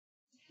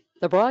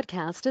The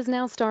broadcast is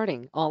now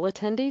starting. All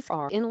attendees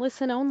are in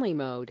listen-only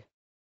mode.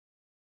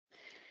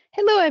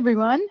 Hello,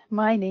 everyone.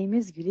 My name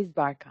is Guliz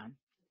Barkan.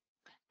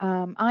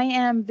 I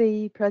am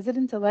the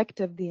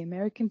president-elect of the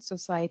American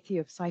Society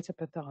of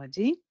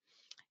Cytopathology,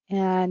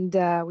 and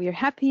we are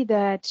happy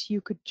that you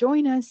could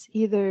join us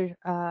either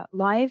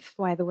live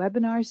via the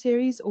webinar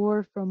series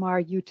or from our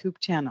YouTube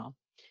channel.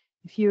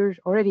 If you're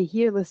already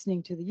here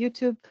listening to the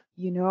YouTube,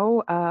 you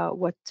know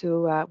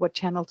what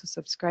channel to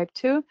subscribe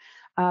to.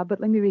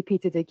 But let me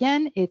repeat it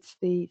again. It's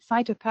the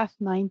Cytopath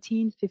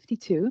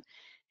 1952.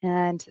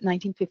 And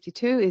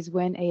 1952 is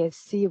when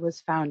ASC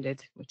was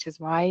founded, which is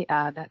why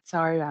that's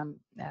our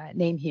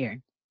name here.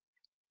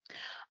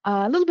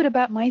 A little bit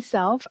about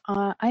myself.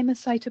 I'm a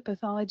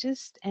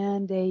cytopathologist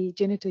and a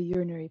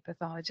genitourinary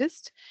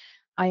pathologist.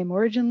 I am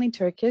originally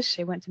Turkish.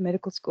 I went to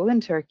medical school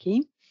in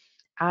Turkey.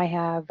 I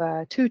have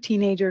two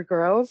teenager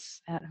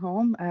girls at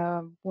home,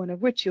 one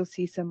of which you'll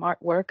see some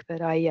artwork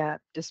that I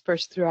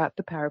dispersed throughout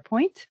the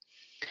PowerPoint.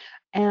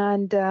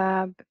 And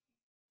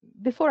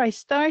before I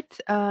start,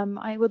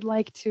 I would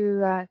like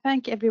to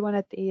thank everyone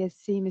at the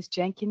ASC, Ms.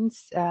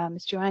 Jenkins,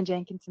 Ms. Joanne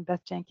Jenkins and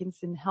Beth Jenkins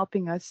in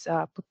helping us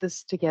put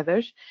this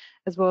together,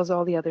 as well as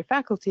all the other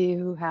faculty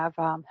who have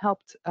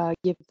helped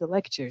give the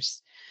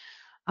lectures.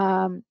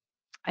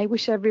 I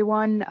wish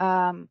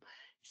everyone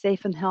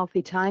safe and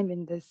healthy time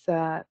in this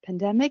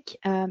pandemic,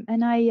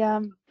 and I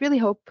really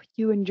hope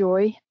you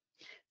enjoy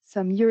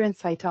some urine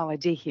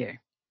cytology here.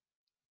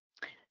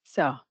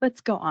 So let's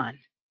go on.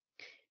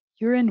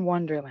 Urine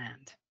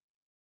Wonderland.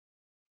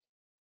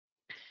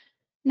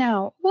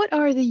 Now, what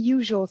are the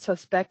usual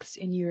suspects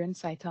in urine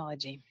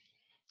cytology?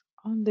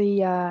 On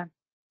the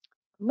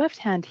left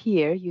hand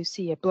here, you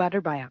see a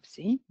bladder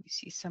biopsy. You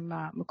see some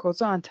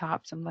mucosa on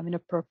top, some lamina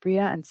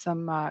propria, and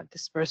some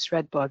dispersed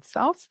red blood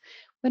cells.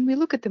 When we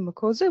look at the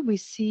mucosa, we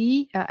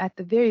see at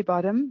the very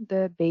bottom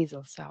the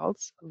basal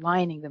cells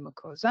lining the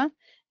mucosa,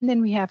 and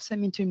then we have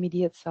some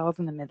intermediate cells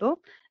in the middle,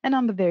 and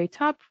on the very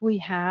top we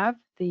have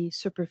the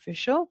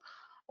superficial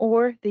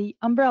or the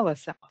umbrella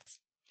cells.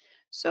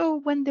 So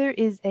when there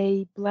is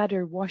a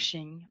bladder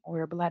washing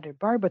or a bladder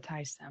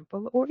barbatized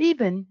sample, or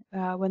even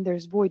when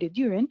there's voided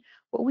urine,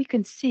 what we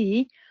can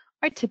see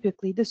are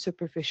typically the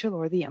superficial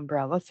or the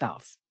umbrella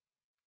cells.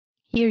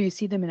 Here you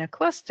see them in a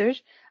cluster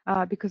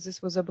because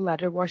this was a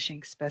bladder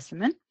washing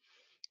specimen,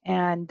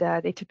 and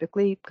they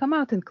typically come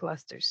out in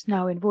clusters.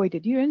 Now in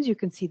voided urines, you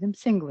can see them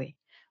singly.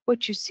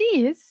 What you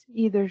see is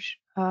either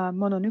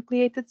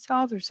mononucleated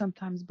cells or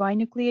sometimes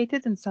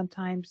binucleated and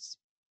sometimes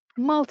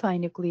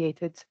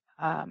multinucleated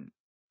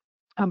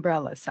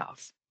umbrella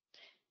cells.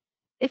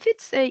 If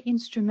it's a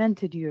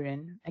instrumented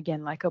urine,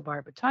 again like a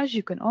barbotage,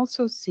 you can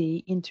also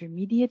see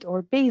intermediate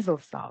or basal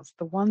cells,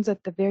 the ones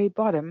at the very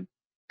bottom.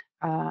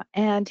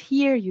 And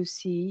here you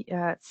see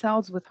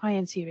cells with high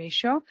NC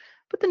ratio,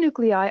 but the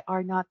nuclei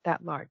are not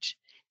that large.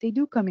 They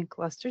do come in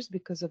clusters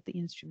because of the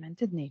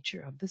instrumented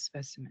nature of the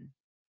specimen.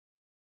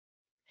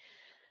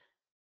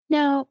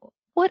 Now,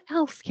 what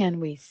else can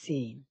we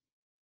see?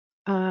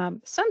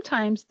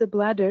 Sometimes the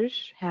bladder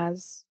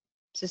has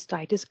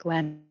cystitis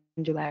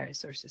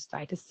glandularis or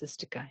cystitis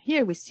cystica.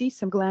 Here we see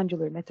some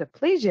glandular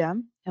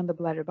metaplasia on the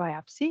bladder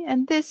biopsy,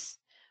 and this,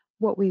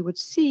 what we would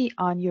see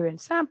on urine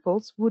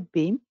samples, would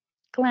be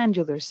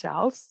glandular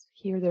cells.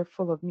 Here they're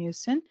full of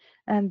mucin,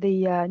 and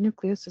the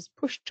nucleus is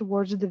pushed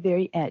towards the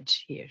very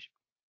edge here.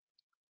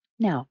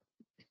 Now,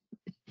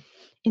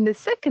 in the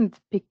second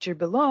picture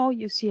below,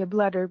 you see a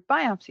bladder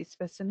biopsy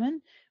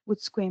specimen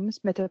with squamous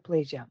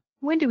metaplasia.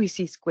 When do we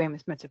see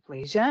squamous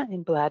metaplasia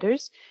in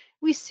bladders?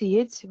 We see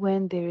it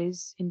when there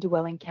is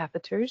indwelling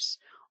catheters,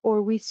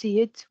 or we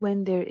see it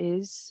when there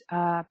is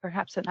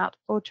perhaps an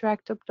outflow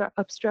tract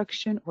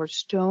obstruction or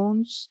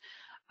stones,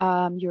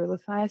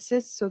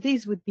 urolithiasis. So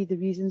these would be the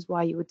reasons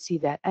why you would see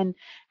that. And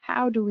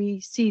how do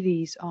we see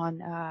these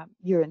on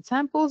urine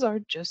samples? Are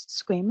just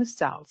squamous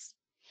cells.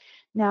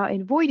 Now,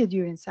 in voided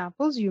urine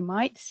samples, you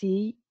might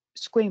see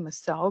squamous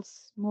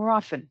cells more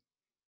often.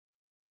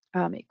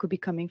 It could be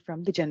coming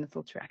from the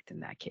genital tract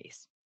in that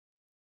case.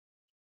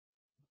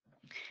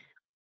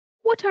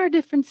 What are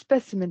different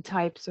specimen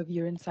types of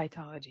urine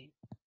cytology?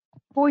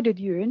 Voided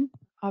urine,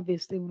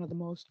 obviously one of the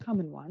most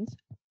common ones.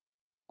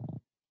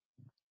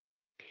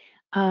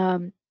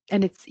 And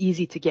it's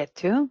easy to get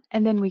to.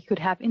 And then we could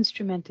have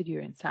instrumented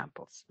urine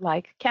samples,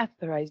 like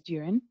catheterized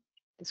urine.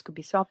 This could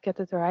be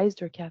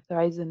self-catheterized or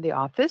catheterized in the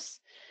office.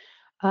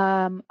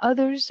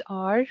 Others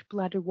are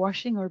bladder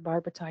washing or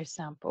barbotage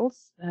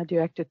samples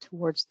directed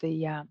towards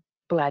the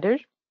bladder.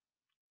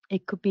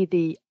 It could be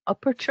the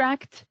upper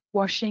tract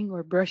washing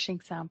or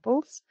brushing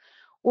samples,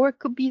 or it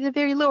could be the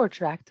very lower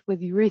tract with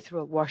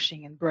urethral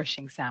washing and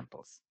brushing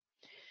samples.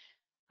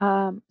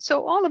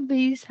 So all of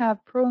these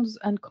have pros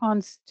and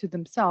cons to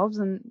themselves,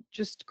 and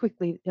just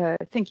quickly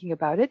thinking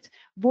about it,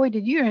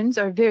 voided urines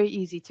are very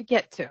easy to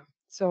get to.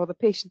 So the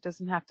patient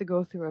doesn't have to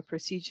go through a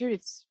procedure.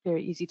 It's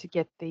very easy to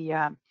get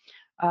the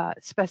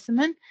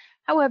specimen.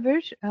 However,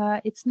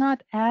 it's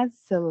not as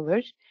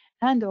cellular,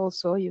 and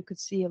also you could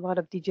see a lot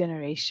of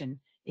degeneration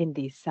in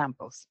these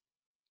samples.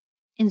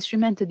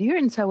 Instrumented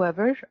urines,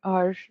 however,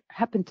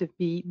 happen to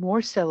be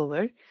more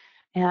cellular,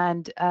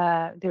 and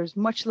there's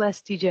much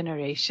less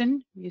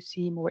degeneration. You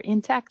see more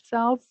intact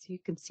cells. You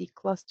can see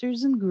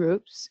clusters and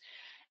groups.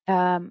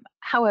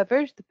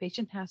 However, the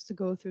patient has to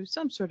go through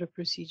some sort of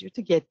procedure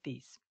to get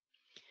these.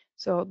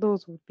 So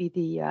those would be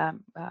the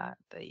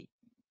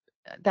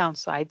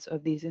downsides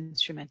of these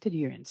instrumented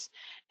urines.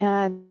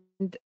 And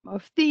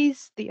of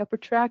these, the upper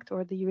tract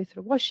or the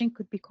urethral washing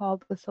could be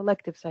called the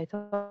selective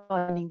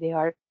cytology, meaning they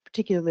are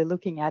particularly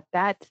looking at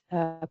that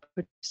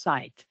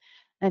site.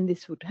 And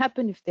this would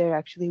happen if they're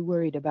actually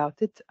worried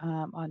about it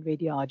on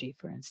radiology,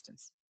 for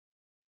instance.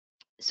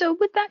 So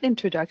with that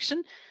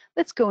introduction,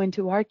 let's go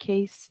into our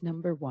case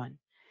number one.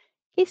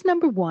 Case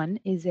number one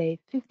is a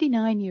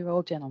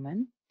 59-year-old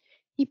gentleman.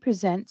 He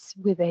presents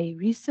with a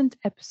recent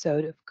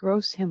episode of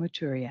gross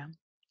hematuria,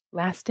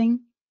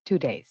 lasting 2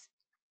 days.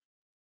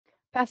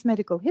 Past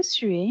medical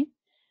history,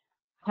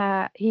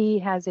 he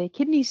has a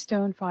kidney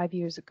stone 5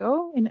 years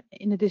ago,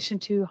 in addition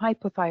to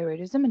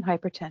hypothyroidism and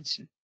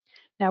hypertension.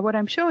 Now, what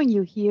I'm showing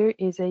you here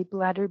is a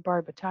bladder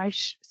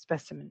barbotage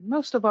specimen.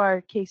 Most of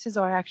our cases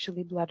are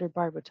actually bladder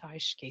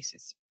barbotage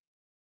cases.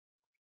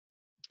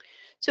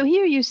 So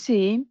here you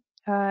see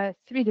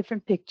 3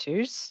 different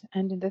pictures,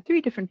 and in the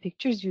 3 different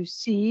pictures you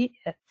see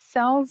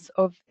cells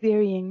of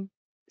varying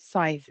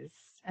sizes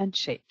and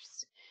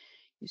shapes.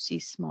 You see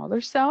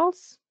smaller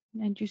cells,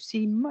 and you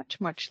see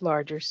much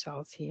larger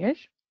cells here.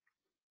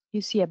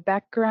 You see a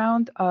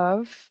background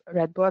of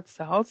red blood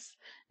cells.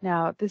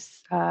 Now,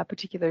 this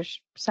particular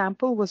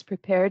sample was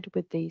prepared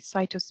with the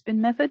cytospin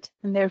method,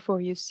 and therefore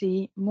you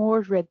see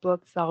more red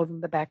blood cells in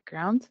the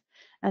background,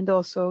 and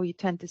also you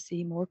tend to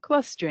see more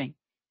clustering.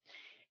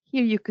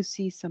 Here you could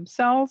see some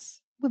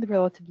cells with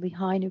relatively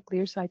high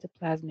nuclear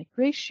cytoplasmic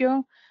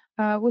ratio,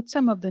 with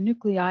some of the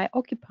nuclei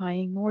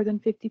occupying more than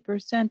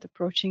 50%,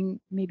 approaching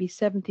maybe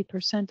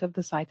 70% of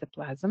the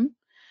cytoplasm.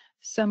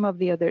 Some of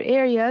the other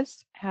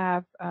areas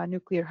have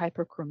nuclear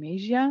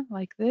hyperchromasia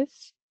like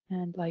this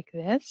and like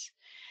this.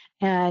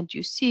 And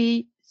you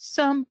see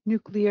some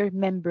nuclear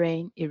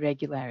membrane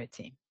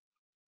irregularity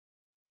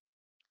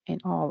in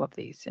all of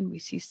these. And we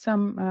see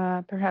some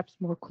perhaps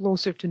more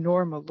closer to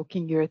normal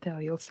looking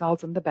urothelial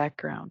cells in the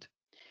background.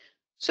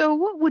 So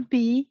what would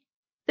be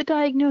the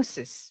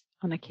diagnosis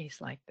on a case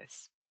like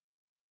this?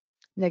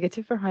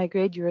 Negative for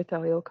high-grade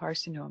urothelial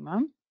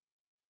carcinoma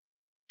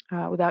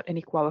without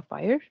any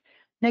qualifier.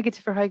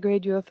 Negative for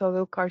high-grade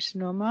urothelial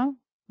carcinoma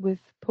with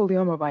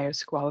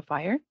polyomavirus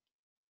qualifier.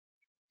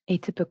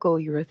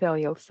 Atypical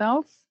urothelial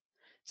cells.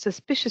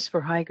 Suspicious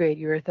for high-grade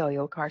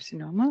urothelial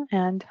carcinoma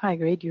and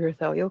high-grade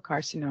urothelial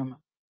carcinoma.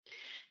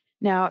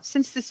 Now,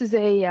 since this is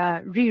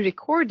a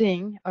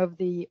re-recording of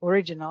the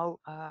original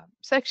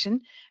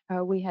section,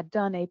 we had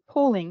done a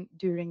polling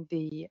during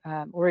the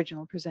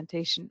original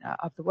presentation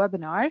of the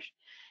webinar,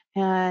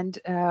 and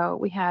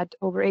we had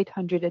over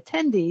 800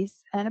 attendees,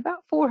 and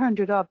about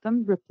 400 of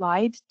them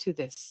replied to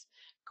this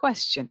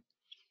question.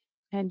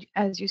 And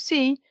as you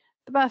see,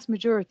 the vast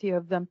majority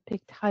of them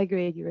picked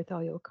high-grade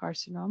urothelial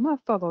carcinoma,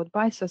 followed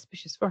by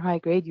suspicious for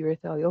high-grade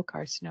urothelial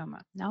carcinoma.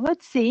 Now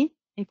let's see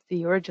if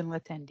the original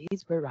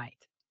attendees were right.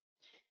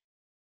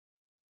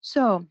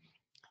 So,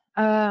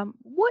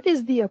 what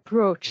is the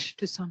approach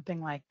to something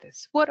like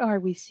this? What are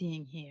we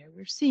seeing here?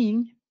 We're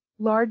seeing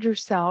larger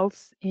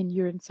cells in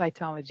urine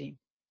cytology.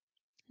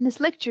 And this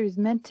lecture is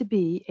meant to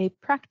be a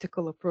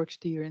practical approach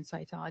to urine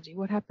cytology.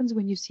 What happens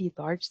when you see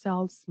large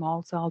cells,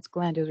 small cells,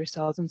 glandular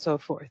cells, and so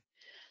forth?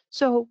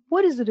 So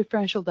what is the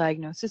differential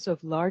diagnosis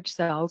of large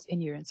cells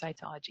in urine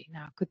cytology?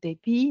 Now, could they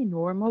be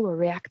normal or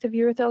reactive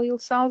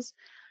urothelial cells?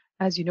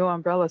 As you know,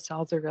 umbrella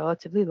cells are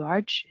relatively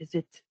large. Is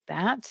it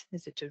that?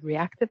 Is it a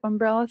reactive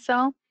umbrella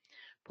cell?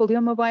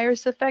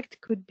 Polyomavirus effect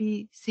could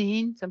be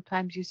seen.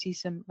 Sometimes you see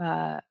some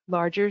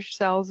larger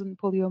cells in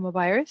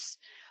polyomavirus.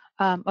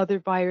 Other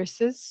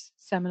viruses,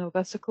 seminal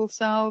vesicle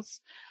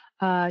cells,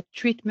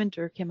 treatment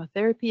or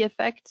chemotherapy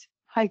effect,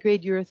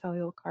 high-grade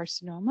urothelial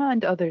carcinoma,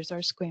 and others are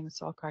squamous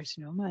cell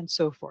carcinoma, and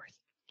so forth.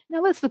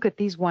 Now let's look at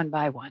these one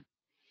by one.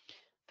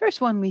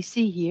 First one we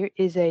see here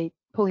is a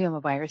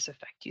polyomavirus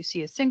effect. You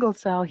see a single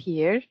cell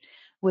here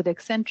with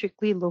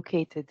eccentrically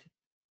located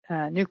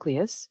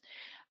nucleus.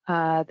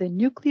 The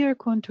nuclear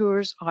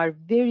contours are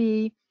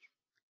very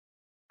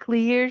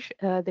clear.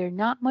 There's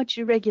not much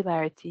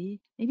irregularity.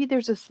 Maybe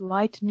there's a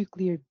slight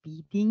nuclear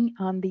beading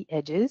on the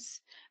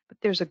edges, but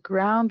there's a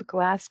ground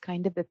glass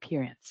kind of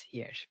appearance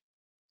here.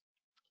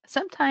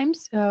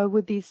 Sometimes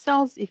with these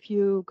cells, if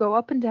you go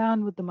up and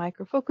down with the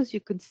microfocus,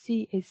 you can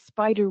see a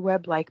spider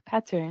web-like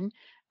pattern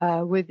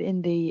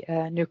within the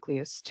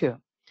nucleus too.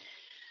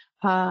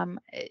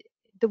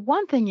 The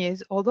one thing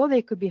is, although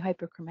they could be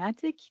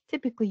hyperchromatic,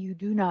 typically you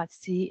do not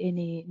see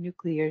any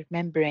nuclear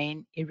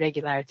membrane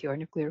irregularity or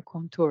nuclear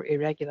contour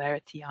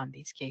irregularity on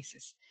these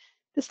cases.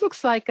 This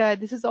looks like,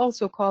 this is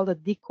also called a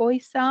decoy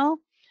cell,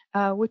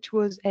 which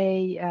was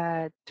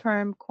a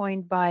term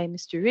coined by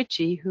Mr.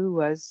 Ritchie, who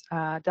was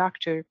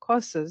Dr.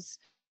 Kosa's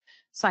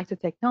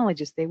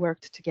cytotechnologist. They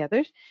worked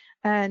together,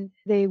 and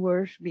they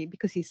were,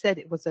 because he said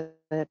it was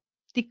a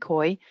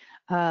decoy,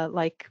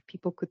 like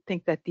people could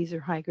think that these are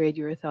high-grade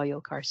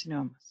urothelial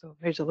carcinoma. So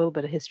there's a little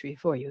bit of history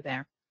for you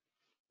there.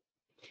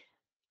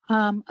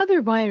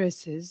 Other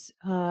viruses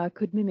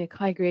could mimic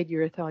high-grade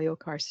urothelial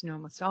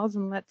carcinoma cells,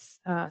 and let's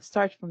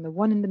start from the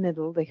one in the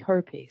middle, the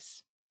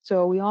herpes.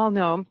 So we all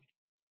know,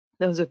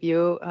 those of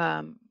you,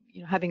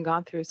 having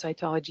gone through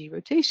cytology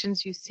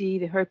rotations, you see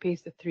the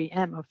herpes, the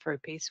 3M of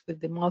herpes with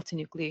the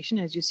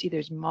multinucleation. As you see,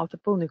 there's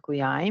multiple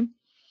nuclei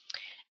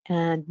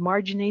and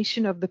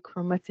margination of the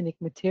chromatinic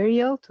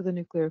material to the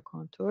nuclear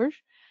contour.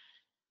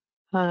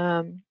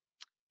 And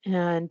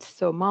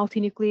so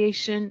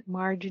multinucleation,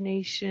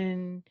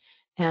 margination,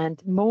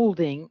 and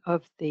molding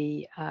of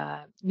the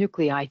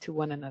nuclei to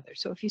one another.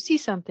 So if you see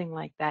something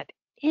like that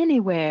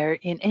anywhere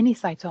in any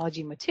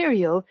cytology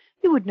material,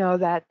 you would know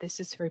that this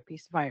is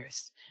herpes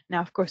virus. Now,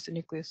 of course, the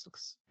nucleus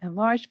looks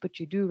enlarged, but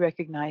you do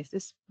recognize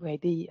this way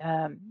the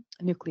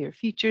nuclear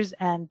features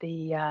and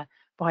the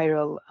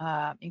viral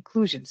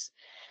inclusions.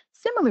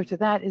 Similar to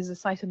that is the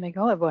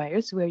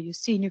cytomegalovirus, where you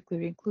see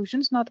nuclear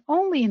inclusions not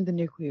only in the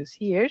nucleus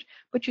here,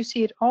 but you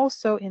see it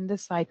also in the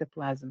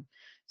cytoplasm.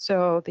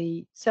 So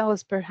the cell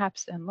is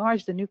perhaps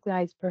enlarged, the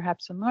nuclei is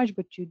perhaps enlarged,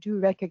 but you do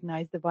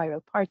recognize the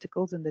viral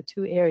particles in the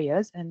two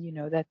areas, and you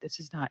know that this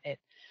is not it.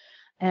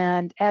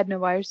 And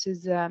adenovirus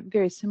is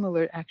very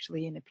similar,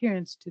 actually, in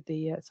appearance to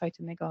the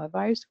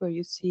cytomegalovirus, where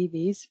you see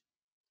these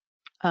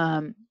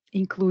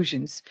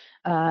inclusions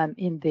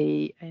in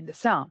the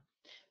cell.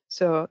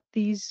 So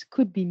these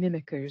could be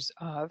mimickers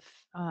of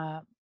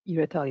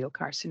urothelial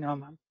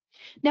carcinoma.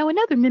 Now,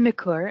 another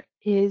mimicker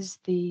is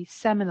the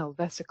seminal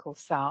vesicle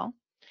cell.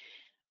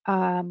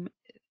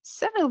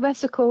 Seminal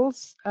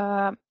vesicles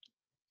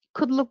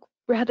could look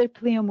rather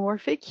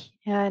pleomorphic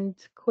and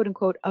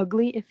quote-unquote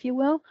ugly, if you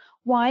will.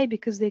 Why?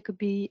 Because they could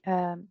be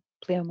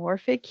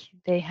pleomorphic.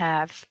 They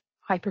have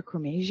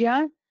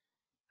hyperchromasia.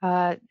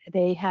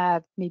 They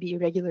have maybe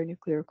irregular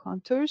nuclear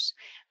contours.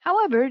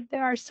 However,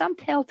 there are some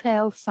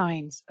telltale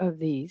signs of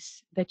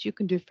these that you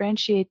can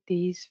differentiate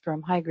these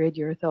from high-grade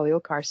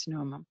urothelial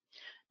carcinoma.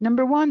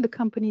 Number one, the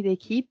company they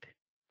keep,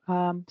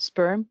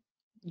 sperm.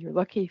 You're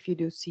lucky if you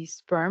do see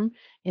sperm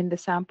in the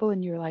sample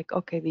and you're like,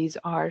 okay, these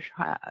are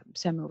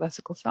seminal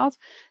vesicle cells.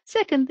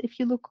 Second, if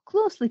you look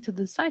closely to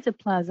the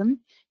cytoplasm,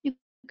 you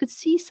could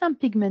see some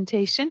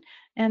pigmentation,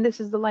 and this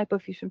is the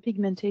lipofuscin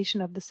pigmentation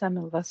of the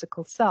seminal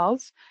vesicle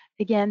cells.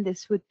 Again,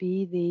 this would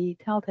be the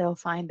telltale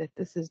sign that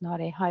this is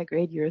not a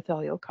high-grade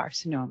urothelial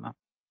carcinoma.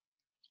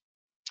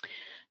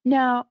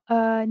 Now,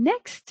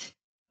 next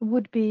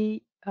would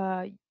be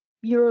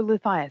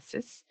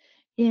urolithiasis.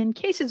 In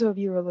cases of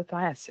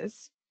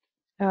urolithiasis,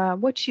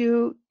 what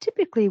you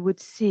typically would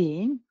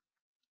see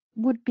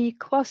would be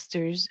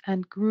clusters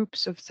and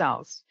groups of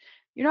cells.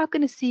 You're not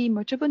going to see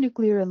much of a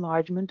nuclear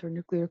enlargement or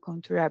nuclear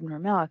contour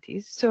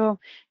abnormalities. So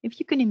if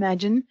you can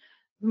imagine,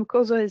 the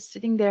mucosa is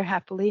sitting there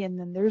happily, and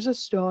then there's a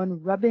stone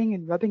rubbing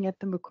and rubbing at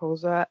the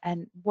mucosa,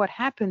 and what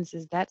happens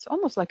is that's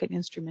almost like an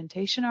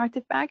instrumentation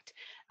artifact.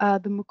 The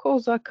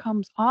mucosa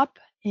comes up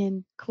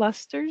in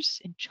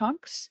clusters, in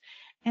chunks,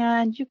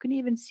 and you can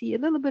even see a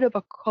little bit of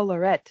a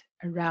colorette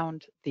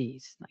around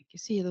these. Like you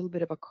see a little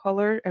bit of a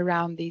color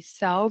around these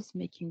cells,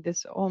 making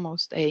this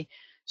almost a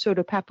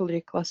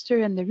pseudopapillary cluster.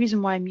 And the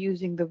reason why I'm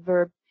using the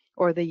verb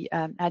or the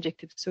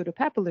adjective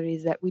pseudopapillary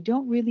is that we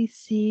don't really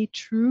see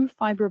true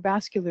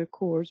fibrovascular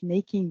cores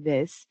making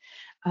this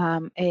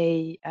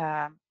a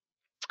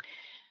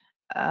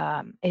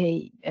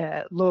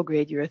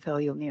low-grade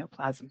urothelial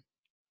neoplasm.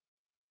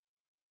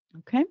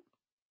 Okay.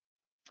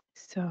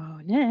 So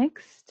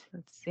next,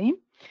 let's see,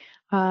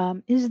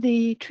 is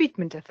the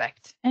treatment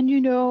effect. And you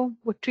know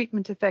what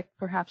treatment effect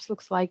perhaps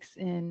looks like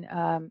in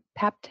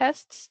Pap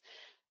tests,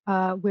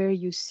 where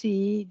you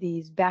see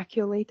these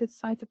vacuolated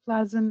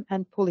cytoplasm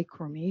and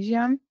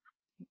polychromasia.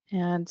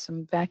 And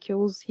some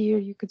vacuoles here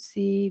you could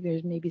see.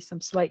 There's maybe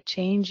some slight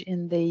change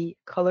in the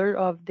color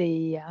of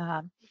the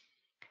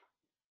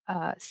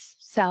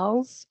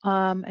cells,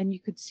 and you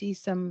could see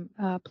some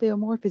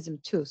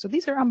pleomorphism too. So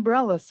these are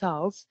umbrella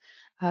cells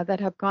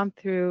that have gone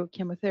through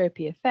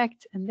chemotherapy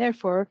effect, and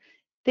therefore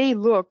they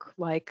look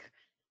like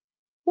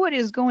what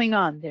is going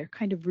on. They're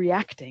kind of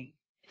reacting,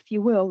 if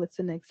you will. It's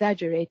an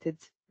exaggerated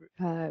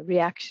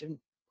reaction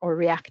or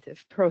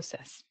reactive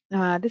process.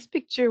 This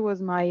picture was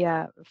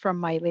from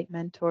my late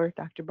mentor,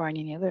 Dr.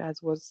 Barney Naylor,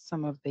 as was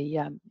some of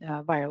the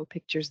viral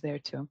pictures there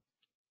too.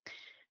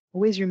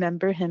 Always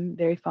remember him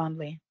very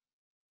fondly.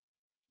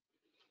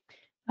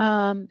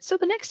 So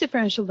the next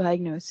differential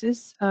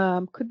diagnosis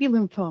could be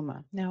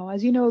lymphoma. Now,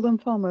 as you know,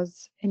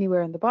 lymphomas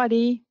anywhere in the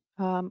body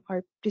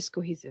are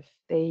dyscohesive.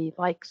 They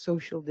like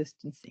social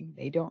distancing.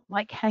 They don't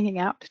like hanging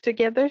out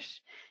together.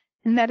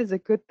 And that is a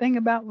good thing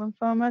about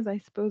lymphomas. I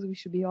suppose we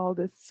should be all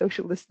this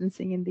social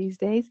distancing in these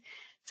days.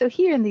 So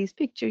here in these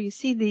pictures, you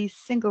see these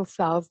single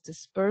cells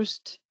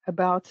dispersed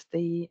about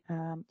the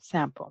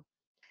sample.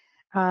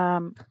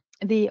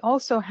 They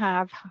also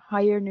have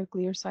higher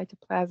nuclear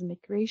cytoplasmic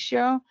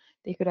ratio.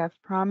 They could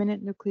have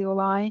prominent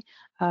nucleoli.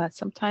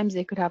 Sometimes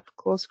they could have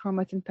close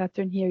chromatin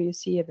pattern. Here you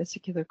see a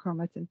vesicular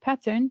chromatin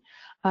pattern.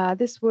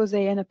 This was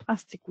an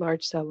anaplastic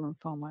large cell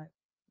lymphoma.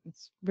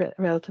 It's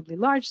relatively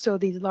large, so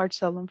these large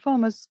cell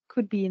lymphomas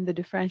could be in the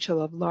differential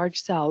of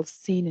large cells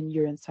seen in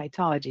urine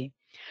cytology.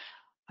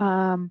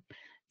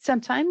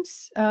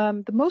 Sometimes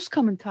the most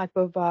common type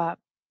of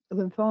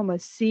lymphoma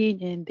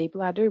seen in the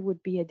bladder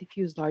would be a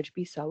diffuse large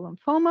B-cell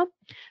lymphoma.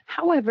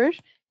 However,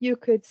 you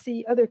could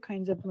see other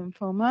kinds of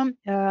lymphoma,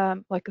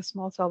 like a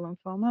small cell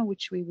lymphoma,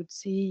 which we would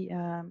see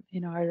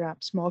in our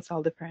small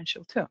cell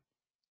differential too.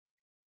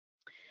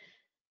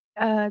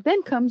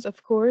 Then comes,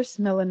 of course,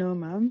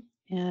 melanoma.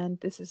 And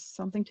this is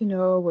something to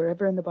know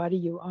wherever in the body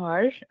you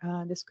are.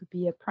 This could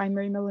be a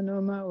primary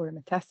melanoma or a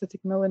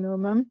metastatic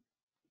melanoma.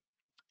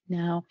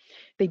 Now,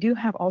 they do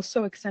have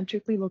also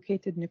eccentrically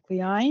located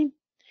nuclei.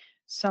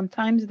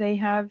 Sometimes they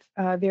have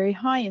very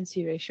high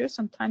NC ratio.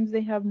 Sometimes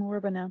they have more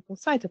of an ample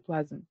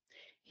cytoplasm.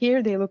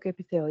 Here they look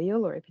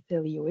epithelial or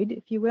epithelioid,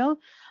 if you will,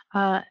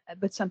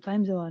 but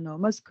sometimes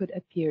melanomas could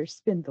appear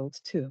spindled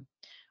too.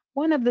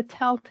 One of the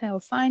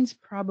telltale signs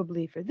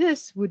probably for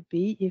this would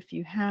be if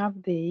you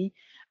have the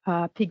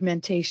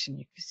pigmentation.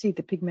 You can see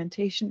the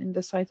pigmentation in the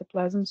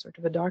cytoplasm, sort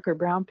of a darker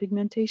brown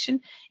pigmentation.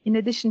 In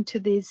addition to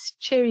these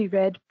cherry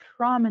red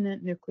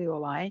prominent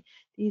nucleoli,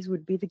 these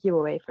would be the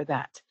giveaway for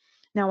that.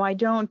 Now, I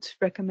don't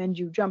recommend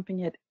you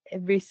jumping at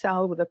every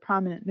cell with a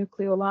prominent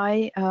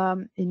nucleoli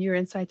in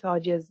urine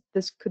cytology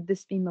as could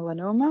this be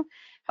melanoma?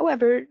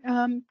 However,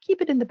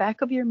 keep it in the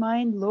back of your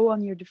mind, low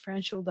on your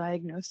differential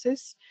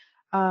diagnosis,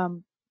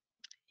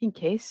 in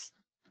case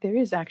there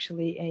is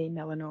actually a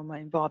melanoma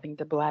involving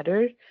the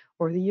bladder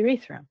or the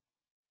urethra.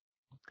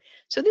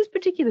 So this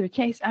particular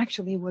case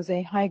actually was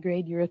a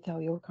high-grade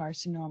urothelial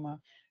carcinoma.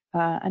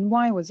 And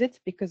why was it?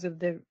 Because of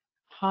the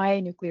high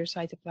nuclear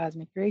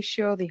cytoplasmic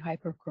ratio, the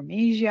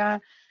hyperchromasia,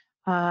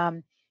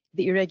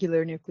 the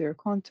irregular nuclear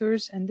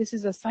contours, and this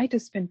is a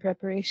cytospin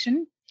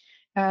preparation.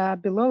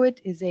 Below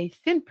it is a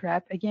thin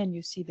prep. Again,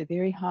 you see the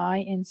very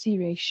high NC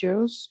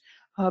ratios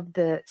of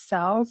the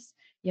cells.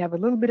 You have a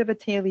little bit of a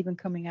tail even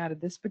coming out of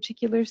this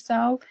particular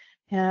cell,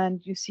 and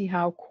you see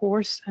how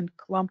coarse and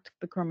clumped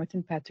the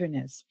chromatin pattern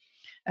is.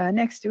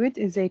 Next to it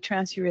is a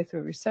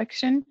transurethral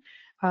resection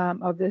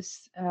of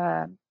this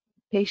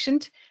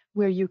patient,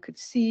 where you could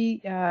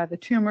see the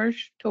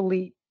tumors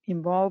totally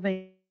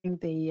involving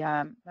the,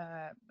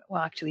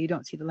 well, actually, you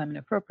don't see the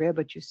lamina propria,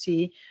 but you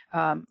see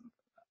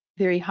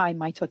very high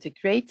mitotic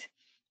rate,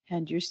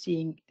 and you're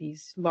seeing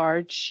these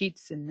large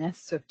sheets and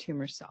nests of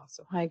tumor cells,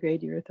 so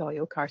high-grade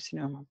urothelial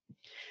carcinoma.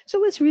 So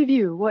let's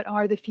review what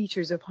are the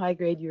features of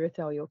high-grade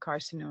urothelial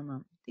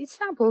carcinoma. These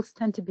samples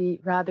tend to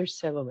be rather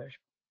cellular.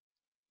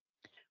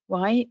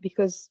 Why?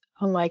 Because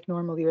unlike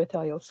normal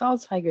urothelial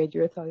cells, high-grade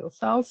urothelial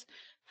cells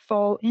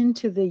fall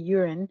into the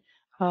urine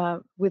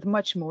with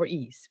much more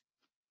ease.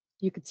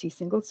 You could see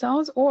single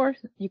cells, or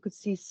you could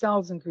see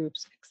cells in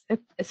groups,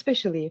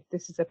 especially if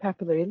this is a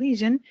papillary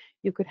lesion.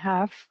 You could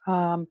have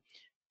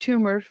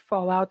tumor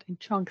fall out in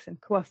chunks and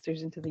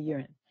clusters into the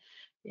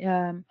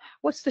urine.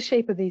 What's the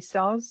shape of these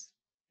cells?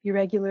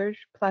 Irregular,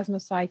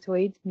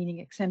 plasmacytoid, meaning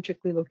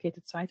eccentrically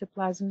located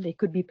cytoplasm. They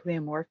could be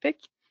pleomorphic.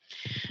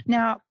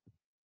 Now,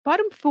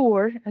 bottom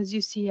four, as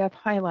you see, I've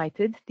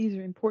highlighted. These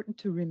are important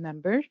to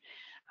remember.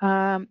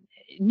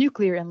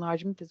 Nuclear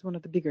enlargement is one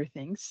of the bigger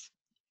things.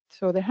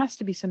 So there has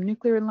to be some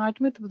nuclear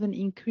enlargement with an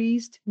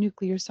increased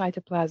nuclear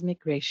cytoplasmic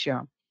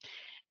ratio.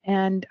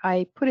 And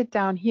I put it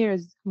down here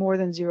as more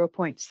than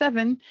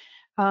 0.7.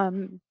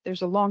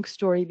 There's a long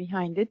story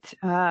behind it,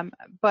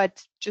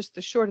 but just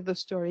the short of the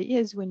story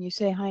is when you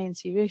say high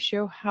NC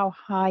ratio, how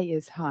high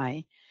is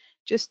high?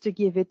 Just to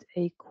give it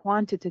a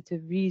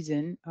quantitative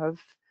reason of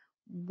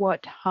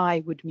what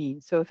high would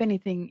mean. So if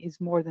anything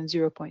is more than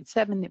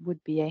 0.7, it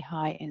would be a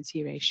high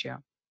NC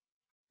ratio.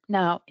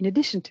 Now, in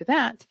addition to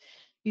that,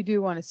 you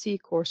do want to see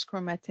coarse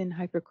chromatin,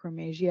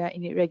 hyperchromasia,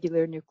 and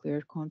irregular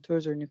nuclear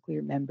contours or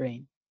nuclear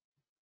membrane.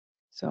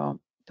 So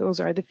those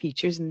are the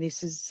features, and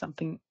this is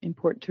something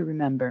important to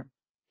remember.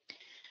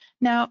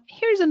 Now,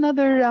 here's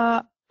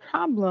another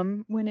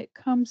problem when it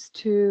comes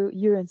to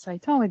urine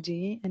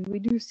cytology, and we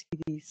do see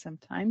these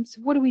sometimes.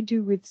 What do we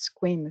do with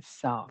squamous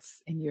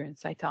cells in urine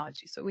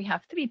cytology? So we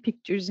have three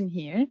pictures in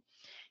here.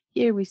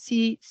 Here we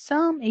see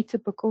some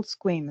atypical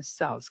squamous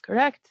cells,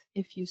 correct?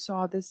 If you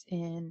saw this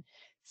in,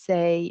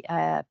 say,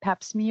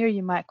 pap smear,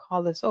 you might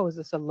call this, oh, is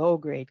this a low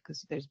grade?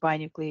 Because there's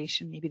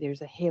binucleation, maybe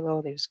there's a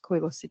halo, there's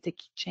coilocytic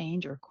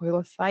change or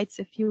coilocytes,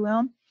 if you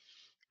will.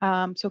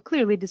 So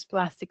clearly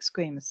dysplastic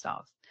squamous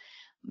cells.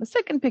 In the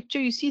second picture,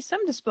 you see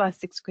some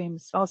dysplastic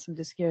squamous cells, some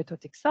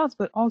dyskeratotic cells,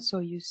 but also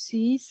you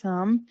see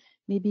some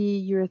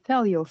maybe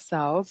urothelial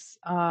cells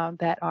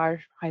that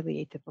are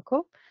highly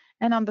atypical.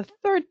 And on the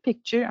third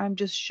picture, I'm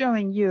just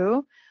showing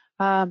you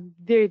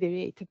very,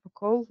 very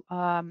atypical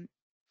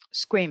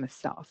squamous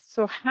cells.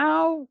 So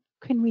how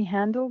can we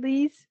handle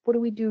these? What do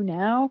we do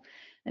now?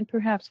 And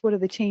perhaps what are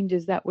the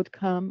changes that would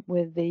come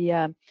with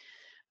the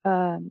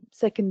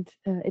second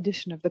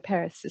edition of the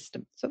Paris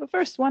system. So the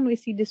first one, we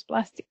see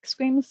dysplastic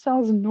squamous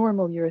cells and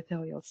normal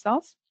urothelial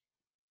cells.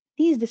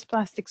 These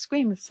dysplastic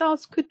squamous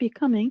cells could be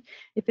coming,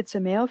 if it's a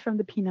male, from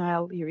the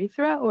penile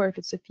urethra, or if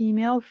it's a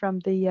female, from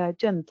the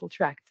genital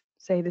tract.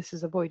 Say this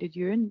is avoided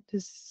urine,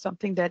 this is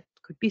something that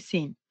could be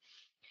seen.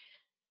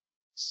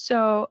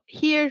 So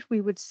here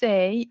we would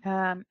say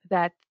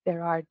that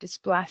there are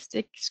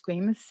dysplastic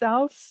squamous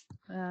cells.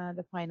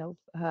 The final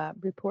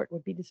report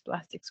would be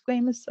dysplastic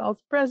squamous cells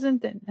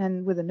present,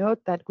 and with a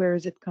note that where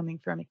is it coming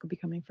from? It could be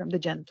coming from the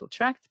genital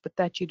tract, but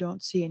that you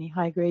don't see any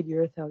high-grade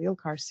urothelial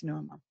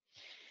carcinoma.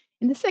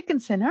 In the second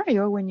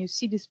scenario, when you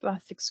see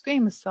dysplastic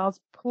squamous cells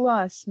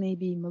plus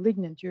maybe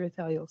malignant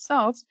urothelial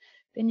cells,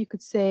 then you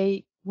could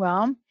say,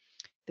 well,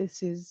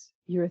 this is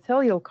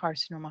urothelial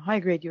carcinoma,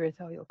 high-grade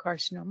urothelial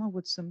carcinoma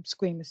with some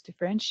squamous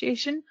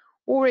differentiation,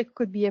 or it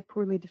could be a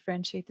poorly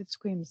differentiated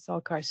squamous cell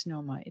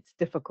carcinoma. It's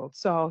difficult.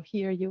 So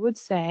here you would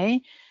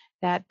say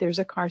that there's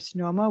a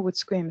carcinoma with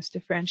squamous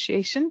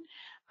differentiation,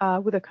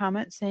 with a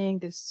comment saying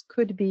this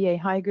could be a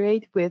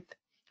high-grade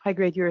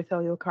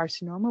urothelial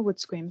carcinoma with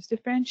squamous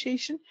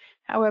differentiation.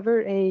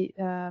 However,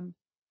 a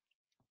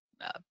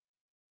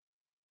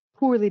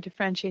poorly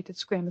differentiated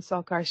squamous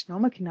cell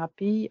carcinoma cannot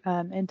be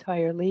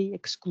entirely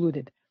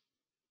excluded.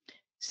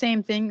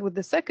 Same thing with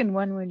the second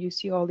one. When you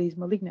see all these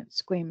malignant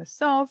squamous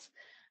cells,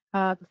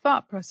 the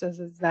thought process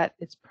is that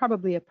it's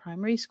probably a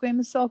primary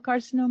squamous cell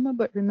carcinoma,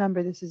 but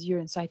remember, this is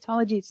urine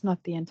cytology. It's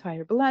not the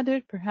entire bladder.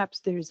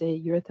 Perhaps there's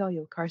a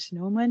urothelial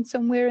carcinoma in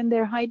somewhere in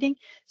there hiding.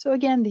 So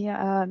again, the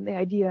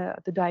idea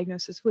of the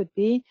diagnosis would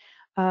be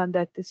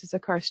that this is a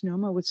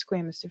carcinoma with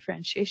squamous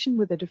differentiation,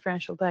 with a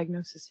differential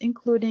diagnosis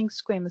including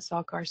squamous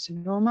cell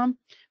carcinoma,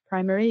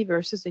 primary,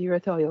 versus a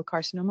urothelial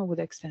carcinoma with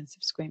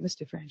extensive squamous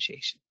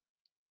differentiation.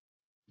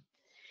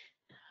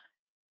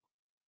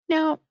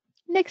 Now,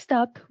 next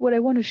up, what I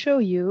want to show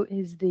you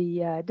is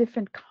the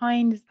different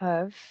kinds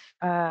of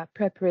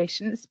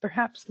preparations,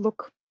 perhaps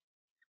look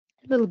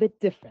a little bit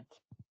different.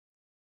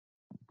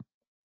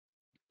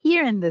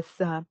 Here in this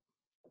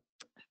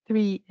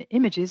three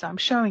images, I'm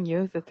showing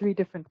you the three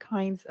different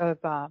kinds of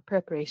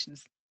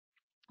preparations.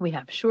 We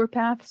have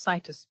SurePath,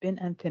 cytospin,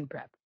 and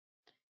ThinPrep.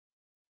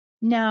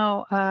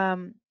 Now,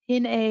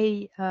 in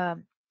a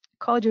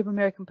College of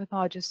American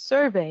Pathologists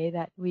survey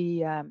that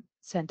we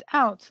sent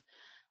out,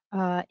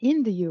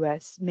 in the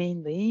US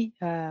mainly,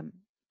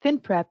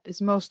 ThinPrep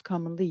is most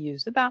commonly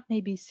used, about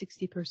maybe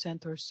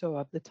 60% or so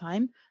of the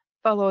time,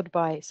 followed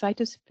by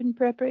cytospin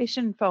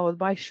preparation, followed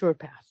by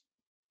SurePath.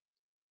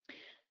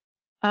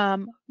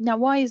 Now,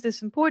 why is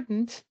this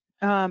important?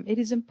 It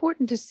is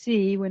important to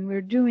see when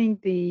we're doing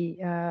the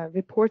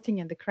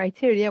reporting and the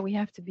criteria, we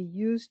have to be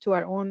used to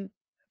our own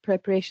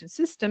preparation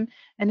system.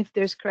 And if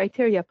there's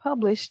criteria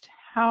published,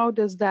 how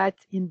does that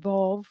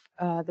involve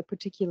the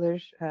particular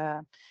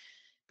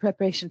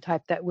preparation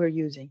type that we're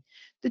using?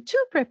 The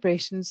two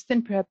preparations,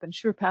 ThinPrep and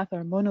SurePath,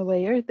 are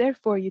monolayer.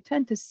 Therefore, you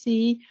tend to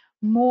see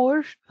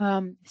more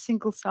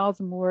single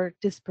cells, more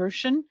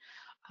dispersion,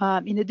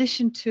 in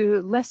addition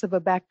to less of a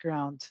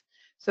background.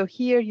 So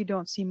here you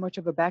don't see much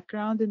of a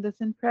background in the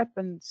ThinPrep,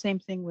 and same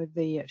thing with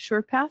the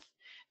SurePath.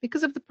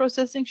 Because of the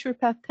processing,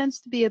 SurePath tends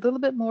to be a little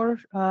bit more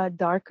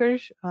darker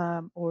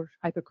or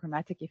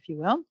hyperchromatic, if you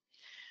will.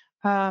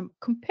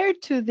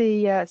 Compared to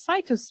the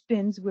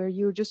cytospins, where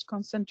you're just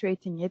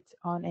concentrating it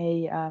on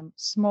a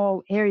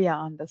small area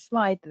on the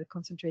slide,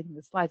 concentrating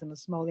the slides on a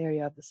small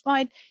area of the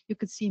slide, you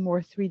could see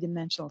more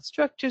three-dimensional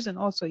structures, and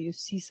also you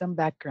see some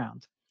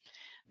background.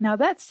 Now,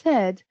 that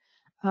said,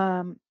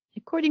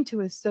 according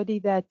to a study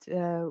that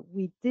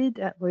we did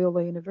at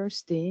Loyola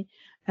University,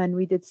 and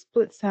we did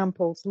split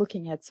samples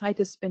looking at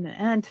cytospin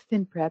and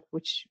ThinPrep,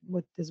 which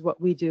is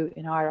what we do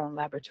in our own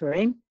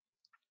laboratory,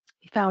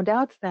 we found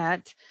out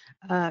that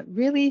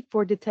really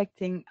for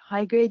detecting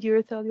high-grade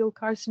urothelial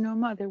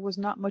carcinoma, there was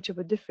not much of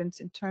a difference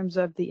in terms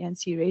of the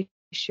NC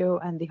ratio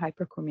and the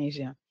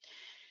hyperchromasia.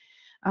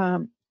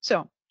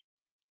 So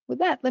with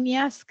that, let me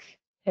ask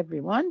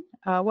everyone,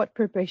 what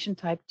preparation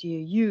type do you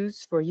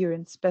use for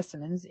urine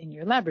specimens in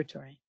your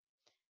laboratory?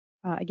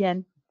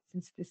 Again,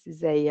 since this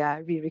is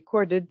a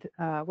re-recorded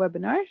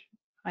webinar,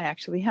 I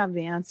actually have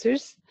the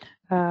answers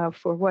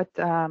for what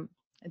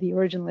the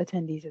original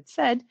attendees had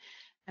said.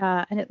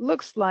 And it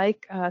looks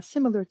like,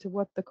 similar to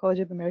what the College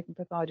of American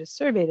Pathologists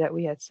survey that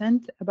we had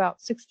sent, about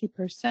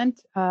 60%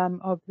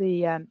 of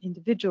the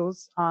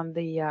individuals on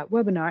the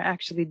webinar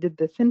actually did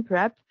the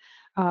ThinPrep,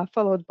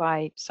 followed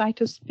by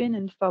cytospin,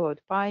 and followed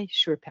by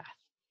SurePath.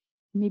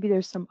 Maybe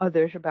there's some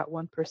others, about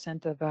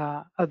 1%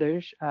 of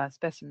other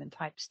specimen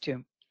types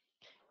too.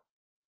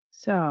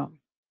 So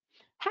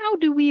how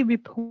do we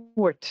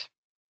report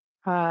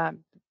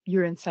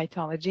urine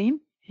cytology?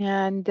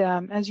 And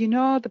as you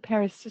know, the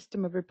Paris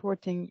system of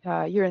reporting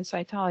urine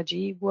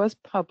cytology was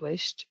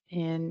published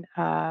in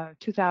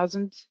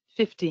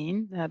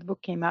 2015. The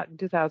book came out in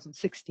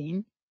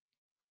 2016.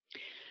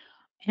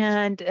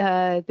 And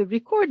the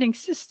recording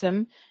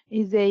system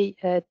is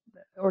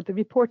or the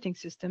reporting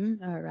system,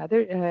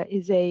 rather,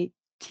 is a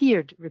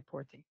tiered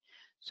reporting.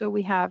 So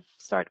we have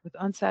start with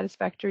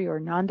unsatisfactory or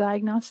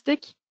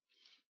non-diagnostic.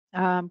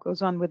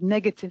 Goes on with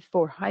negative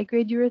for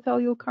high-grade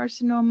urothelial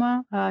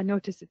carcinoma.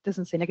 Notice it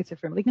doesn't say negative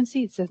for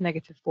malignancy, it says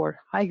negative for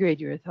high-grade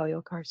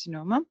urothelial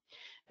carcinoma,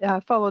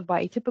 followed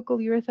by atypical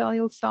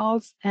urothelial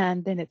cells,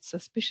 and then it's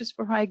suspicious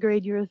for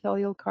high-grade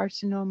urothelial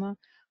carcinoma,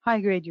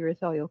 high-grade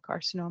urothelial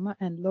carcinoma,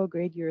 and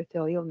low-grade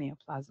urothelial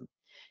neoplasm.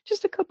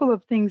 Just a couple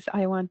of things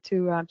I want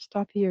to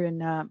stop here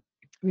and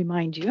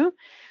remind you.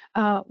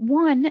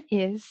 One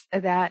is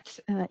that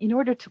in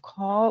order to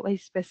call a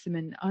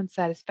specimen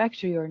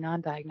unsatisfactory or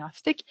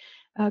non-diagnostic,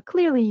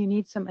 clearly you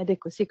need some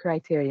adequacy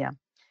criteria.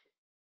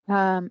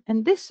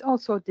 And this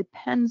also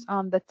depends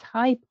on the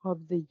type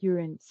of the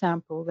urine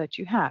sample that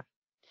you have.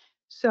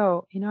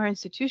 So in our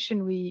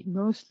institution, we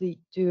mostly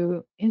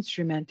do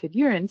instrumented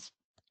urines.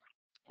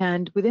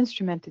 And with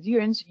instrumented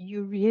urines,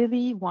 you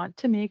really want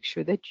to make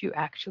sure that you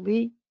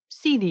actually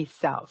see these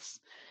cells.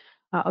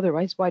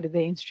 Otherwise, why do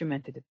they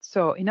instrumented it?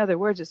 So in other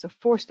words, it's a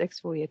forced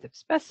exfoliative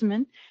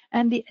specimen,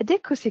 and the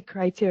adequacy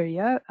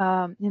criteria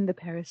in the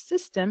Paris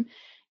system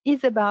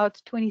is about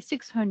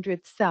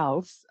 2,600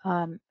 cells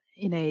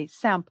in a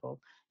sample,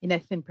 in a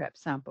thin prep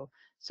sample.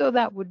 So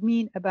that would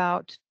mean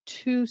about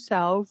 2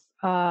 cells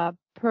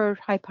per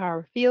high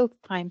power field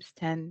times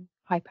 10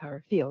 high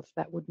power fields.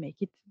 That would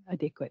make it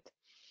adequate.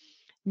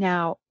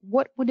 Now,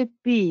 what would it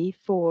be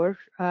for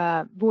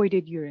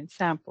voided urine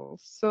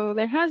samples? So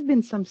there has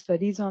been some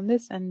studies on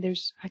this, and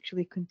there's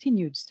actually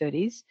continued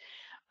studies.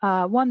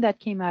 One that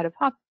came out of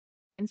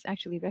Hopkins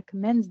actually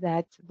recommends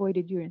that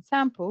voided urine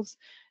samples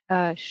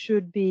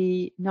should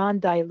be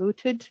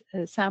non-diluted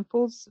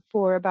samples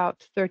for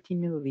about 30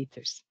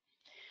 milliliters.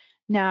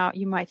 Now,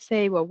 you might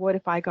say, well, what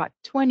if I got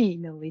 20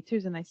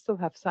 milliliters and I still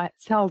have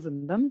cells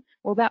in them?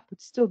 Well, that would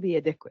still be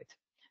adequate.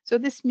 So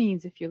this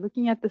means if you're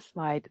looking at the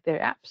slide, there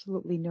are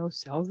absolutely no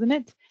cells in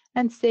it,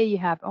 and say you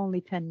have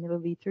only 10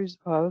 milliliters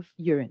of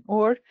urine,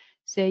 or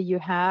say you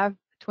have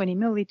 20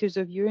 milliliters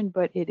of urine,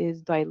 but it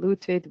is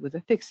diluted with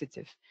a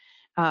fixative,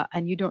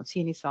 and you don't see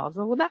any cells.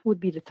 Well, that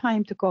would be the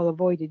time to call a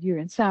voided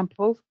urine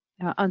sample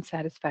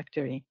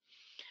unsatisfactory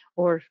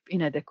or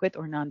inadequate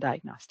or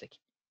non-diagnostic.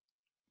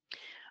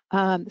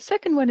 The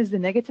second one is the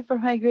negative for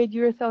high-grade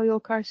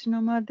urothelial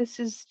carcinoma. This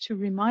is to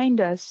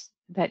remind us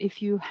that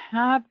if you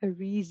have a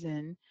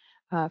reason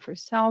for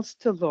cells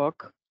to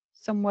look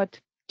somewhat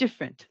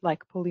different,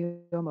 like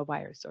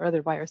polyomavirus or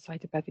other virus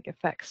cytopathic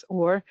effects,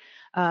 or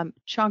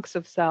chunks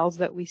of cells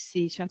that we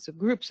see, chunks of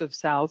groups of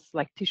cells,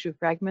 like tissue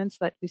fragments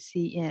that we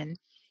see in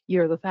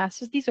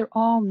urolithasis, these are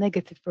all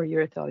negative for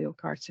urothelial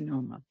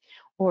carcinoma,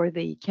 or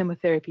the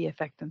chemotherapy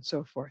effect and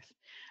so forth.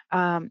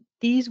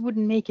 These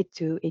wouldn't make it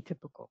to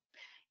atypical.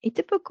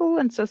 Atypical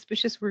and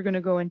suspicious we're going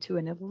to go into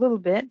in a little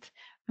bit.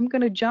 I'm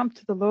going to jump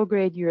to the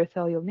low-grade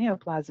urothelial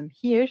neoplasm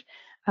here.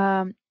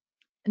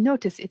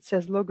 Notice it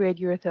says low-grade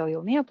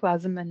urothelial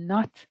neoplasm and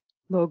not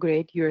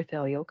low-grade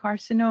urothelial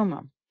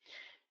carcinoma.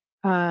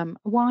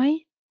 Why?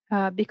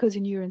 Because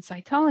in urine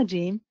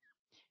cytology,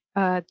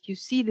 you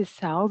see the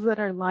cells that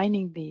are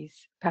lining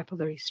these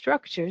papillary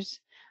structures.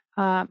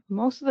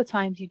 Most of the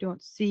times you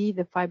don't see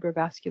the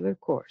fibrovascular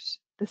course.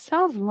 The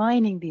cells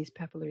lining these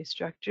papillary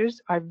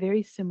structures are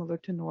very similar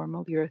to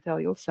normal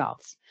urothelial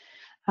cells.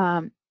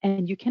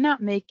 And you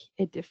cannot make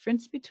a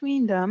difference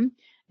between them,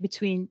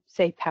 between,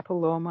 say,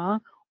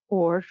 papilloma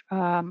or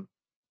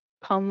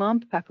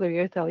pulmonary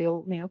papillary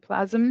urothelial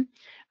neoplasm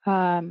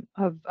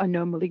of a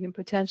no malignant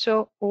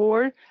potential,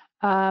 or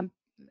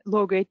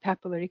low-grade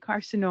papillary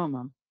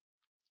carcinoma,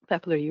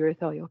 papillary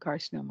urothelial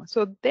carcinoma.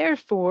 So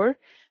therefore,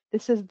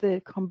 this is the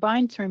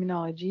combined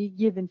terminology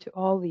given to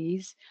all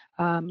these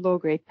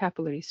low-grade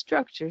papillary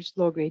structures,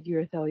 low-grade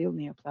urothelial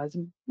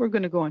neoplasm. We're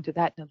going to go into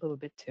that in a little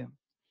bit too.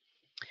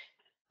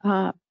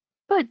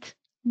 But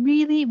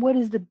really, what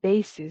is the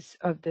basis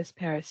of this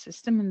Paris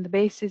system? And the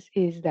basis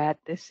is that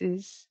this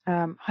is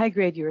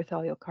high-grade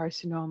urothelial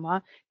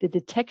carcinoma. The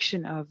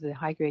detection of the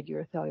high-grade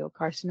urothelial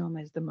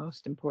carcinoma is the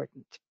most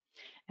important.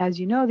 As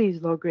you know,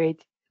 these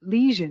low-grade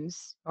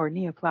lesions or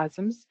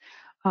neoplasms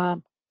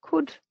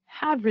could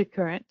have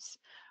recurrence,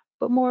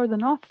 but more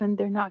than often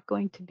they're not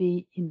going to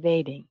be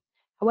invading.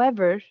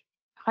 However,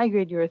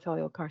 high-grade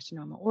urothelial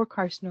carcinoma or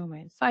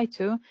carcinoma in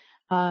situ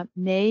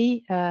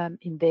may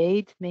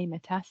invade, may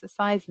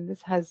metastasize, and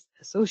this has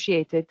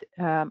associated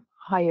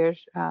higher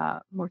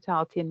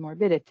mortality and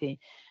morbidity.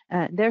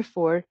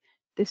 Therefore,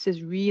 this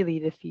is really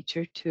the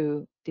feature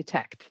to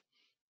detect.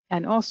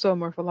 And also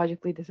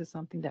morphologically, this is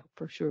something that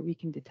for sure we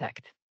can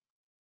detect.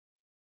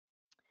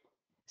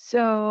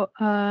 So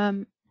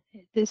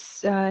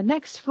this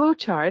next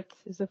flowchart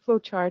is a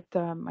flowchart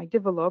I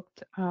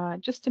developed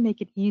just to make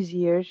it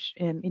easier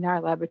in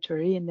our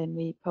laboratory, and then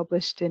we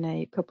published in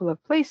a couple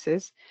of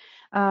places.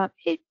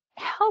 It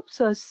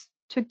helps us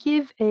to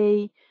give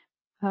a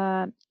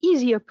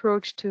easy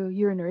approach to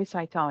urinary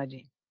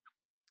cytology.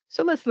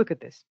 So let's look at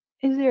this.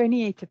 Is there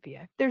any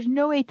atypia? If there's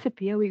no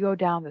atypia, we go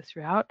down this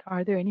route.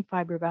 Are there any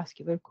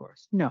fibrovascular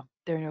cores? No,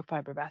 there are no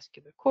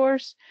fibrovascular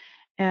cores,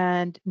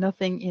 and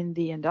nothing in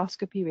the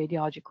endoscopy,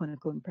 radiology,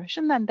 clinical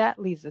impression. Then that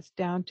leads us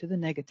down to the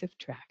negative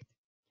tract.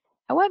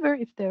 However,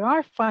 if there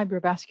are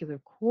fibrovascular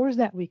cores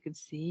that we could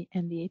see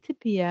and the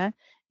atypia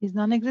is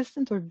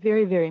non-existent or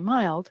very, very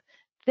mild,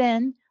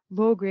 then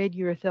low-grade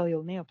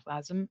urothelial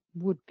neoplasm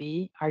would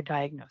be our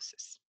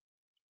diagnosis.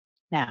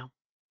 Now,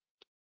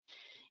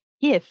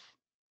 if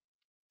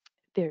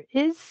there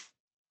is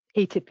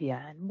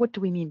atypia, and what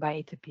do we mean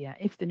by atypia?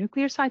 If the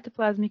nuclear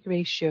cytoplasmic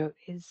ratio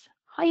is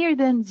higher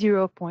than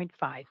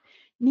 0.5,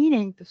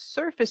 meaning the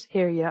surface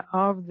area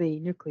of the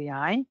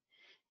nuclei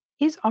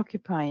is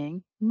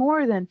occupying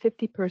more than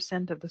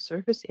 50% of the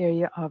surface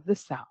area of the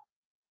cell.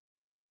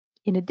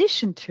 In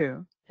addition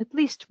to at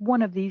least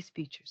one of these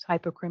features,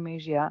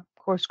 hypochromasia,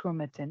 coarse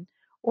chromatin,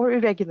 or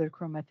irregular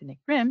chromatinic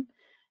rim,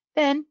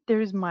 then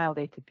there is mild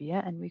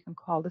atypia, and we can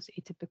call this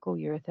atypical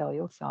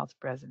urothelial cells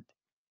present.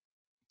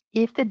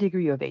 If the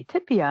degree of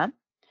atypia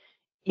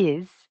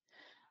is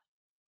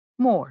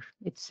more,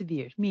 it's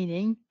severe,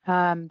 meaning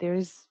there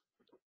is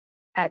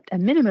at a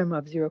minimum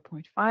of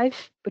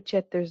 0.5, but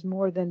yet there's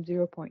more than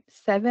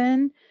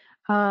 0.7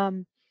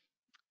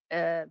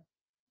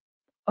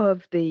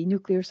 of the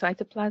nuclear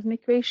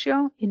cytoplasmic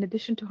ratio. In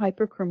addition to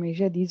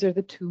hyperchromasia, these are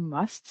the two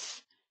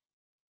musts.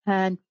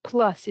 And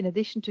plus, in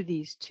addition to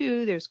these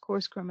two, there's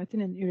coarse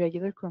chromatin and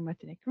irregular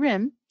chromatinic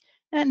rim.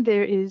 And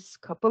there is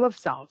a couple of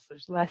cells.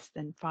 There's less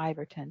than 5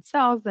 or 10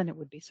 cells, then it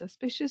would be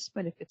suspicious.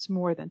 But if it's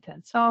more than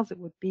 10 cells, it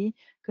would be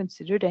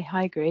considered a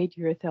high-grade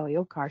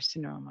urothelial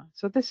carcinoma.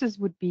 So this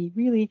would be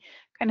really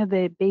kind of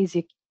the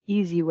basic,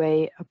 easy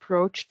way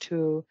approach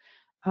to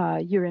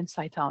urine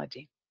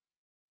cytology.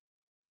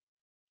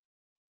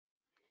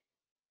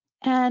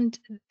 And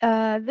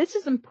this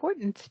is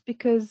important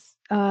because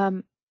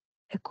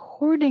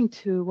according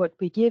to what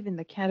we give in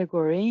the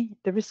category,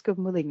 the risk of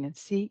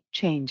malignancy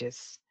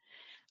changes.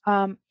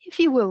 If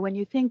you will, when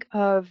you think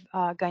of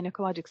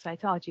gynecologic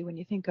cytology, when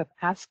you think of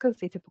ASCAs,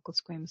 atypical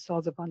squamous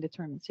cells of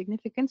undetermined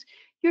significance,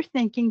 you're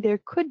thinking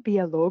there could be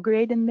a low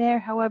grade in there.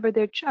 However,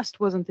 there just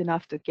wasn't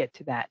enough to get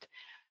to that.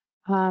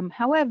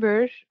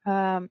 However,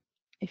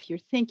 if you're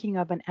thinking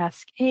of an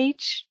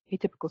ASC-H,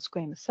 atypical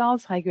squamous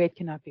cells, high grade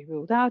cannot be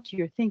ruled out.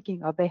 You're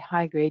thinking of a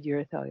high grade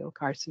urothelial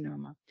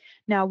carcinoma.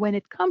 Now, when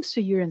it comes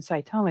to urine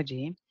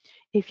cytology,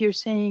 if you're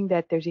saying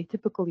that there's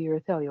atypical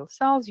urothelial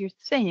cells, you're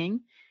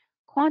saying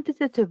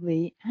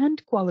quantitatively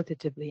and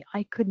qualitatively,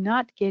 I could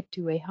not get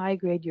to a high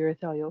grade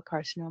urothelial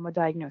carcinoma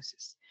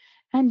diagnosis.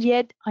 And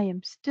yet, I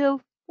am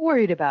still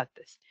worried about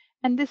this.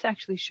 And this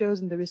actually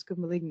shows in the risk of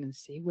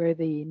malignancy, where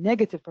the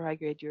negative for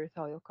high-grade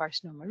urothelial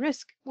carcinoma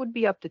risk would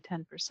be up to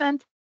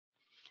 10%.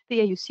 The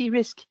AUC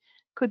risk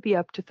could be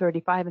up to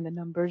 35%, and the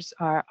numbers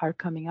are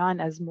coming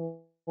on as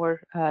more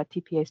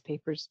TPA's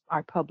papers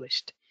are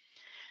published.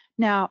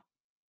 Now,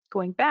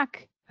 going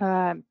back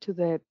to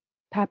the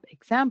PAP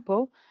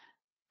example,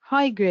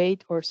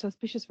 high-grade or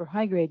suspicious for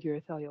high-grade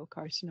urothelial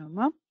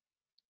carcinoma,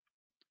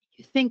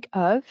 you think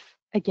of,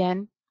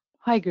 again,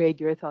 high-grade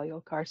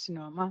urothelial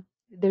carcinoma.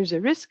 There's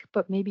a risk,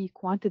 but maybe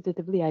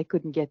quantitatively I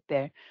couldn't get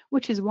there,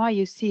 which is why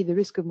you see the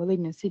risk of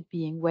malignancy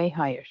being way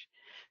higher.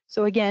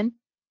 So again,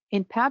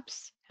 in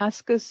PAPS,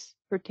 ASCAS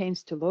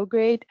pertains to low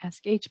grade,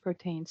 ASC-H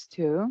pertains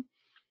to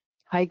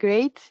high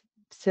grade,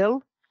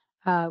 SIL,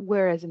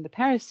 whereas in the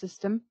Paris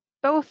system,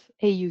 both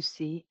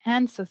AUC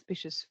and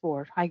suspicious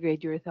for high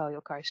grade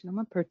urothelial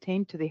carcinoma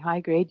pertain to the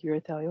high grade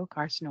urothelial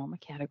carcinoma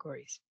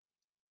categories.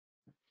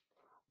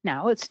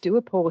 Now let's do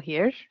a poll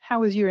here.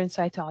 How is urine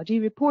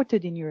cytology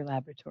reported in your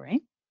laboratory?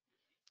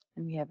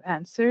 And we have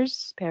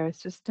answers,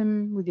 Paris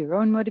system with your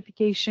own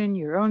modification,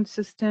 your own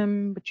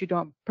system, but you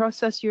don't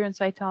process urine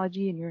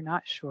cytology and you're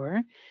not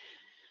sure.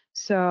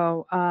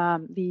 So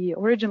the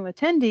original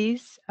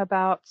attendees,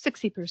 about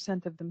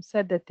 60% of them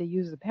said that they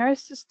use the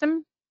Paris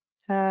system.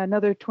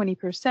 Another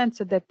 20%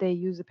 said that they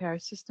use the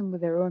Paris system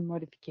with their own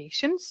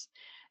modifications.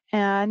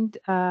 And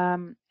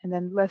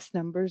then less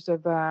numbers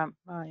of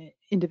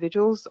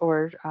individuals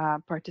or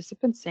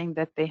participants saying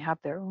that they have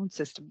their own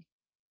system.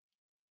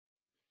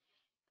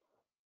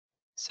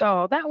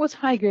 So that was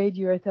high-grade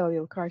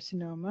urothelial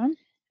carcinoma.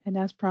 And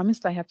as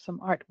promised, I have some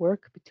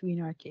artwork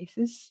between our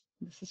cases.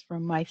 This is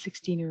from my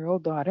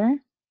 16-year-old daughter.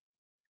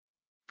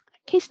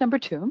 Case number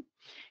 2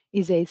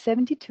 is a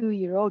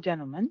 72-year-old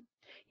gentleman.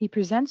 He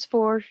presents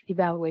for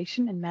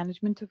evaluation and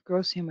management of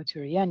gross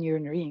hematuria and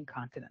urinary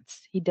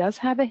incontinence. He does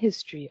have a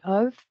history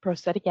of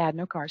prostatic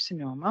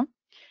adenocarcinoma,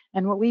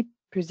 and what we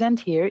present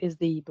here is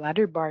the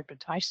bladder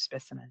barbotage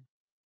specimen.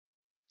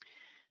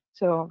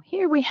 So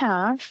here we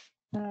have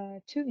 2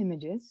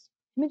 images.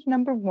 Image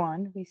number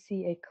 1, we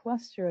see a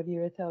cluster of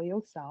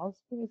urothelial cells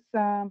with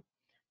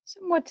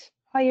somewhat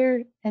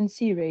higher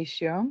NC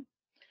ratio.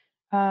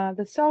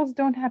 The cells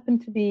don't happen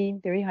to be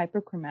very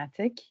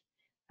hyperchromatic.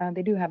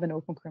 They do have an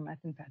open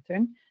chromatin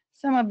pattern.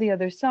 Some of the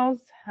other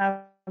cells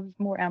have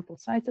more ample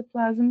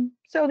cytoplasm,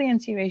 so the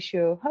NC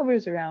ratio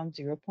hovers around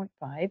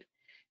 0.5.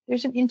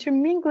 There's an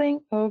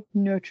intermingling of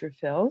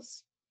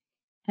neutrophils.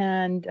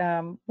 And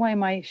why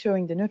am I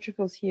showing the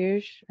neutrophils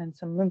here and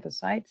some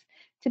lymphocytes?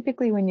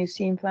 Typically, when you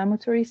see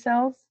inflammatory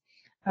cells,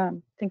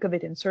 think of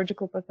it in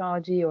surgical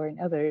pathology or in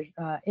other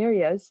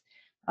areas,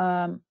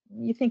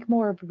 you think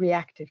more of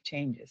reactive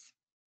changes.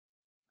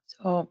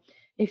 So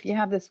if you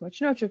have this much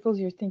neutrophils,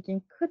 you're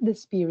thinking, could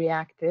this be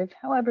reactive?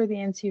 However, the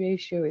NC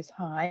ratio is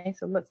high.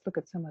 So let's look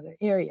at some other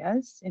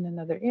areas. In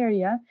another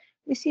area,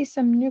 we see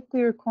some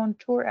nuclear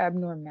contour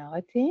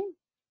abnormality.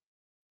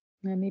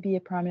 Maybe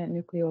a prominent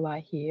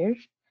nucleoli here.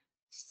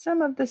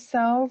 Some of the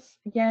cells,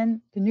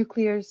 again, the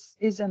nucleus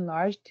is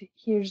enlarged.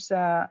 Here's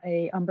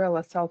a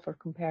umbrella cell for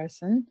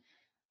comparison.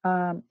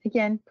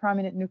 Again,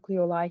 prominent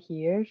nucleoli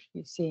here,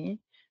 you see.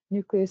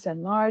 Nucleus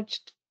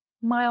enlarged,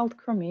 mild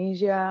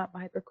chromasia,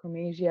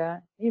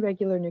 hyperchromasia,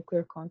 irregular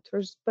nuclear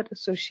contours, but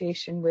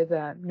association with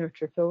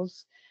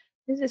neutrophils.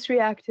 Is this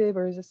reactive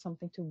or is this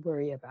something to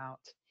worry about?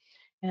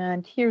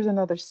 And here's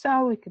another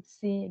cell. We could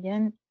see,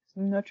 again,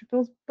 some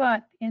neutrophils,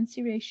 but the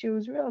NC ratio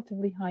is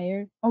relatively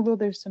higher. Although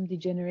there's some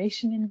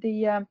degeneration in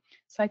the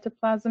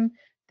cytoplasm,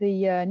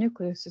 the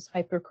nucleus is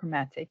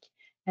hyperchromatic.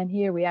 And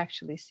here we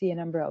actually see an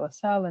umbrella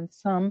cell and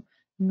some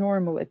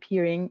normal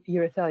appearing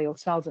urothelial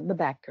cells in the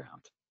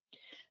background.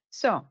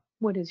 So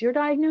what is your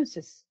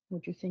diagnosis?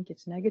 Would you think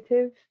it's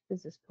negative?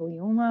 Is this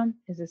polyoma?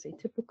 Is this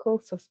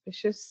atypical,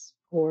 suspicious,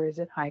 or is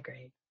it high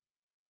grade?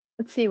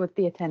 Let's see what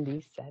the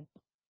attendees said.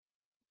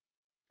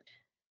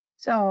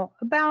 So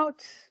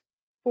about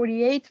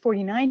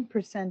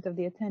 49% of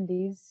the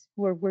attendees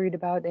were worried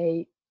about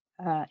a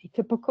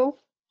atypical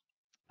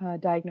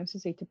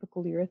diagnosis,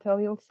 atypical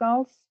urothelial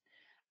cells,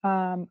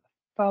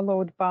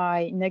 followed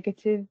by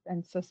negative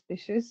and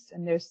suspicious,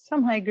 and there's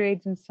some high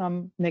grades and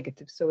some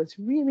negative. So it's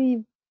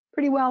really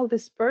pretty well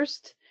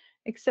dispersed,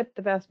 except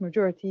the vast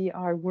majority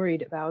are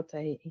worried about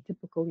a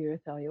atypical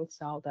urothelial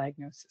cell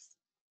diagnosis.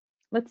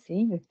 Let's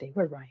see if they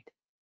were right.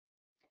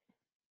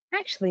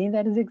 Actually,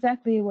 that is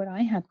exactly what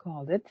I had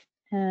called it.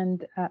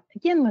 And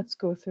again, let's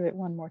go through it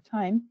one more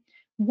time.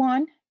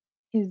 One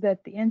is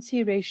that the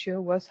NC ratio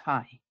was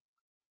high.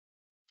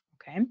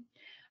 Okay.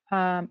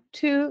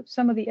 Two,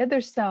 some of the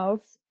other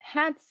cells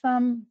had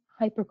some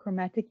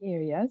hyperchromatic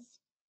areas,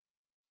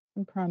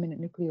 some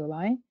prominent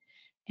nucleoli,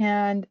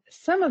 and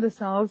some of the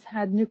cells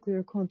had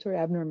nuclear contour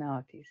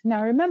abnormalities.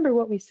 Now, remember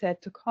what we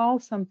said: to call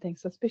something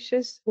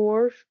suspicious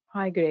or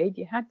high grade,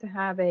 you had to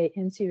have a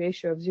NC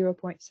ratio of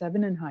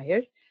 0.7 and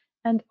higher.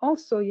 And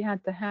also you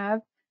had to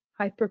have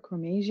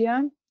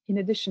hyperchromasia in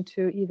addition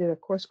to either a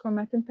coarse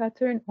chromatin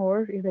pattern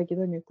or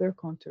irregular nuclear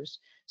contours.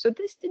 So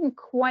this didn't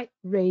quite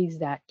raise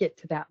that, get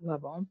to that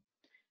level.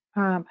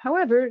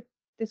 However,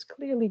 this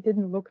clearly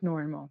didn't look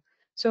normal.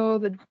 So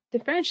the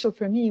differential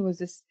for me was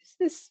this: is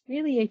this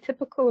really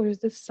atypical or is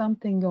this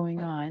something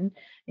going on?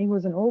 It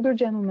was an older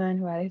gentleman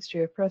who had a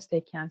history of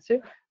prostate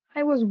cancer.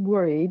 I was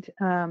worried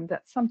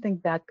that something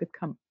bad could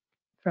come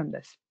from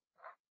this.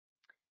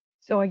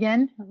 So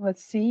again,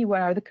 let's see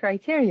what are the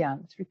criteria.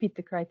 Let's repeat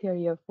the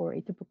criteria for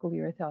atypical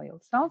urothelial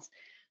cells.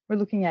 We're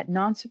looking at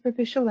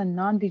non-superficial and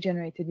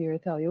non-degenerated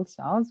urothelial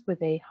cells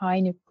with a high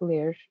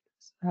nuclear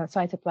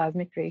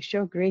cytoplasmic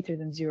ratio greater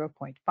than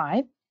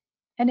 0.5.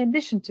 And in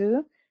addition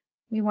to,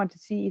 we want to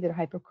see either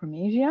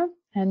hyperchromasia.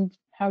 And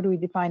how do we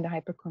define the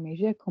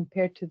hyperchromasia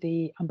compared to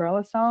the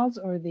umbrella cells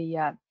or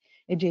the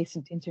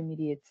adjacent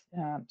intermediate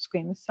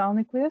squamous cell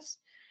nucleus?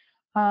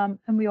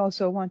 And we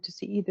also want to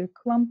see either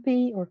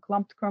clumpy or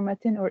clumped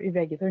chromatin or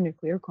irregular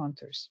nuclear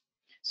contours.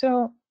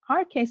 So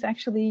our case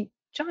actually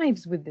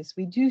jives with this.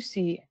 We do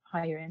see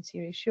higher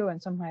NC ratio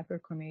and some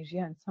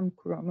hyperchromasia and some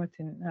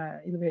chromatin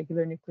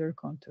irregular nuclear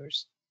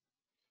contours.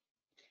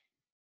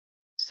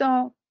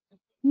 So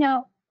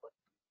now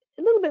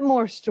a little bit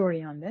more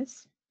story on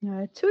this.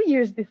 2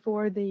 years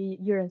before the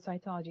urine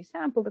cytology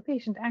sample, the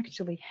patient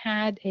actually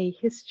had a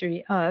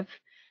history of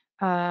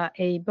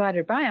a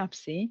bladder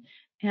biopsy,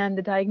 and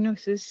the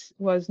diagnosis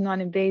was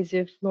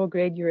non-invasive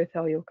low-grade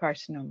urothelial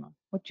carcinoma.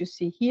 What you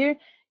see here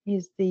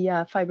is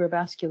the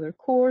fibrovascular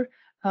core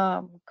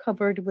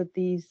covered with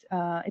these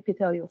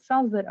epithelial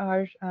cells that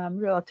are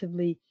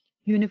relatively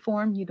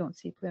uniform. You don't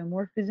see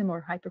pleomorphism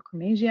or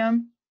hyperchromasia,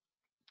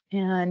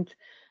 and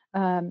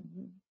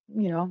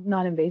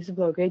non-invasive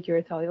low-grade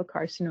urothelial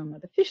carcinoma.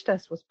 The FISH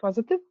test was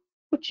positive,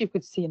 which you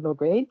could see in low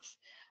grades.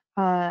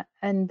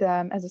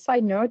 As a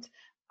side note,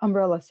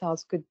 umbrella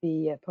cells could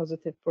be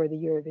positive for the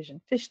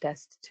Eurovision FISH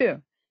test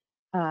too,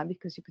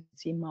 because you could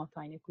see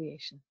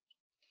multinucleation.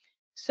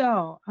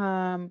 So,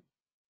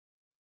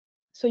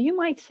 so you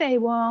might say,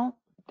 well,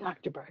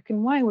 Dr.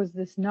 Barkan, why was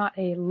this not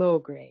a low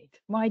grade?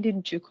 Why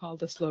didn't you call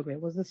this low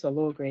grade? Was this a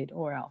low grade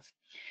or else?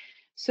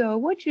 So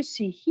what you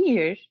see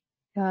here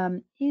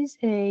is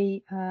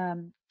a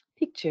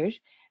picture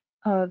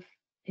of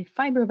a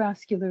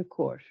fibrovascular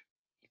core.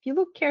 If you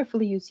look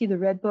carefully, you see the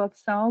red blood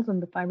cells and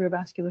the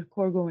fibrovascular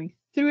core going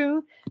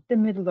through the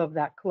middle of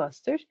that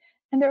cluster,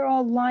 and they're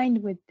all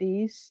lined with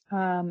these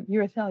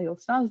urothelial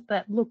cells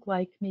that look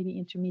like maybe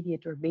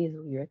intermediate or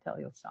basal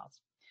urothelial cells.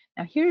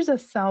 Now here's a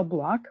cell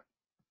block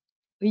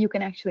where you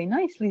can actually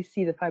nicely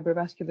see the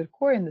fibrovascular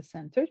core in the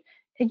center,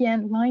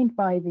 again lined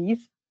by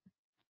these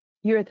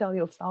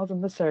urothelial cells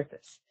on the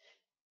surface.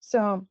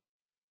 So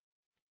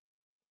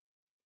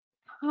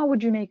how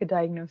would you make a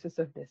diagnosis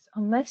of this?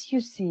 Unless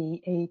you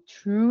see a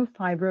true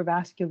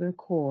fibrovascular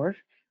core,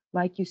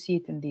 like you see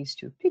it in these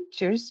two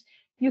pictures,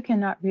 you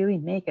cannot really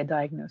make a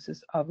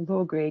diagnosis of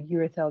low-grade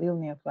urothelial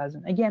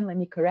neoplasm. Again, let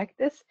me correct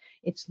this.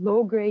 It's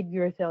low-grade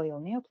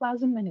urothelial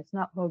neoplasm, and it's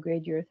not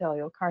low-grade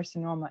urothelial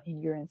carcinoma in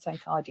urine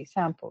cytology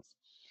samples.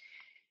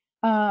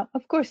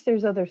 Of course,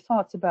 there's other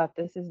thoughts about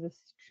this. Is this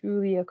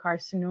truly a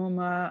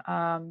carcinoma?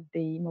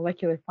 The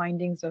molecular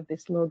findings of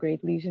this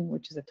low-grade lesion,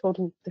 which is a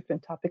total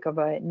different topic of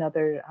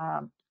another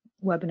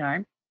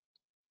webinar.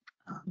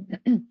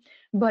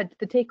 But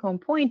the take-home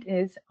point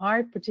is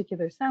our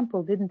particular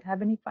sample didn't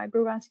have any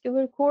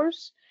fibrovascular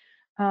course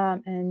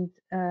and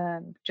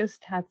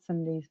just had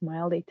some of these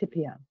mild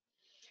atypia.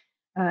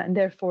 And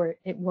therefore,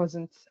 it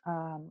wasn't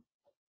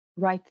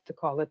right to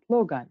call it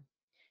low-GUN.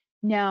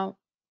 Now,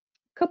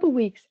 a couple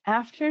weeks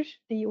after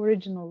the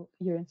original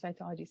urine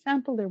cytology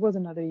sample, there was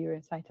another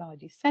urine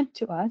cytology sent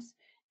to us.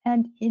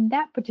 And in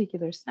that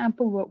particular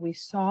sample, what we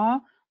saw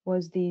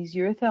was these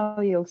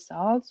urothelial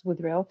cells with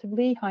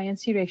relatively high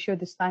NC ratio.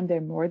 This time they're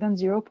more than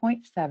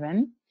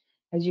 0.7.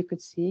 As you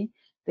could see,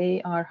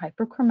 they are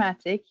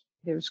hyperchromatic.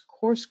 There's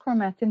coarse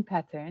chromatin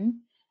pattern,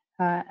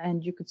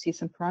 and you could see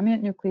some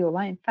prominent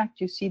nucleoli. In fact,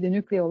 you see the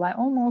nucleoli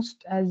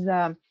almost as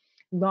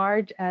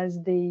large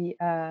as the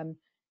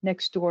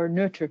next door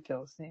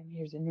neutrophils.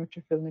 Here's a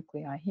neutrophil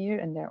nuclei here,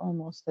 and they're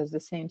almost as the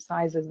same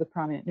size as the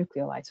prominent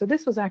nucleoli. So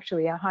this was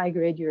actually a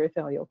high-grade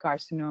urothelial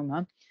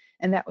carcinoma,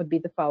 and that would be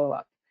the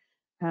follow-up.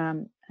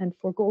 And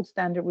for gold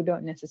standard, we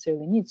don't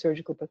necessarily need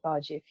surgical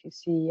pathology. If you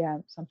see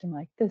something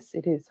like this,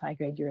 it is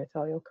high-grade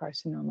urothelial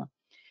carcinoma.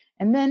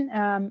 And then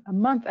a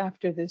month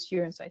after this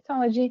urine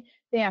cytology,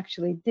 they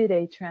actually did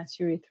a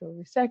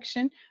transurethral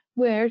resection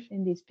where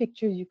in these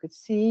pictures you could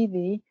see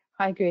the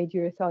high-grade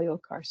urothelial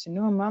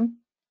carcinoma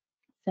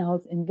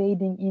cells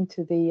invading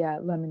into the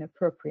lamina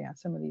propria.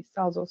 Some of these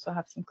cells also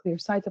have some clear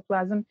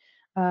cytoplasm,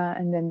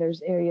 and then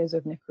there's areas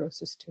of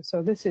necrosis too.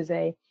 So this is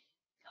a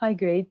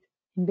high-grade,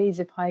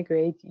 invasive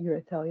high-grade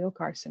urothelial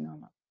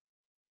carcinoma.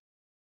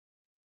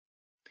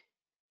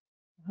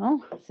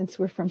 Well, since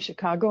we're from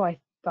Chicago, I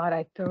thought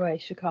I'd throw a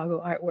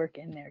Chicago artwork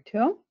in there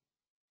too.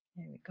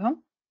 There we go.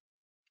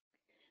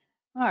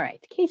 All right,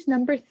 case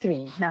number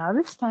 3. Now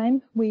this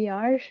time we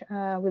are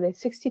with a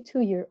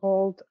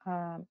 62-year-old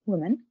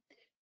woman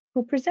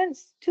who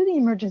presents to the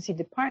emergency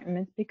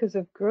department because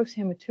of gross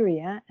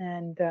hematuria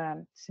and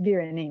severe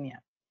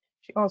anemia.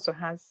 She also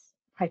has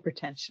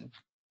hypertension.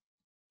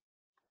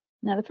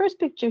 Now, the first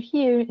picture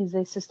here is a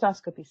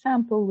cystoscopy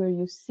sample where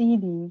you see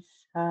these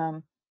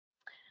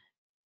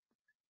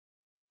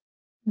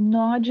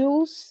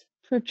nodules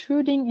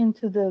protruding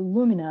into the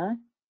lumina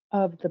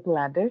of the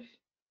bladder.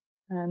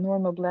 A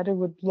normal bladder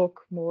would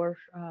look more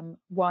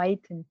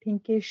white and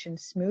pinkish and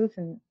smooth,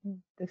 and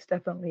this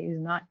definitely is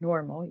not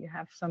normal. You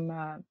have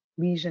some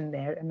lesion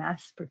there, a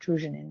mass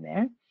protrusion in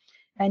there.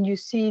 And you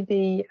see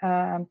the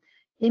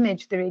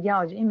image, the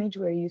radiology image,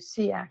 where you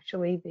see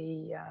actually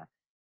the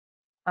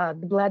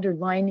bladder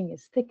lining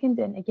is thickened,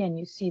 and again,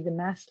 you see the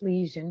mass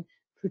lesion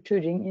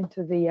protruding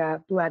into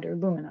the bladder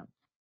lumina.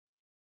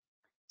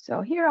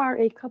 So here are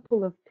a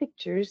couple of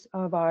pictures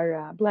of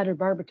our bladder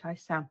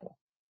barbitized sample.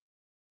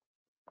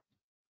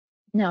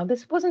 Now,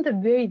 this wasn't a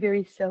very,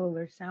 very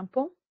cellular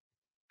sample.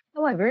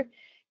 However,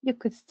 you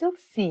could still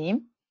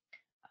see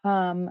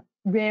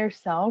rare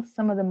cells.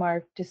 Some of them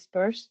are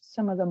dispersed,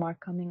 some of them are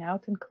coming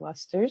out in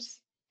clusters.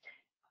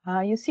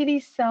 You see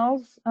these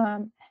cells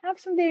have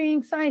some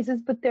varying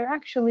sizes, but they're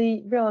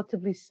actually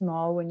relatively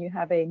small. When you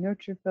have a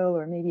neutrophil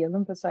or maybe a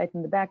lymphocyte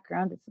in the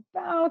background, it's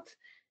about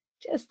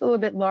just a little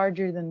bit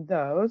larger than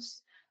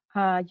those.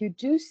 You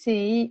do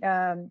see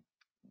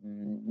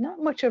not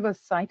much of a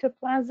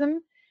cytoplasm,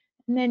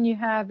 and then you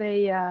have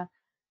a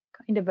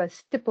kind of a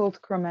stippled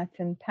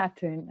chromatin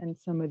pattern in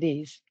some of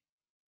these.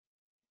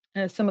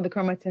 Some of the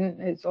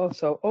chromatin is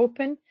also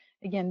open.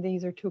 Again,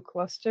 these are 2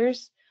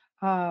 clusters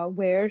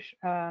where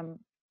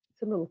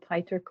it's a little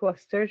tighter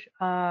cluster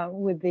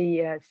with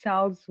the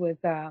cells with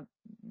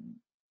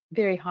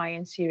very high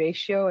NC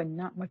ratio and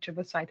not much of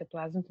a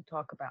cytoplasm to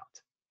talk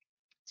about.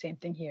 Same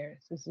thing here.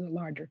 This is a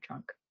larger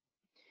chunk.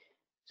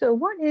 So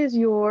what is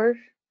your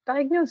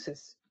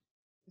diagnosis?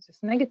 Is this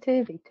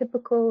negative,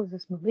 atypical? Is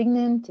this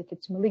malignant? If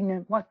it's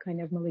malignant, what kind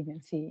of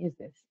malignancy is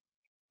this?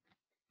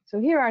 So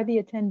here are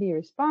the attendee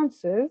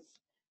responses.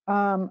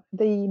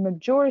 The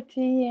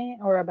majority,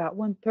 or about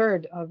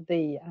 1/3 of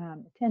the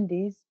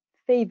attendees,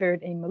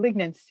 favored a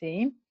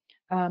malignancy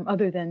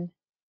other than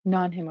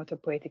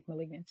non-hematopoietic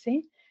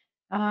malignancy.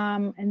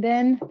 And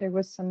then there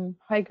was some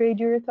high-grade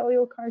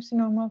urothelial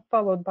carcinoma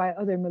followed by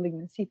other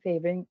malignancy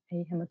favoring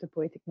a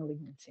hematopoietic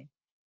malignancy.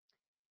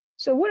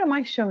 So what am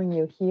I showing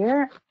you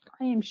here?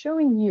 I am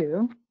showing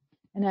you,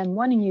 and I'm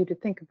wanting you to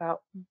think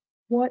about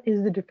what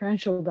is the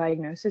differential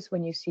diagnosis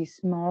when you see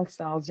small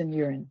cells in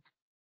urine.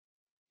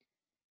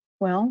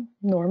 Well,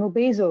 normal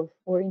basal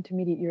or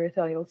intermediate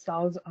urothelial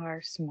cells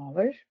are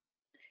smaller.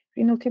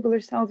 Renal tubular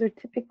cells are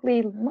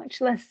typically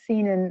much less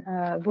seen in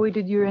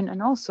voided urine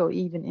and also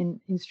even in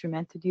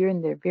instrumented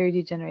urine. They're very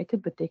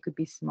degenerated, but they could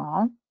be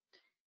small.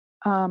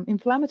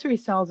 Inflammatory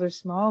cells are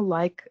small,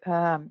 like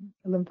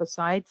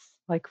lymphocytes,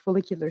 like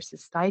follicular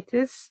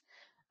cystitis.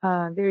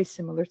 very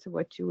similar to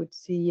what you would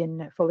see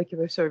in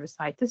follicular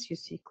cervicitis. You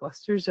see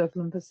clusters of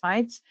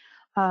lymphocytes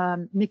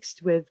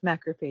mixed with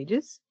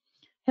macrophages.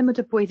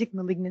 Hematopoietic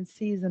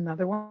malignancy is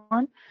another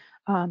one.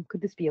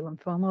 Could this be a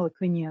lymphoma,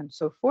 leukemia, and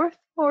so forth?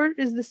 Or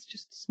is this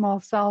just a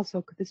small cell?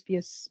 So could this be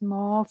a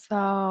small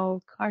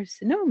cell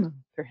carcinoma,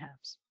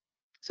 perhaps?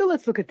 So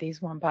let's look at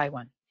these one by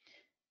one.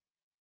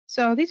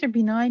 So these are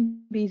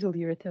benign basal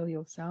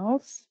urothelial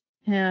cells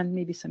and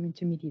maybe some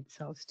intermediate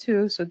cells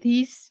too. So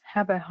these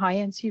have a high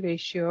NC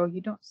ratio.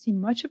 You don't see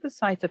much of a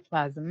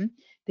cytoplasm.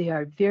 They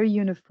are very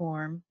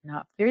uniform,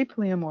 not very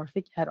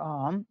pleomorphic at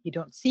all. You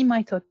don't see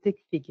mitotic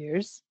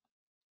figures.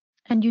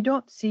 And you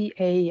don't see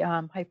a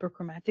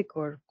hyperchromatic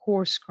or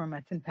coarse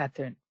chromatin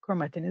pattern.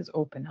 Chromatin is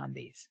open on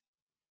these.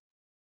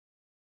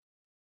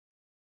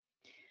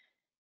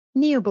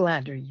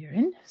 Neobladder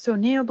urine. So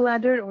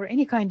neobladder or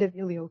any kind of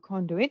ileal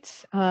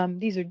conduits,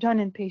 these are done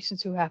in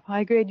patients who have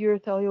high-grade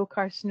urothelial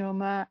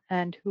carcinoma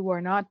and who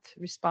are not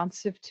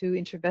responsive to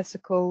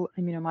intravesical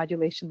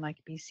immunomodulation like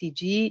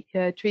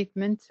BCG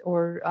treatment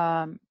or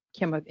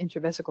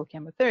intravesical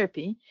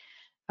chemotherapy.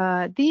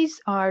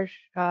 These are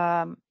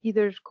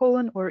either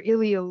colon or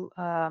ileal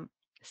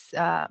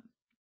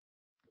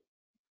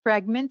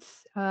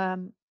fragments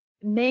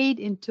made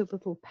into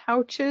little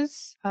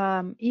pouches,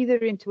 either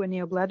into a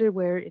neobladder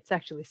where it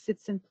actually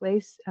sits in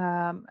place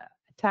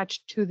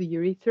attached to the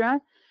urethra,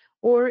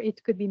 or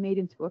it could be made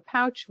into a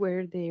pouch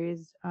where there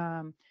is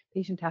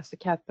patient has to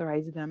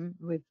catheterize them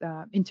with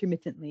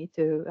intermittently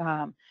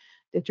to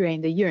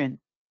drain the urine.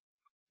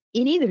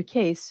 In either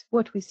case,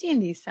 what we see in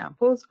these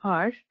samples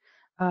are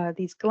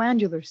these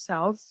glandular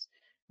cells,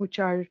 which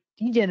are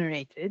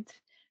degenerated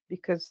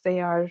because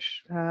they are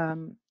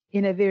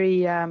in a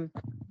very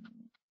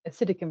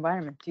acidic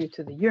environment due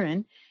to the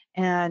urine.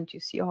 And you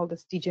see all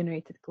this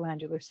degenerated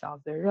glandular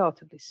cells. They're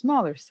relatively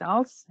smaller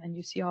cells, and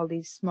you see all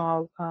these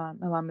small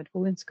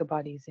Melamed-Wolinska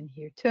bodies in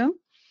here too.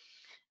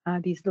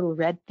 These little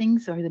red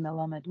things are the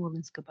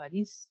Melamed-Wolinska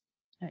bodies.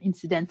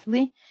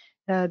 Incidentally,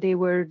 they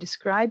were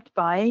described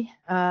by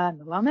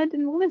Melamed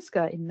and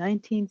Wolinska in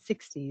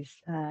 1960s,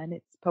 and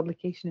its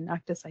publication in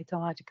Acta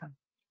Cytologica.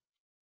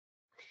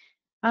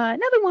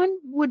 Another one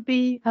would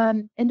be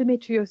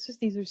endometriosis.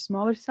 These are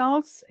smaller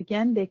cells.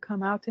 Again, they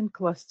come out in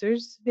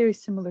clusters, very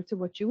similar to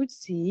what you would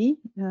see,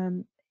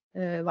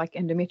 like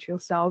endometrial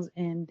cells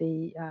in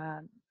the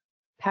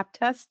Pap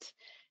test.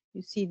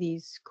 You see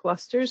these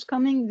clusters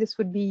coming. This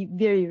would be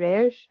very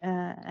rare,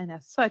 and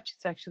as such,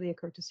 it's actually a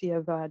courtesy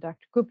of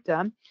Dr.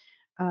 Gupta,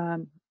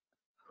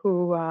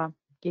 who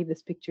gave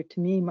this picture to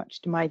me,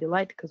 much to my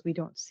delight, because we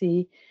don't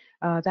see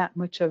that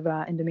much of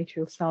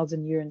endometrial cells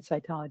in urine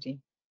cytology.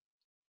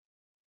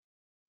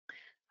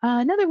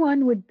 Another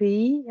one would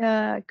be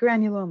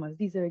granulomas.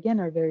 These are, again,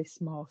 are very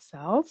small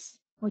cells.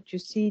 What you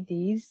see,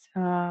 these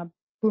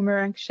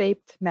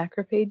boomerang-shaped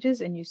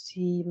macrophages, and you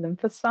see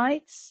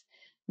lymphocytes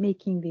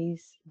making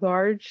these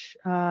large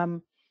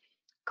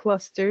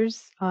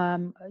clusters,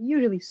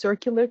 usually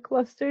circular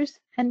clusters.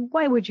 And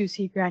why would you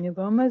see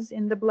granulomas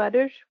in the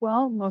bladder?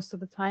 Well, most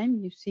of the time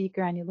you see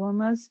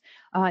granulomas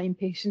in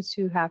patients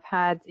who have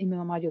had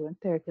immunomodulant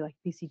therapy like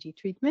BCG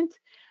treatment.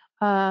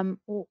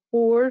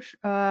 Or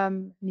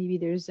maybe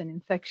there's an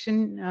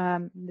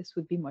infection. This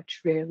would be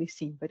much rarely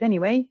seen. But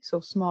anyway, so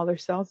smaller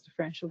cells,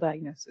 differential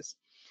diagnosis.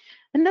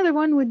 Another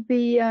one would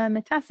be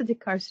metastatic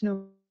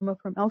carcinoma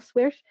from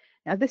elsewhere.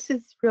 Now, this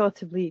is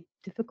relatively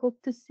difficult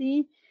to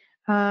see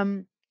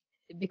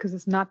because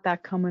it's not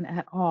that common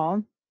at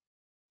all.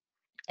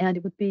 And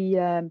it would be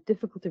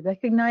difficult to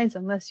recognize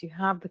unless you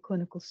have the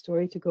clinical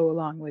story to go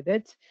along with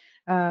it.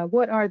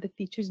 What are the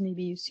features?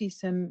 Maybe you see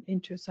some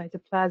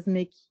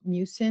intracytoplasmic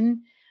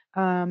mucin.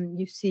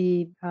 You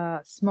see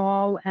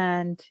small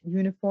and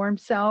uniform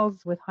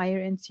cells with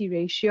higher NC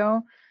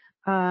ratio.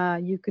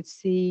 You could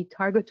see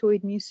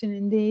targetoid mucin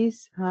in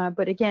these.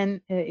 But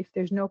again, if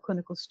there's no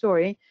clinical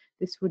story,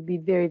 this would be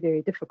very,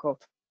 very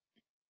difficult.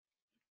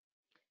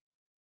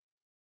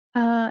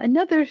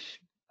 Another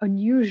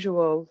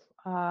unusual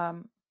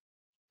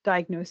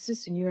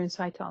diagnosis in urine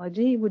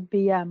cytology would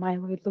be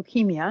myeloid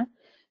leukemia.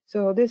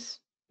 So this,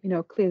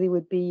 clearly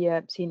would be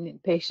seen in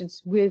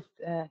patients with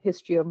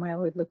history of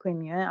myeloid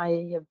leukemia.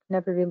 I have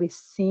never really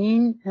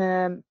seen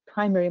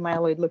primary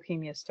myeloid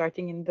leukemia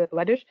starting in the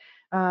bladder.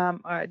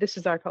 This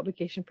is our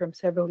publication from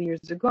several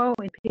years ago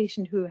in a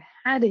patient who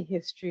had a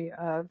history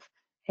of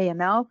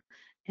AML,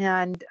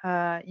 and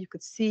you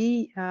could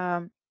see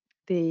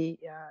the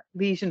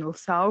lesional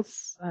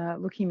cells,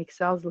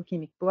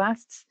 leukemic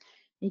blasts,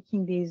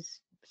 making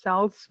these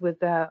cells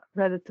with a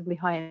relatively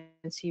high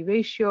NC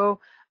ratio,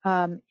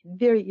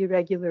 very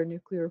irregular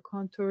nuclear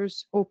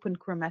contours, open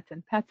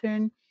chromatin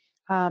pattern.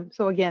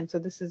 So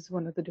this is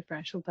one of the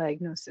differential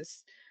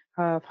diagnoses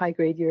of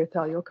high-grade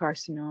urothelial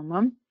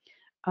carcinoma,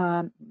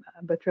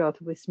 but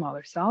relatively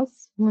smaller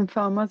cells.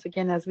 Lymphomas,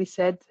 again, as we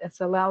said,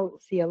 SLL,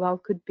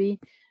 CLL could be.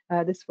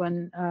 This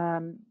one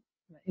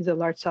is a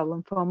large cell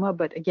lymphoma,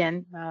 but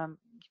again,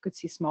 you could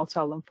see small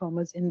cell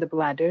lymphomas in the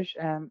bladder,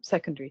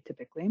 secondary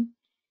typically.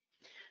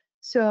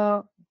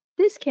 So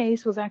This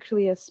case was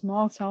actually a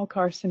small cell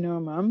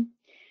carcinoma,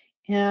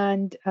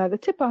 and the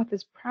tip-off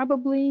is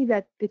probably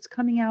that it's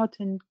coming out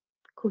in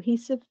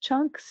cohesive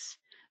chunks,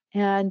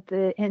 and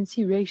the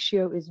NC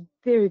ratio is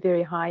very,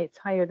 very high. It's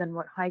higher than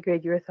what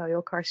high-grade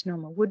urothelial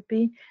carcinoma would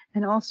be,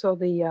 and also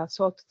the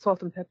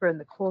salt and pepper and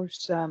the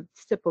coarse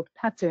stippled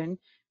pattern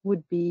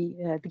would be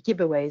the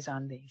giveaways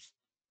on these.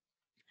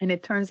 And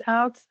it turns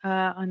out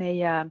on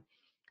a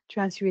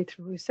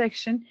transurethral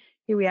resection,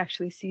 here we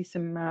actually see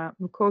some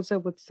mucosa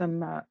with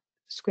some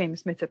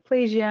squamous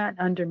metaplasia, and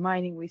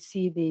undermining we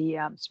see the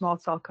small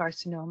cell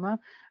carcinoma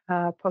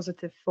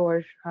positive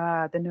for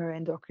the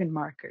neuroendocrine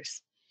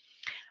markers.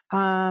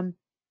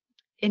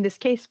 In this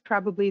case,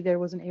 probably there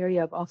was an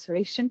area of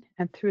ulceration,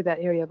 and through that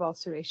area of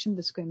ulceration,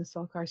 the squamous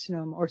cell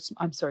carcinoma, or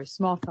I'm sorry,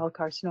 small cell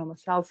carcinoma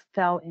cells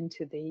fell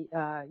into the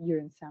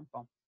urine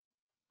sample.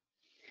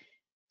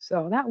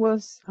 So that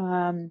was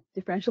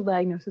differential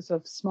diagnosis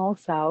of small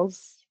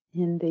cells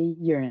in the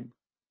urine.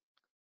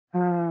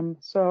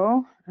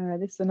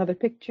 This is another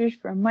picture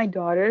from my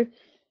daughter.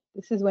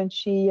 This is when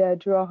she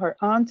drew her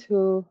aunt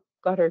who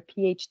got her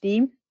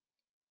PhD.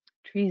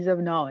 Trees of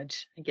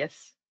knowledge. I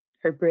guess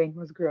her brain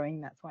was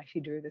growing. That's why she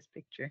drew this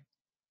picture.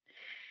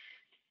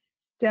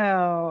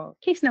 So,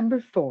 case number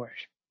 4.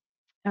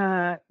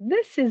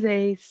 This is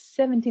a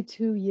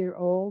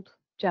 72-year-old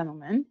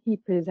gentleman. He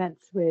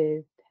presents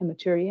with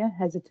hematuria,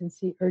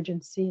 hesitancy,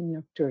 urgency, and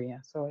nocturia.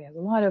 So he has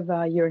a lot of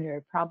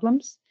urinary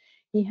problems.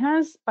 He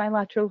has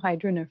bilateral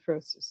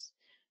hydronephrosis.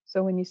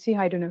 So when you see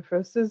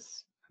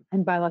hydronephrosis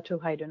and bilateral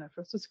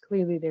hydronephrosis,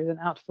 clearly there's an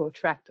outflow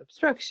tract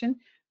obstruction,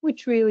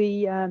 which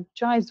really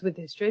jives with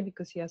history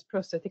because he has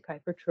prostatic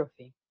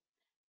hypertrophy.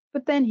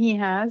 But then he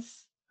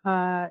has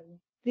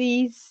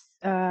these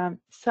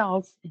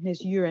cells in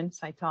his urine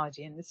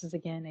cytology, and this is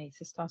again a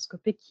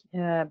cystoscopic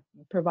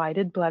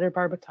provided bladder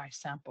barbotage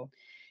sample.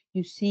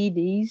 You see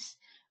these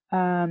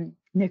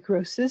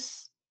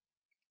necrosis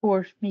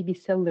or maybe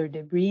cellular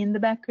debris in the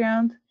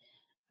background.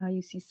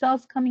 You see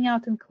cells coming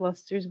out in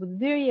clusters with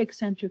very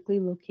eccentrically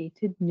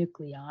located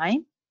nuclei.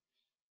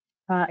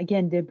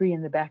 Again, debris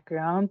in the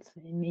background,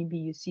 and maybe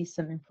you see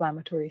some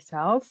inflammatory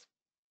cells.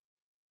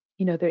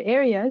 In other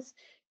areas,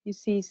 you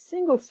see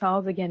single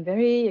cells, again,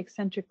 very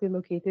eccentrically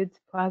located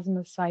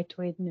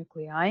plasmacytoid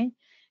nuclei,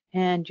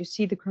 and you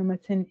see the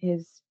chromatin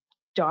is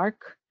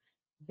dark,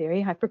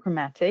 very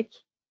hyperchromatic.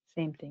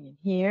 Same thing in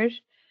here.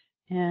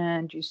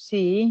 And you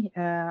see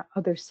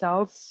other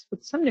cells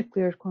with some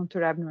nuclear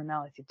contour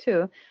abnormality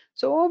too.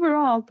 So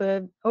overall,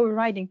 the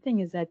overriding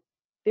thing is that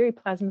very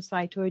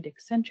plasmacytoid,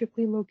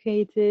 eccentrically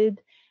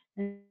located,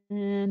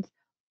 and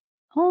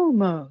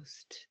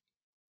almost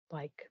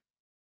like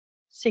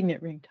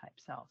signet ring type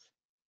cells.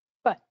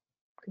 But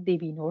could they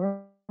be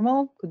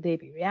normal? Could they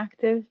be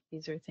reactive?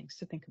 These are things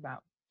to think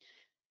about.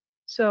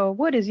 So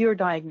what is your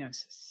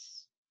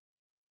diagnosis?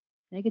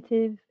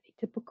 Negative,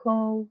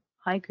 atypical,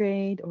 high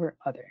grade, or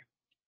other?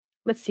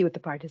 Let's see what the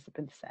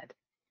participants said.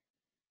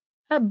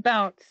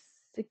 About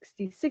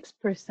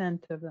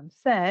 66% of them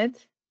said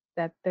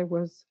that there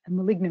was a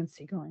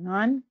malignancy going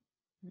on,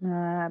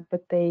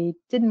 but they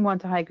didn't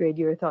want a high-grade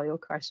urothelial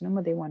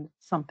carcinoma. They wanted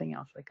something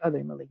else, like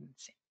other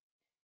malignancy.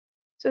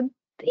 So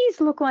these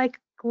look like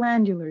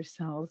glandular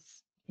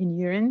cells in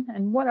urine.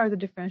 And what are the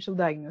differential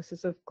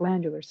diagnoses of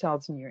glandular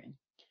cells in urine?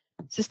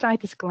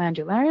 Cystitis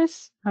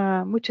glandularis,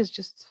 which is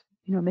just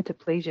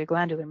metaplasia,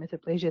 glandular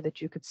metaplasia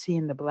that you could see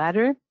in the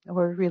bladder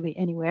or really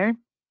anywhere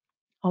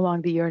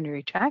along the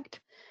urinary tract.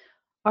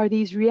 Are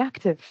these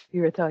reactive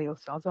urothelial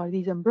cells? Are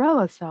these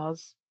umbrella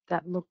cells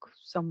that look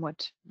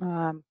somewhat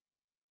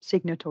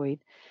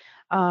signatoid?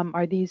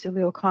 Are these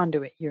ileal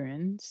conduit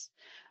urines?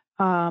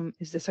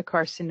 Is this a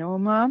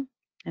carcinoma?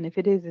 And if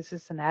it is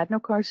this an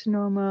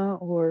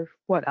adenocarcinoma, or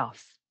what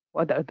else?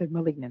 What other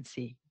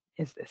malignancy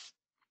is this?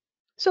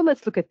 So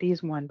let's look at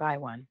these one by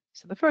one.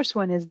 So the first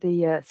one is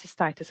the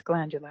cystitis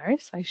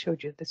glandularis. I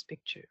showed you this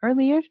picture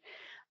earlier.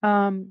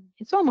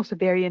 It's almost a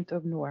variant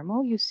of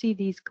normal. You see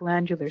these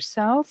glandular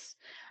cells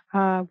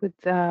with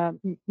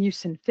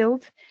mucin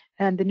filled,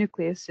 and the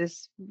nucleus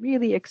is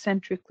really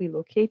eccentrically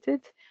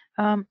located.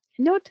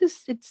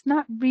 Notice it's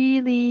not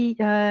really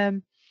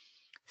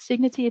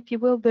signety, if you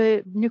will.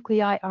 The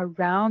nuclei are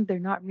round. They're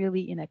not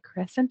really in a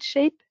crescent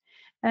shape.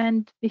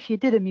 And if you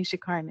did a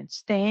mucicarmin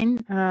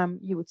stain,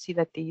 you would see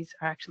that these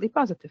are actually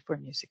positive for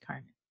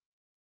mucicarmin.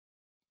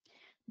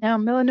 Now,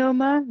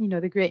 melanoma,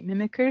 the great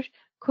mimicker,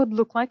 could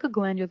look like a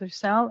glandular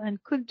cell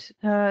and could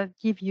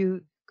give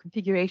you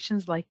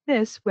configurations like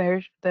this,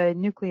 where the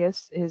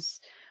nucleus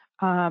is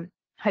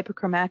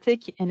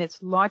hyperchromatic and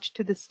it's lodged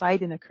to the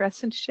side in a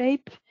crescent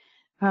shape,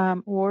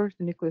 or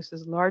the nucleus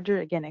is larger,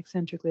 again,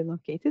 eccentrically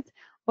located,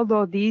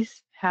 although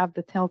these have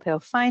the telltale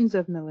signs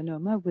of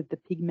melanoma with the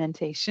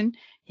pigmentation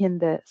in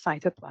the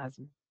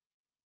cytoplasm.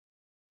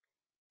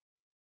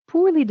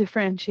 Poorly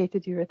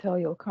differentiated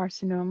urothelial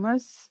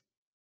carcinomas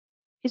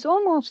is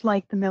almost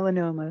like the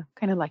melanoma,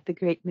 kind of like the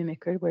great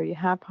mimicker, where you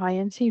have high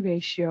NC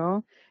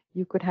ratio.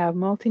 You could have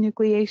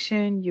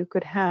multinucleation. You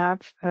could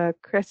have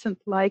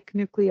crescent-like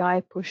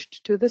nuclei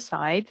pushed to the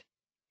side.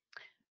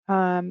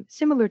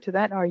 Similar to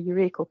that are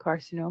urachal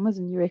carcinomas,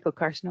 and urachal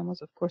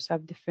carcinomas, of course,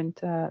 have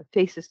different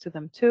faces to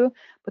them too.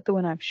 But the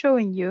one I'm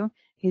showing you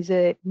is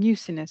a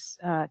mucinous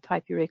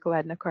type urachal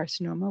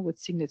adenocarcinoma with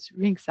signet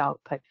ring cell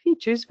type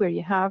features, where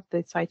you have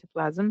the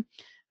cytoplasm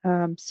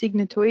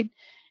signetoid,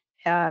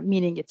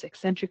 meaning it's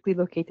eccentrically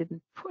located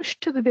and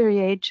pushed to the very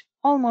edge,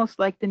 almost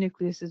like the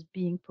nucleus is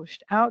being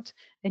pushed out.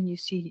 And you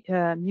see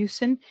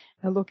mucin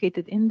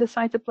located in the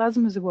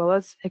cytoplasm as well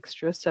as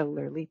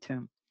extracellularly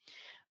too.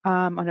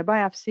 On a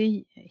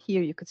biopsy,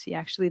 here you could see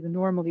actually the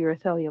normal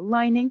urothelial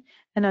lining,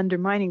 and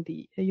undermining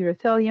the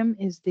urothelium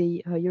is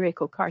the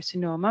urachal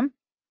carcinoma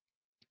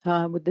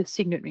with the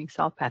signet ring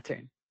cell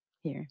pattern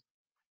here.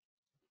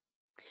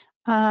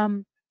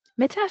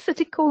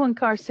 Metastatic colon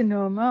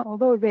carcinoma,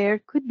 although rare,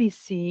 could be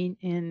seen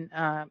in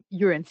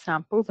urine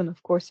samples and,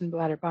 of course, in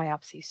bladder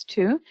biopsies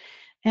too.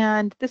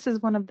 And this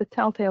is one of the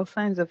telltale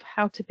signs of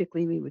how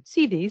typically we would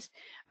see these.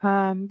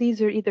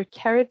 These are either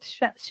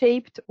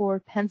carrot-shaped or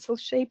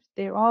pencil-shaped.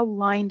 They're all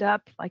lined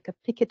up like a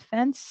picket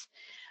fence.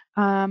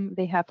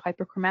 They have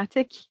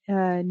hyperchromatic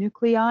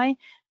nuclei,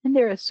 and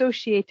they're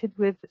associated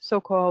with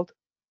so-called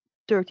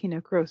dirty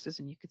necrosis.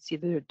 And you could see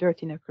the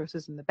dirty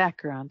necrosis in the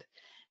background,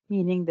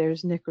 meaning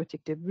there's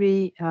necrotic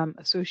debris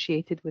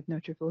associated with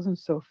neutrophils and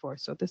so forth.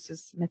 So this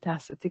is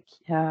metastatic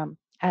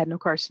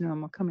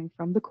adenocarcinoma coming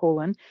from the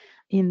colon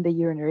in the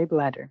urinary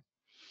bladder.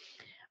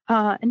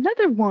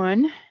 Another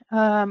one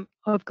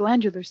of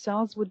glandular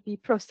cells would be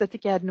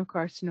prostatic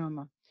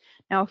adenocarcinoma.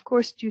 Now, of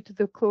course, due to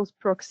the close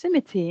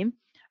proximity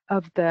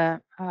of the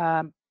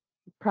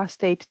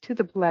prostate to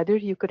the bladder,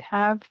 you could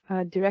have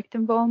direct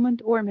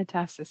involvement or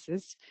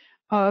metastasis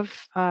of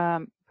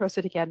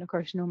prostatic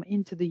adenocarcinoma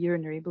into the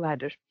urinary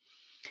bladder.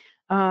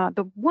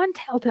 The one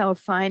telltale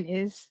sign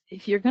is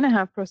if you're going to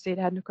have prostate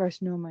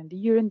adenocarcinoma in the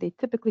urine, they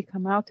typically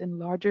come out in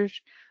larger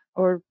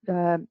or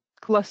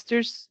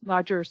clusters,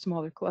 larger or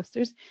smaller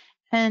clusters.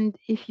 And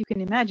if you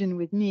can imagine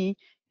with me,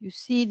 you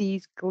see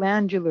these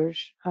glandular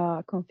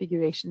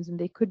configurations, and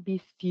they could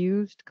be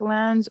fused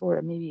glands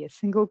or maybe a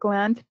single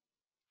gland.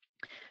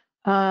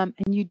 And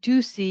you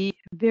do see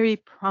very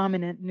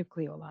prominent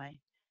nucleoli.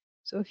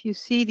 So if you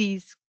see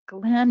these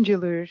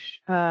glandular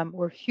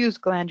or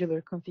fused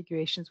glandular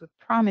configurations with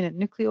prominent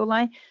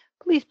nucleoli,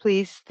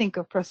 please think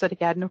of prostatic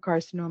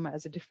adenocarcinoma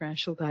as a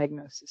differential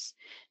diagnosis.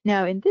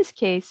 Now, in this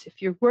case,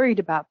 if you're worried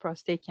about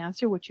prostate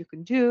cancer, what you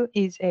can do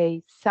is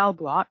a cell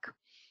block,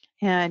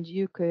 and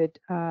you could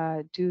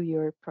do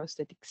your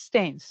prostatic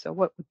stains. So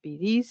what would be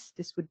these?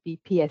 This would be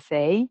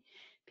PSA,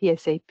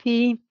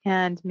 PSAP,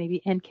 and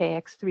maybe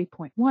NKX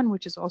 3.1,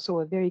 which is also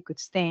a very good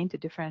stain to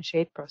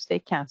differentiate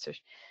prostate cancer.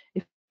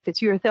 If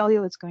it's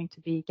urothelial, it's going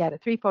to be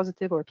GATA3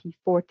 positive or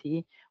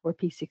P40 or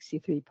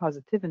P63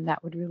 positive, and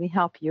that would really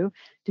help you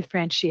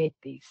differentiate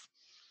these.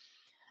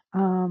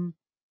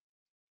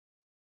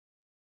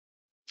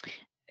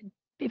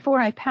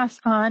 Before I pass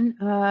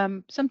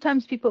on,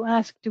 sometimes people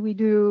ask, do we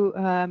do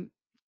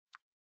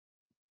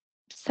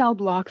cell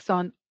blocks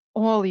on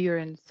all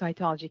urine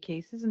cytology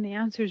cases? And the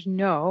answer is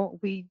no.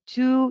 We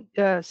do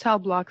cell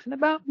blocks in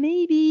about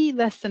maybe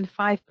less than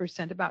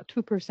 5%, about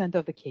 2%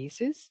 of the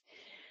cases.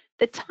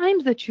 The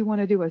times that you want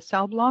to do a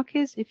cell block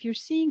is if you're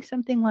seeing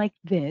something like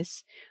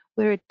this,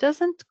 where it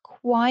doesn't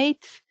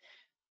quite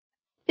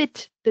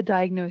fit the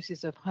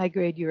diagnosis of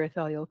high-grade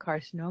urothelial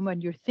carcinoma,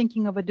 and you're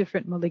thinking of a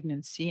different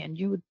malignancy, and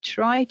you would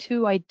try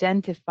to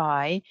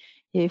identify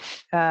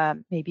if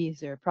maybe is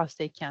there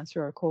prostate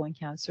cancer or colon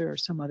cancer or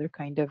some other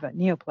kind of a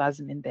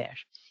neoplasm in there.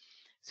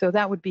 So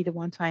that would be the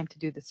one time to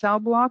do the cell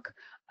block.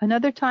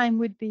 Another time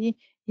would be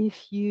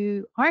if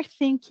you are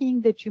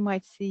thinking that you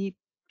might see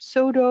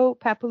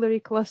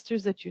pseudo-papillary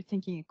clusters, that you're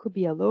thinking it could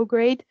be a low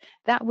grade.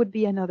 That would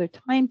be another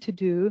time to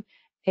do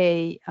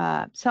a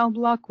cell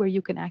block where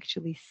you can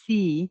actually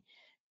see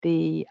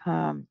the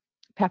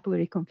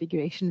papillary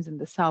configurations in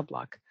the cell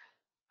block.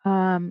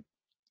 Other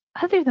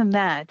than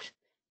that,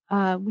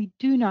 we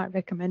do not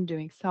recommend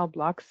doing cell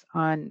blocks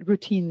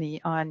routinely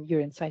on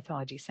urine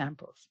cytology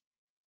samples.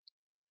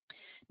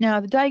 Now,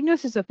 the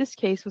diagnosis of this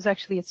case was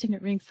actually a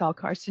signet ring cell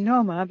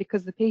carcinoma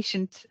because the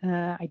patient,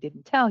 I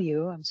didn't tell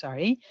you, I'm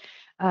sorry,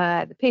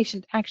 the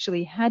patient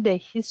actually had a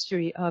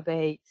history of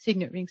a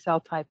signet ring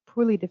cell type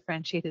poorly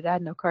differentiated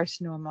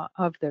adenocarcinoma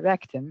of the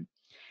rectum.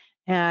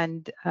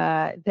 And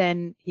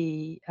then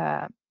he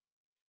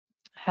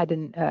had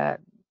an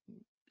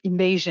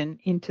invasion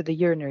into the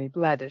urinary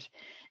bladder.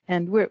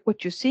 And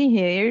what you see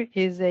here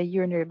is a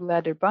urinary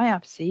bladder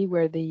biopsy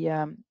where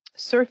the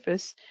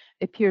surface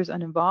appears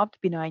uninvolved,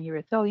 benign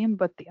urothelium,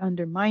 but the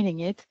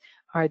undermining it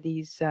are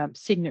these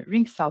signet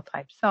ring cell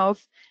type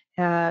cells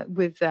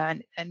with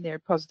and they're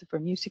positive for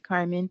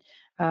mucicarmin,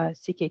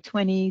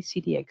 CK20,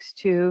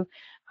 CDX2.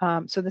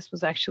 So this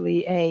was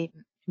actually a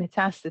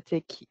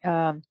metastatic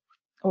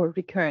or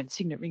recurrent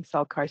signet ring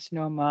cell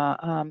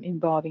carcinoma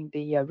involving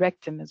the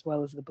rectum as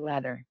well as the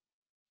bladder.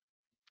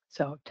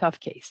 So tough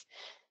case.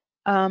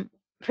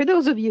 For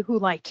those of you who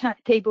like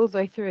tables,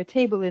 I threw a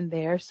table in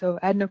there. So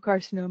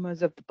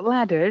adenocarcinomas of the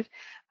bladder,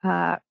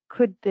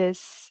 could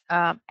this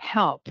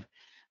help?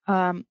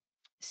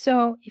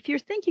 So if you're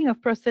thinking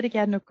of prostatic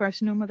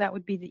adenocarcinoma, that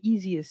would be the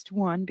easiest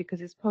one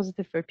because it's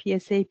positive for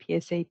PSA,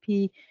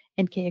 PSAP,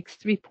 and KX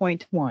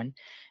 3.1.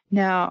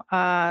 Now,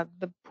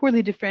 the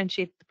poorly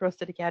differentiated the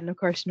prostatic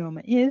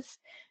adenocarcinoma is,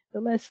 the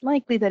less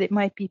likely that it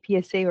might be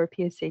PSA or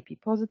PSAP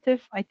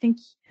positive. I think,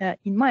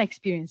 in my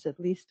experience at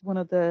least, one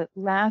of the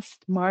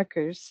last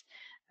markers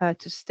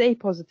to stay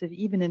positive,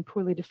 even in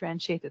poorly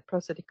differentiated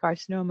prostatic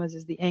carcinomas,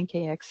 is the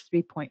NKX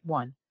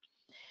 3.1.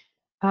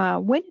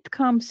 When it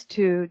comes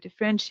to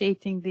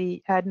differentiating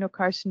the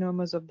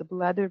adenocarcinomas of the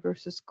bladder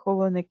versus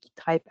colonic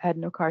type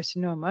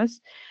adenocarcinomas,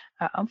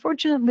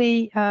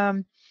 unfortunately,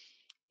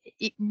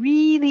 it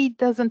really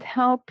doesn't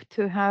help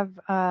to have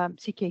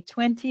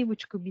CK20,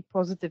 which could be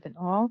positive in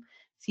all.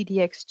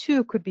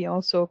 CDX2 could be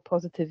also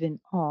positive in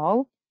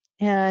all.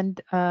 And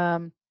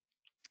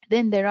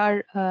then there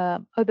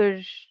are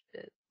other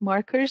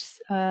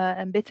markers,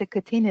 and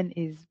beta-catenin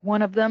is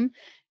one of them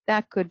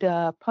that could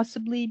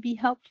possibly be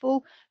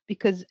helpful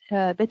because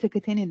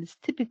beta-catenin is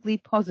typically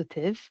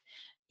positive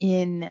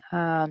in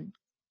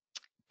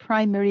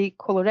primary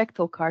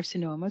colorectal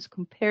carcinomas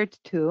compared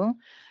to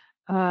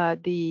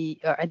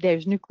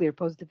there's nuclear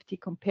positivity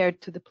compared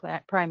to the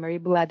primary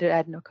bladder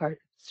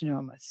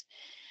adenocarcinomas.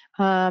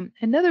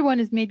 Another one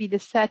is maybe the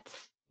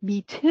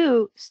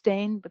SAT-B2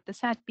 stain, but the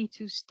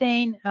SAT-B2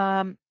 stain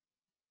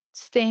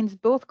stains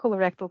both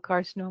colorectal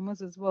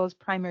carcinomas as well as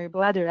primary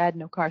bladder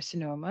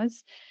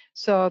adenocarcinomas.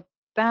 So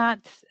that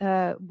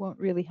won't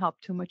really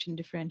help too much in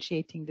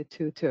differentiating the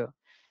two too.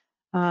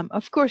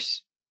 Of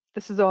course,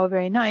 this is all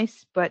very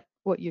nice, but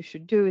what you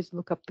should do is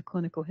look up the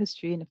clinical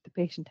history, and if the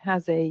patient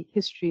has a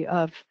history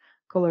of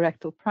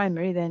colorectal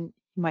primary, then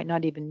you might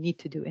not even need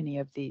to do any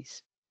of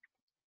these.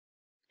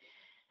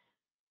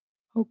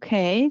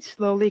 Okay,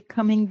 slowly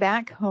coming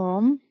back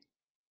home.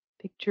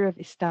 Picture of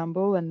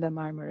Istanbul and the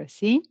Marmara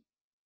Sea.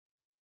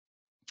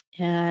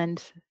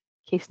 And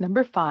case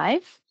number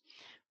 5,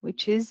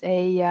 which is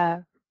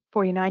a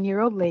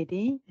 49-year-old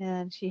lady,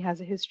 and she has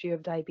a history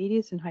of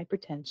diabetes and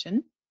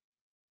hypertension.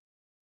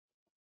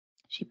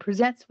 She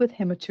presents with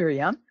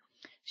hematuria.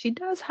 She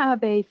does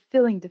have a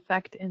filling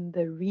defect in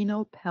the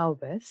renal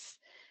pelvis,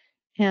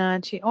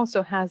 and she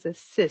also has a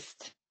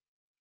cyst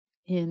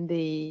in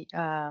the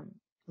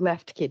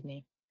left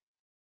kidney.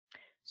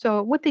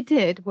 So what they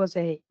did was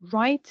a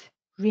right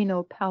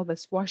renal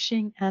pelvis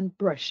washing and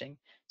brushing.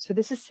 So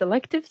this is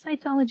selective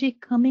cytology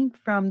coming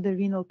from the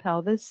renal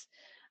pelvis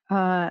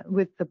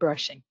with the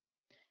brushing.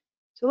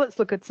 So let's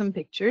look at some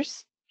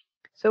pictures.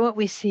 So what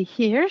we see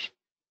here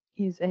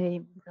is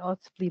a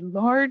relatively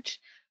large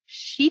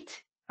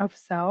sheet of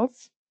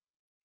cells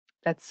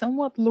that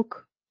somewhat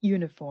look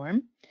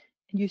uniform.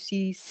 And you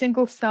see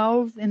single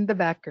cells in the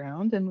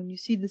background. And when you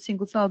see the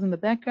single cells in the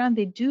background,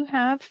 they do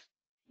have,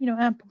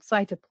 ample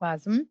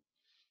cytoplasm.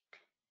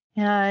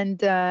 And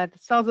the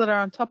cells that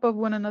are on top of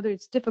one another,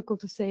 it's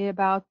difficult to say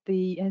about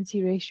the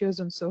NC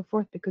ratios and so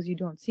forth because you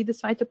don't see the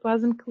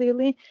cytoplasm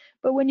clearly.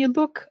 But when you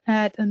look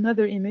at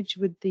another image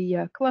with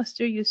the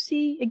cluster, you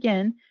see,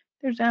 again,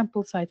 there's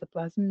ample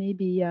cytoplasm,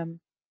 maybe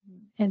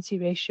NC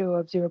ratio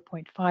of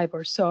 0.5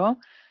 or so.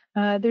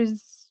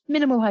 There's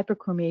minimal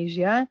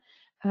hyperchromasia,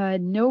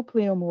 no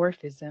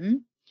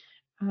pleomorphism,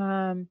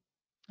 no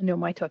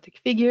mitotic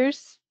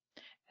figures.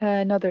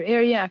 Another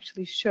area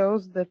actually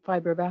shows the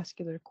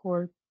fibrovascular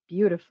core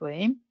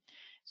beautifully.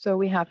 So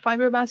we have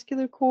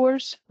fibrovascular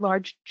cores,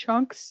 large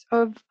chunks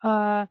of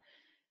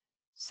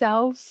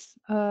cells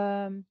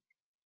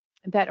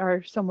that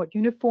are somewhat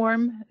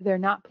uniform. They're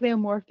not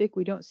pleomorphic.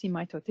 We don't see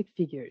mitotic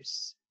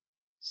figures.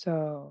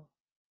 So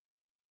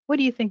what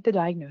do you think the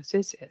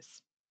diagnosis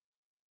is?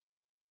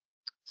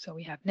 So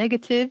we have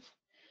negative,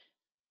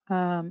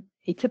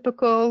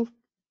 atypical,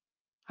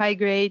 high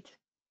grade,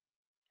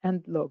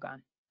 and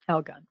LGAN.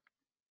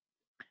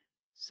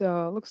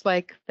 So it looks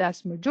like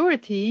vast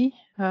majority,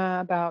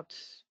 about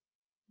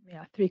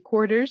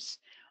 3/4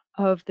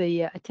 of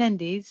the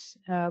attendees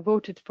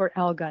voted for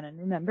LGAN. And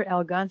remember,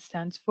 LGAN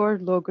stands for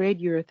low-grade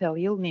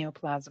urothelial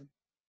neoplasm.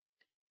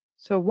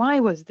 So why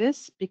was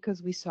this?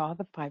 Because we saw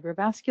the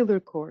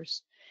fibrovascular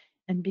cores.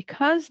 And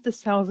because the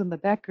cells in the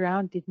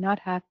background did not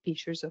have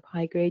features of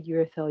high-grade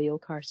urothelial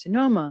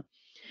carcinoma,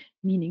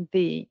 meaning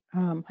the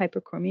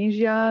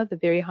hyperchromasia, the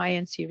very high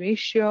NC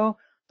ratio,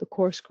 the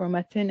coarse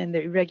chromatin, and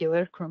the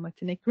irregular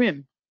chromatinic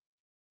rim.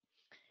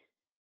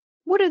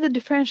 What are the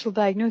differential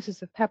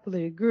diagnoses of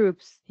papillary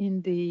groups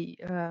in the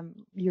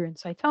urine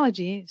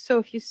cytology? So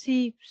if you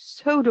see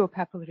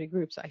pseudo-papillary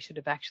groups, I should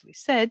have actually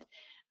said,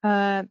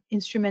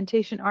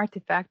 instrumentation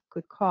artifact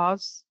could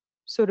cause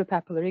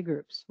pseudo-papillary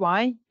groups.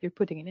 Why? You're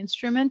putting an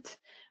instrument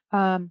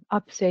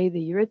up, say,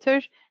 the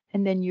ureter,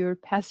 and then you're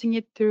passing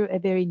it through a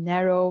very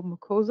narrow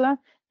mucosa,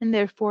 and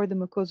therefore the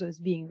mucosa is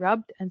being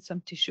rubbed and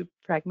some tissue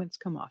fragments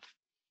come off.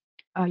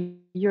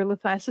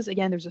 Urolithiasis,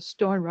 again, there's a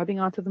stone rubbing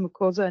onto the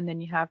mucosa and then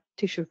you have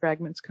tissue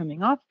fragments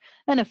coming off.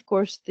 And of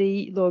course,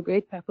 the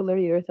low-grade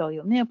papillary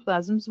urothelial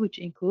neoplasms, which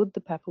include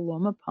the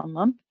papilloma pon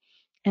lump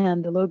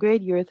and the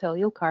low-grade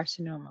urothelial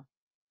carcinoma.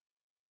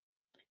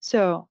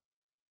 So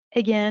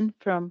again,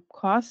 from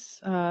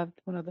Koss,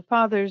 one of the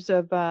fathers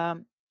of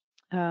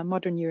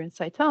modern urine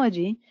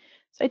cytology,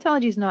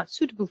 cytology is not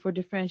suitable for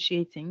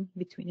differentiating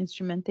between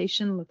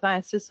instrumentation,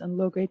 lithiasis, and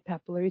low-grade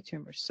papillary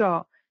tumors.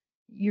 So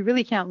you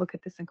really can't look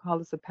at this and call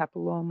this a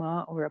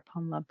papilloma or a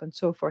pun lump and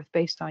so forth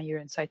based on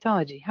urine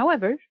cytology.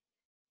 However,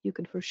 you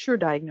can for sure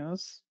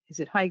diagnose, is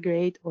it high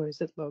grade or is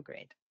it low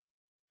grade?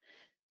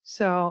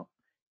 So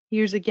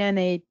here's again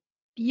a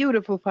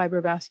beautiful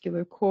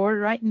fibrovascular core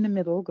right in the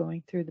middle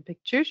going through the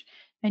pictures,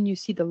 and you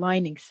see the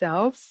lining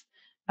cells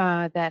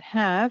that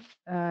have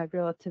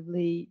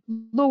relatively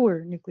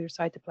lower nuclear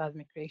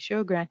cytoplasmic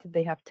ratio. Granted,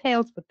 they have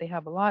tails, but they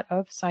have a lot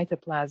of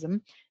cytoplasm,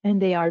 and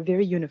they are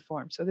very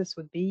uniform. So this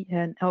would be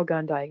an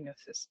Elgon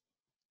diagnosis.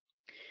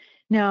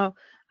 Now,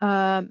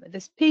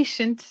 this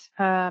patient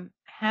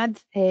had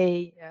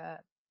a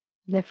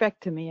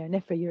nephrectomy, a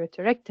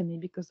nephroureterectomy,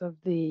 because of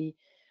the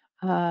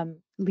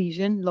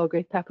lesion,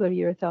 low-grade papillary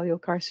urothelial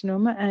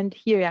carcinoma. And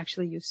here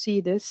actually you see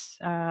this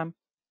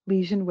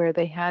lesion where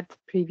they had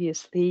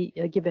previously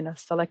given a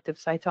selective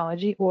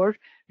cytology or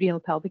renal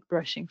pelvic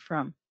brushing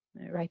from.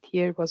 Right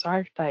here was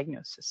our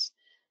diagnosis.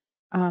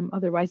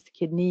 Otherwise, the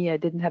kidney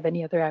didn't have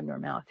any other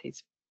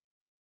abnormalities.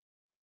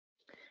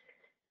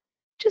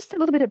 Just a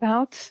little bit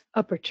about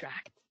upper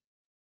tract.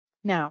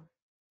 Now,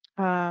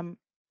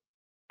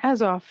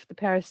 as of the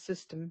Paris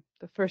system,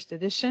 the first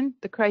edition,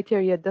 the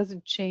criteria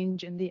doesn't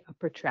change in the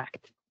upper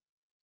tract.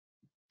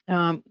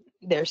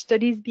 There are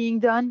studies being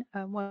done.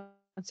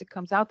 Once it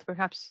comes out,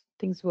 perhaps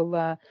things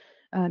will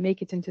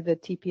make it into the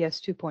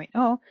TPS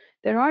 2.0.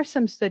 There are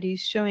some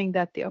studies showing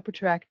that the upper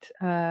tract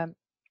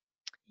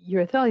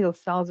urothelial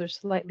cells are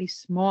slightly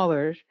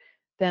smaller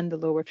than the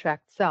lower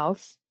tract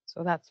cells.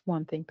 So that's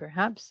one thing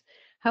perhaps.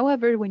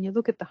 However, when you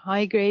look at the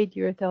high-grade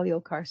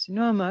urothelial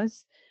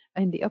carcinomas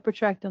in the upper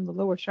tract and the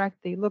lower tract,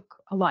 they look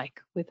alike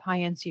with high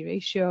NC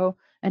ratio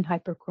and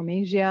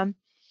hyperchromasia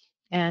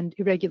and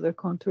irregular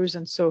contours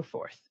and so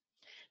forth.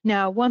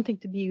 Now, one thing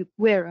to be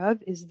aware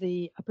of is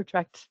the upper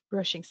tract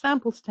brushing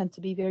samples tend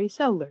to be very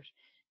cellular.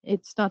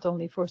 It's not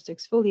only forced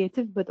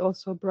exfoliative, but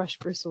also brush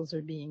bristles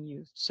are being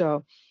used.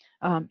 So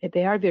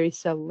they are very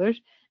cellular,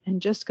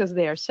 and just because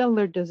they are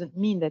cellular doesn't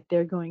mean that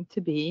they're going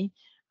to be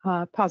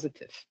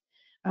positive.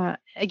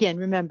 Again,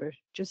 remember,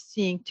 just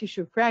seeing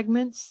tissue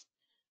fragments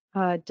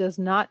does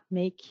not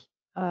make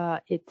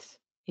it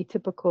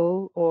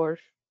atypical or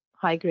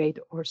high grade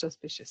or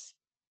suspicious.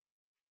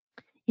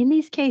 In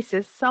these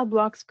cases, cell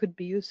blocks could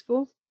be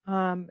useful,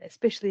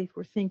 especially if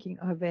we're thinking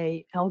of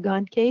a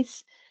Elgon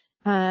case,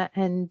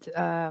 and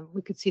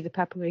we could see the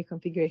papillary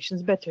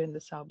configurations better in the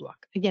cell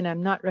block. Again,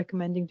 I'm not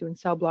recommending doing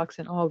cell blocks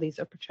in all these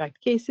upper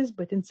tract cases,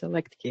 but in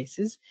select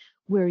cases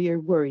where you're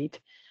worried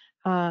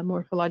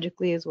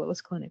morphologically as well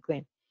as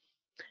clinically.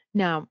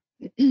 Now,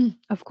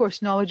 of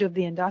course, knowledge of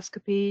the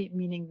endoscopy,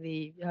 meaning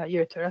the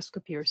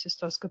ureteroscopy or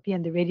cystoscopy,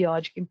 and the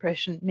radiologic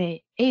impression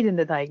may aid in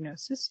the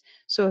diagnosis.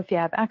 So if you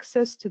have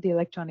access to the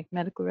electronic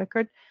medical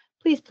record,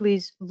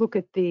 please look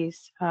at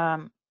these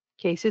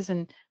cases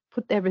and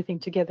put everything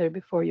together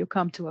before you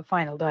come to a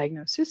final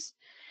diagnosis.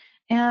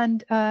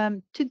 And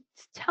to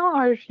tell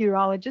our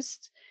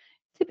urologists,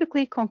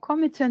 typically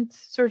concomitant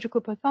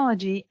surgical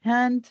pathology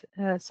and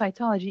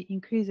cytology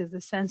increases the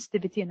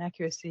sensitivity and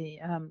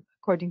accuracy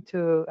according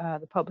to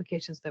the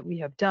publications that we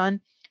have done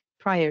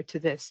prior to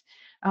this.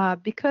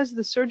 Because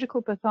the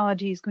surgical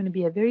pathology is going to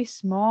be a very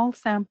small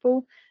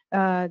sample,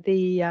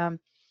 the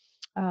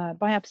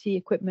biopsy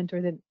equipment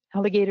or the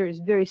alligator is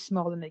very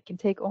small and it can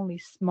take only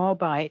small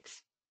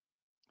bites.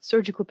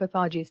 Surgical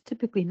pathology is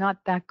typically not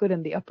that good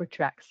in the upper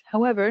tracts.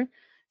 However,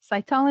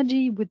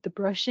 cytology with the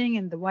brushing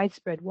and the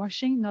widespread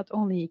washing, not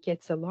only it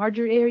gets a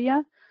larger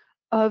area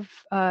of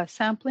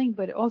sampling,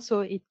 but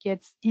also it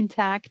gets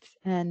intact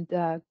and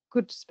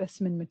good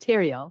specimen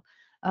material,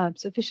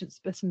 sufficient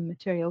specimen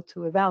material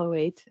to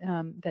evaluate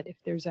that if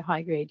there's a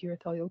high-grade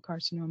urothelial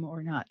carcinoma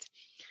or not.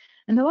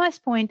 And the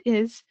last point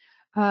is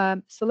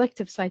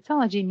selective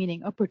cytology,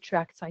 meaning upper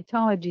tract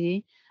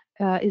cytology,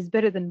 is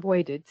better than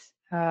voided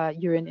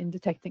urine in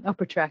detecting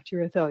upper tract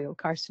urothelial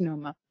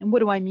carcinoma. And what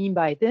do I mean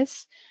by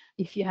this?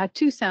 If you had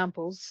two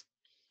samples,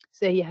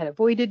 say you had a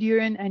voided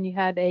urine and you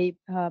had a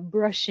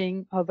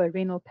brushing of a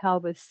renal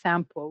pelvis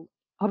sample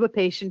of a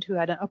patient who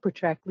had an upper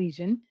tract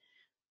lesion,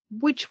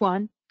 which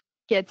one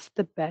gets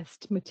the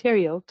best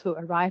material to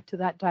arrive to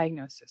that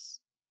diagnosis?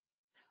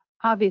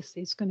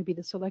 Obviously, it's going to be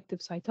the selective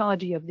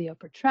cytology of the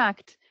upper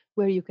tract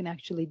where you can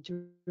actually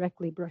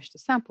directly brush the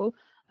sample.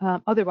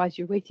 Otherwise,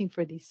 you're waiting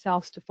for these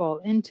cells to fall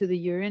into the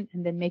urine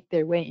and then make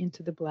their way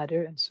into the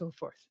bladder and so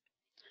forth.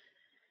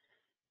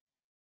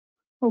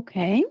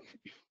 Okay,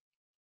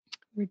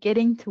 we're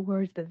getting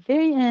towards the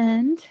very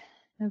end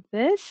of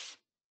this.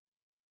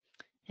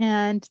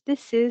 And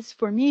this is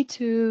for me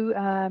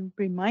to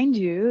remind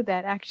you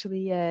that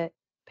actually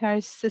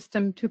Paris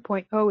System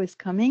 2.0 is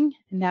coming.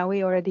 And now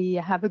we already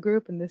have a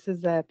group, and this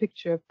is a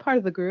picture of part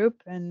of the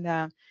group,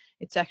 and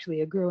it's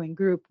actually a growing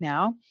group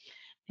now.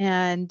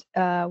 And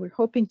we're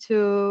hoping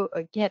to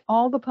get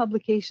all the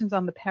publications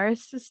on the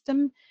Paris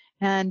system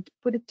and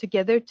put it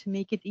together to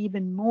make it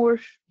even more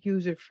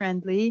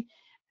user-friendly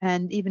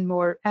and even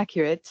more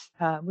accurate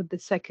with the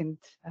second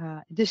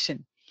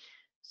edition.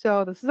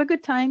 So this is a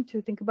good time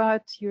to think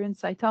about urine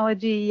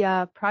cytology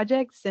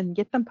projects and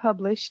get them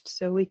published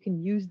so we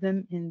can use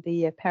them in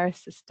the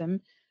Paris System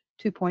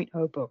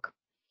 2.0 book.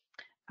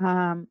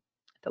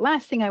 The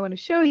last thing I want to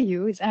show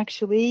you is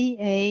actually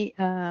a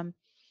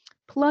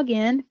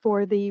plug-in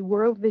for the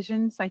World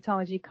Vision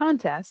Cytology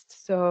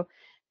Contest. So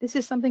this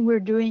is something we're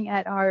doing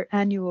at our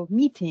annual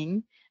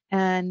meeting,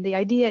 and the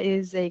idea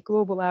is a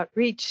global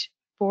outreach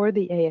for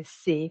the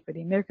ASC, for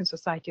the American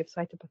Society of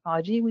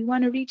Cytopathology. We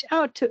want to reach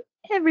out to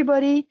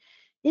everybody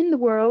in the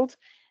world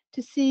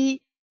to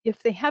see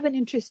if they have an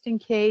interesting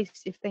case,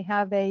 if they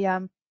have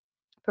a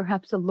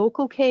perhaps a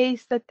local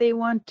case that they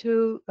want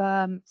to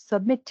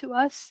submit to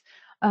us,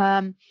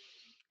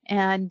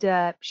 and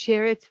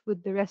share it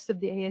with the rest of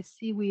the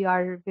ASC. We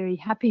are very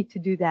happy to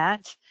do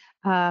that.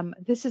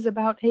 This is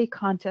about a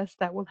contest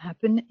that will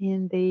happen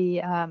in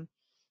the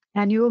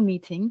annual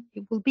meeting.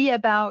 It will be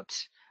about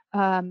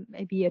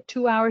maybe a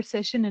 2-hour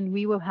session, and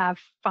we will have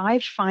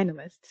 5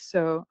 finalists.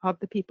 So of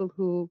the people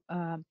who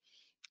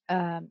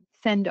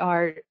send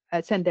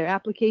their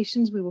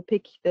applications, we will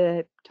pick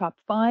the top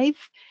 5.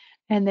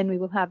 And then we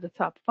will have the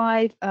top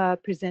 5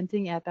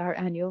 presenting at our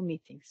annual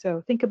meeting.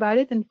 So think about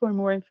it, and for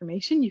more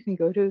information, you can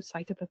go to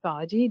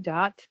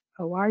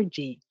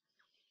cytopathology.org.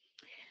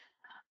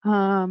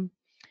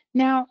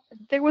 Now,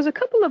 there was a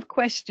couple of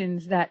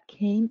questions that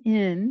came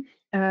in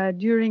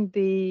during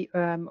the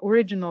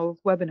original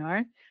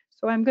webinar.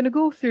 So I'm going to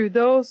go through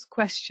those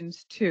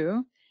questions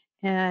too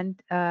and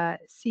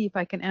see if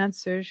I can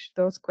answer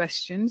those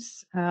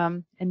questions.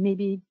 And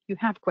maybe you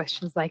have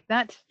questions like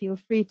that. Feel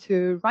free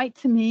to write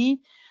to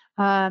me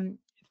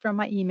from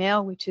my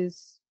email, which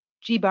is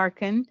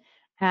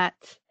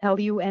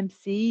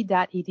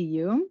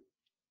gbarkan@lumc.edu.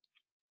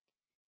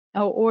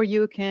 Or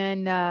you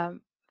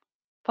can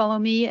follow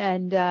me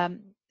and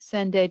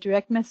send a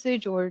direct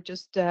message, or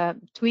just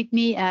tweet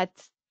me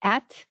at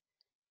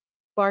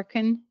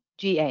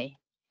 @BarkanGA.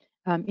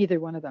 Either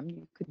one of them,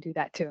 you could do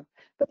that too.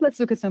 But let's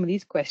look at some of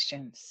these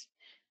questions.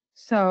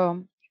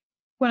 So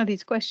one of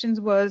these questions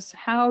was,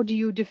 how do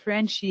you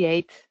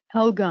differentiate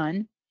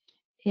L-gun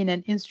in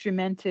an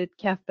instrumented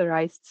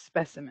catheterized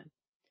specimen?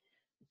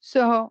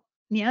 So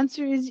the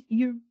answer is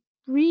you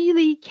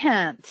really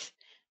can't.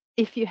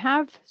 If you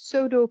have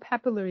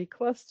pseudopapillary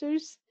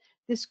clusters,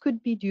 this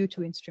could be due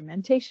to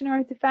instrumentation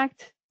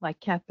artifact like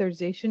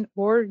catheterization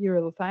or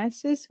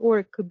urolithiasis, or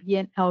it could be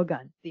an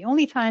L-gun. The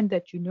only time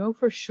that you know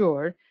for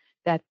sure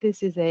that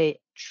this is a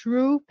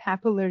true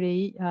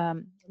papillary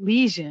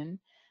lesion,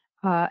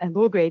 a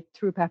low-grade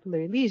true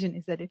papillary lesion,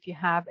 is that if you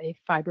have a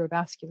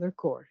fibrovascular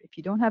core. If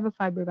you don't have a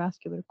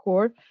fibrovascular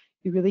core,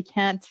 you really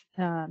can't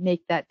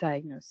make that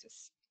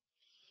diagnosis.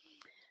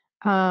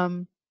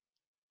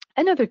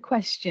 Another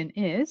question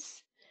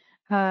is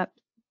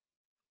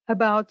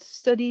about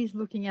studies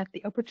looking at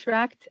the upper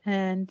tract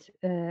and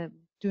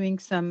doing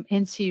some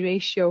NC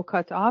ratio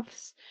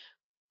cutoffs.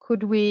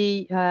 Could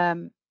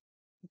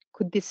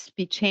this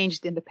be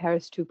changed in the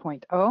Paris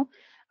 2.0?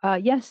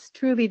 Yes,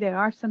 truly, there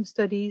are some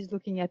studies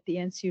looking at the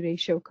NC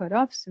ratio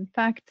cutoffs. In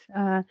fact,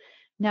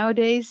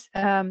 nowadays,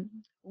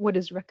 what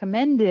is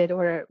recommended,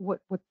 or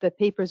what the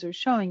papers are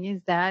showing,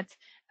 is that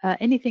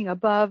anything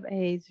above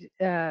a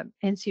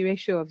NC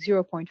ratio of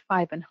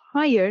 0.5 and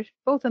higher,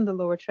 both on the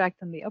lower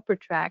tract and the upper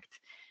tract,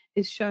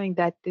 is showing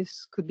that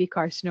this could be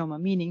carcinoma,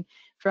 meaning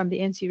from the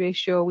NC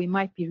ratio, we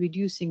might be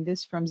reducing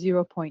this from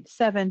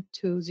 0.7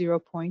 to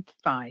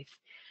 0.5.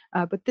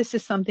 But this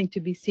is something to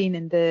be seen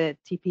in the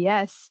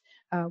TPS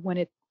when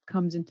it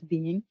comes into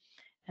being.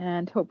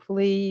 And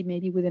hopefully,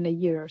 maybe within a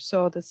year or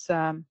so, this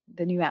the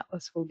new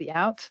atlas will be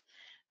out.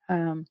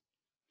 There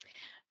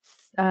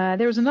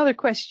was another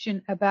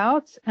question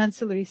about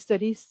ancillary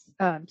studies,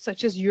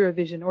 such as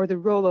Eurovision, or the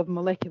role of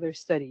molecular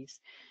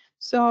studies.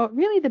 So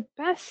really the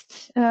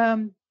best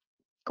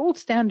gold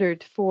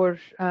standard for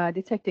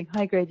detecting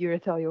high-grade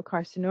urothelial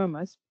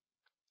carcinomas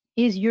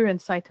is urine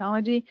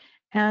cytology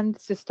and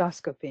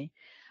cystoscopy.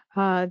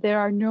 There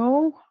are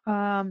no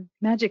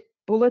magic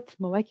bullet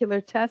molecular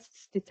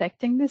tests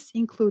detecting this,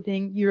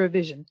 including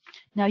Eurovision.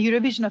 Now,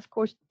 Eurovision, of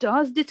course,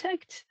 does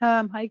detect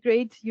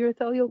high-grade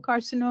urothelial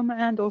carcinoma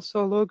and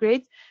also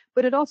low-grade,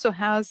 but it also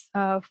has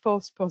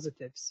false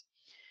positives.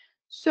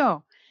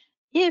 So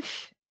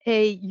if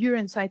a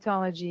urine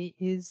cytology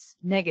is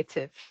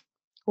negative,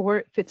 or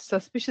if it's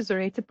suspicious or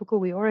atypical,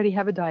 we already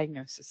have a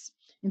diagnosis.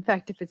 In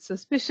fact, if it's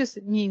suspicious,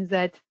 it means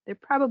that there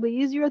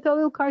probably is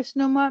urothelial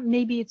carcinoma.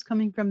 Maybe it's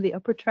coming from the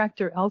upper tract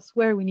or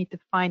elsewhere. We need to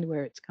find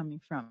where it's coming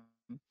from.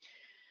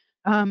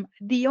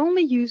 The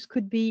only use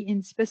could be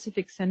in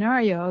specific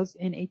scenarios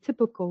in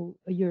atypical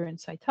urine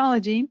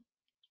cytology.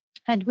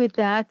 And with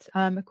that,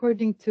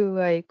 according to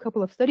a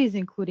couple of studies,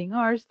 including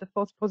ours, the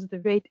false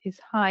positive rate is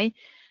high,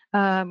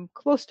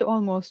 close to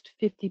almost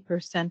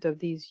 50% of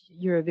these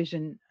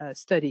Eurovision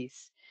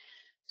studies.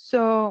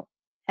 So,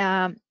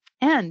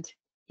 and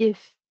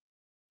if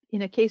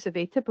in a case of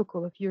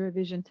atypical, if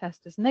Eurovision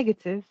test is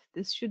negative,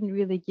 this shouldn't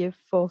really give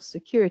false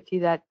security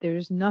that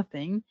there's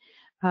nothing.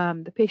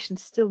 The patient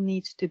still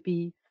needs to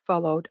be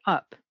followed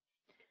up.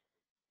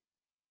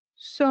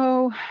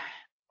 So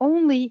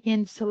only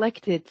in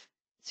selected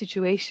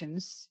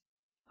situations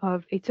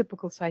of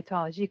atypical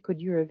cytology could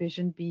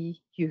Eurovision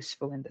be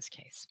useful in this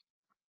case.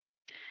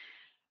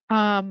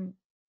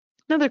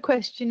 Another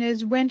question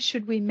is, when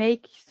should we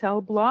make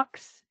cell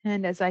blocks?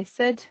 And as I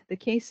said, the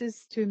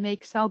cases to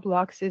make cell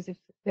blocks is if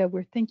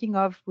we're thinking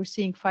of, we're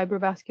seeing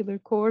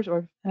fibrovascular cores,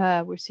 or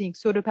we're seeing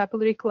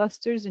pseudopapillary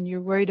clusters, and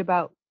you're worried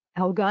about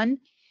L-gun,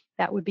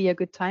 that would be a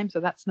good time. So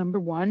that's number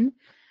one.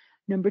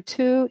 Number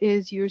two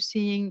is you're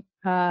seeing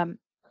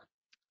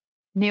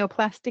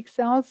neoplastic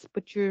cells,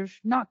 but you're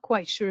not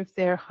quite sure if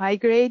they're high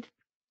grade,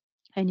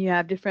 and you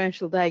have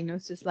differential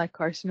diagnosis like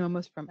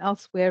carcinomas from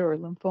elsewhere, or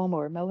lymphoma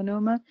or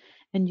melanoma,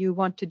 and you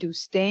want to do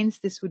stains,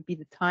 this would be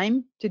the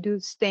time to do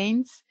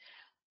stains.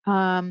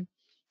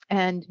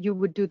 And you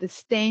would do the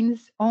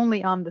stains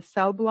only on the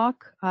cell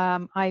block.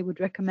 I would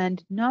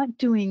recommend not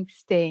doing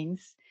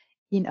stains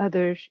in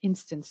other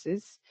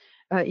instances,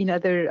 in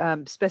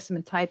other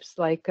specimen types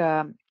like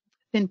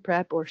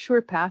ThinPrep or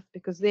SurePath,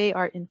 because they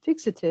are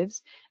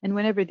infixatives, and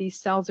whenever these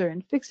cells are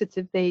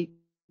infixative,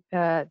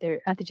 their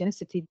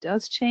antigenicity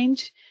does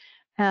change,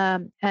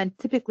 and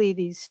typically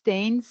these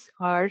stains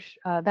are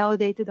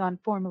validated on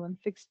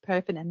formalin-fixed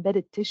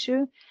paraffin-embedded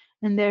tissue,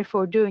 and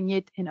therefore doing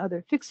it in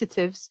other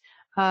fixatives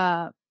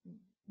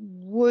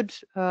would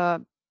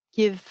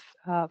give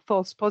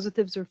false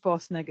positives or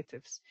false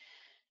negatives.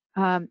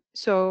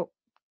 So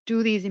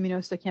do these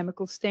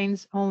immunohistochemical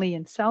stains only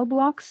in cell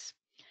blocks,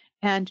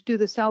 and do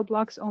the cell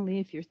blocks only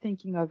if you're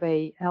thinking of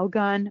a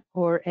L-gun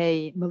or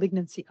a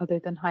malignancy other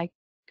than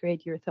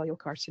high-grade urothelial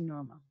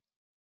carcinoma.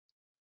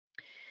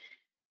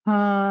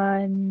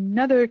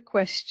 Another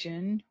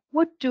question,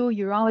 what do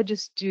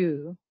urologists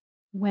do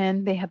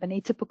when they have an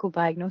atypical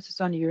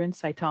diagnosis on urine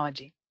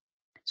cytology?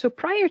 So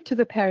prior to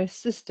the Paris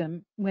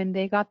system, when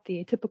they got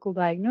the atypical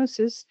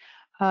diagnosis,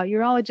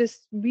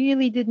 urologists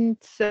really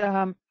didn't,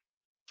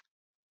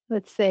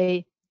 let's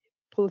say,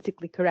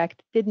 politically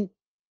correct, didn't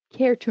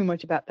care too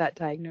much about that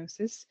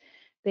diagnosis.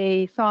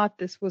 They thought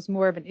this was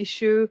more of an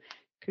issue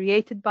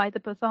created by the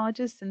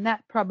pathologist, and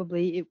that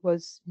probably it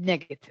was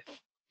negative.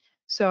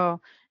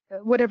 So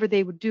whatever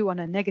they would do on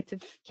a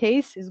negative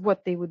case is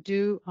what they would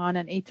do on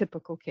an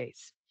atypical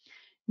case.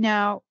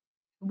 Now,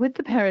 with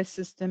the Paris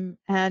system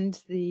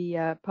and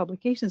the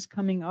publications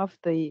coming off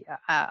the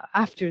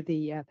after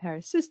the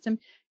Paris system,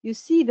 you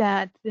see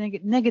that the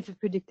negative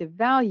predictive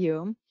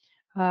value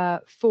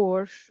or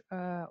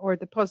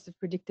the positive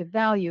predictive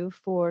value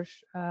for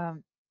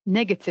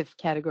negative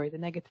category, the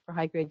negative for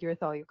high-grade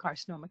urothelial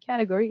carcinoma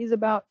category, is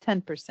about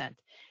 10%,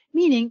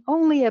 meaning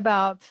only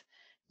about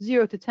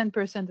 0 to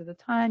 10% of the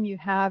time you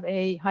have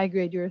a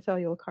high-grade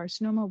urothelial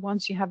carcinoma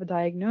once you have a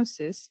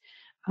diagnosis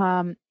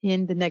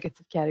in the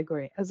negative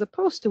category, as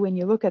opposed to when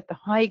you look at the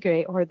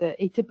high-grade or the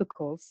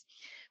atypicals,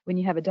 when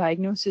you have a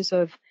diagnosis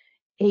of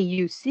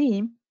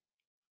AUC,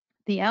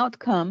 the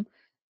outcome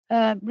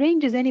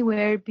ranges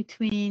anywhere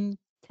between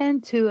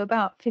 10 to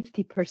about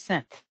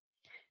 50%.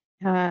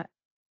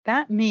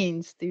 That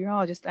means the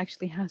urologist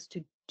actually has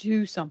to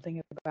do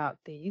something about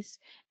these,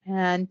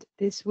 and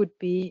this would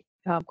be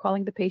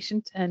calling the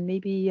patient and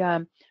maybe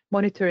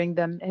monitoring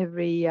them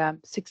every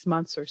 6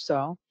 months or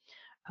so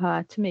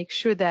to make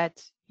sure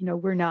that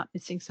we're not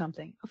missing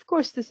something. Of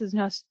course, this is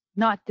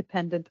not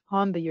dependent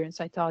on the urine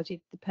cytology.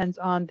 It depends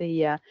on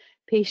the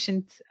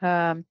patient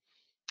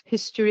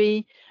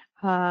history,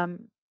 the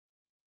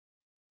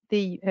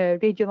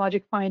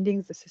radiologic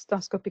findings, the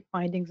cystoscopic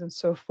findings, and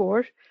so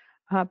forth.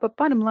 But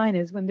bottom line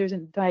is, when there's a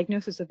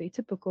diagnosis of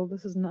atypical,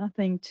 this is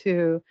nothing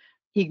to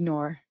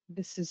ignore.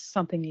 This is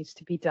something needs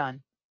to be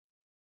done.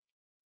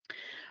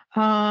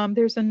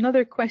 There's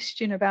another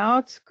question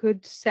about,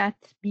 could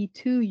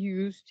SAT-B2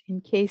 used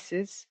in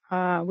cases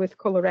with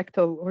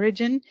colorectal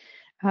origin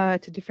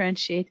to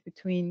differentiate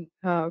between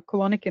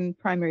colonic and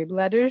primary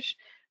bladder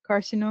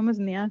carcinomas?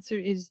 And the answer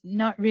is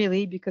not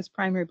really, because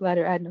primary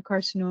bladder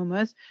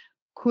adenocarcinomas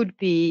could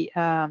be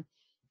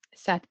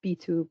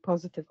SAT-B2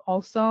 positive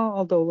also,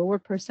 although lower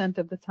 %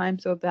 of the time,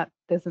 so that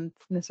doesn't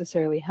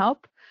necessarily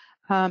help.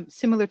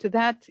 Similar to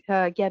that,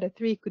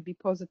 GATA3 could be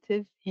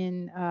positive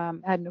in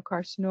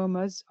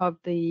adenocarcinomas of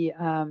the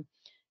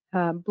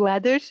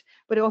bladders,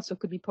 but it also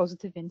could be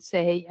positive in,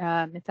 say,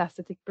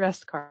 metastatic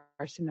breast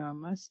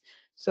carcinomas.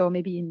 So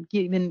maybe in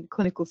given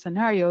clinical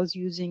scenarios,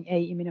 using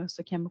a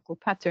immunohistochemical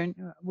pattern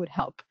would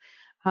help.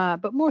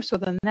 But more so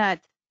than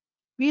that,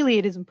 really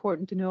it is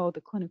important to know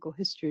the clinical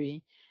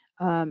history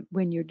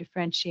when you're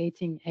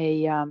differentiating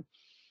a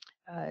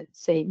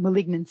say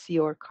malignancy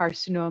or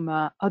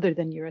carcinoma other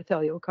than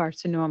urothelial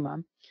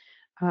carcinoma.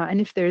 And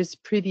if there's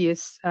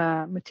previous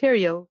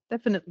material,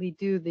 definitely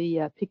do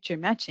the picture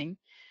matching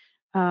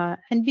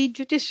and be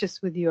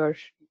judicious with your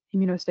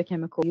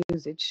immunohistochemical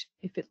usage.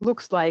 If it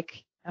looks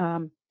like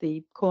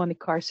the colonic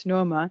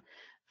carcinoma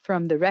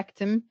from the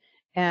rectum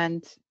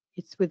and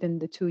it's within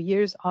the 2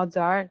 years, odds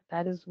are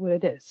that is what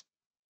it is.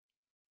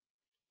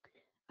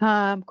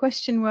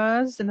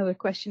 Another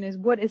question is,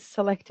 what is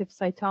selective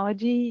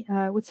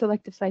cytology? With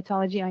selective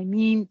cytology, I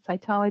mean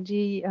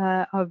cytology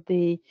of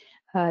the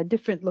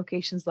different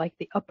locations, like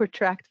the upper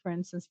tract, for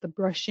instance, the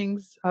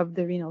brushings of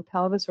the renal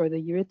pelvis or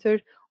the ureter,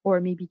 or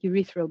maybe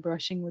urethral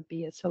brushing would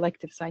be a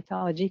selective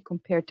cytology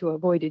compared to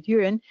avoided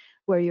urine,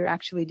 where you're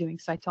actually doing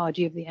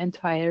cytology of the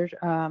entire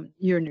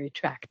urinary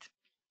tract.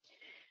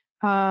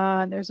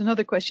 There's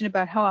another question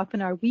about how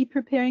often are we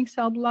preparing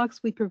cell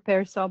blocks? We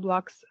prepare cell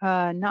blocks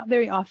not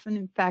very often.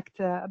 In fact,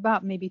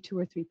 about maybe 2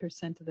 or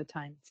 3% of the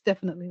time. It's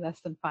definitely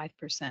less than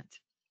 5%.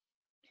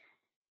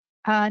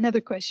 Another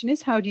question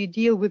is, how do you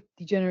deal with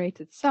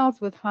degenerated cells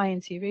with high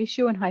NC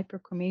ratio and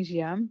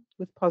hyperchromasia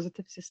with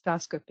positive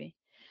cystoscopy?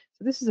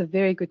 So this is a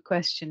very good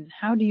question.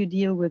 How do you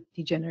deal with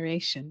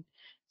degeneration?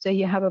 So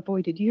you have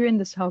avoided urine,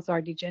 the cells are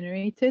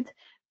degenerated.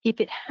 If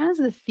it has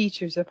the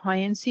features of high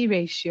NC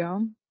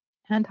ratio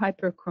and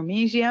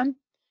hyperchromasia,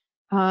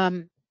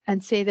 and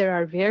say there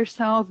are rare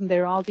cells and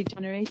they're all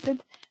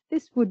degenerated,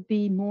 this would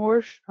be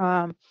more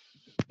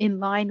in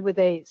line with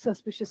a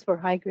suspicious for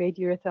high-grade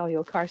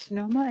urothelial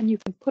carcinoma, and you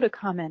can put a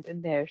comment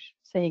in there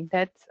saying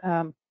that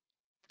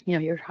you know,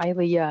 you're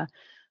highly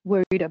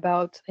worried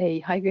about a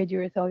high-grade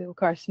urothelial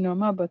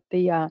carcinoma, but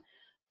the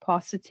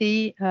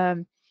paucity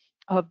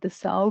of the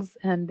cells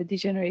and the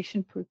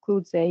degeneration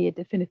precludes a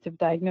definitive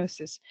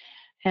diagnosis.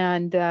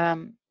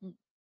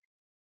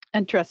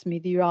 And trust me,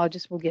 the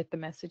urologist will get the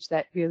message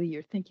that really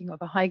you're thinking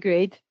of a high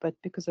grade, but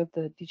because of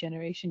the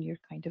degeneration, you're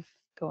kind of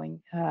going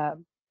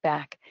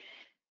back.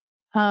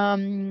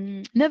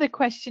 Another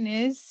question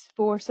is,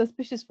 for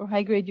suspicious for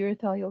high-grade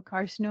urothelial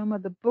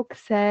carcinoma, the book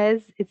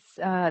says it's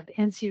the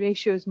NC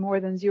ratio is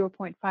more than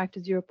 0.5 to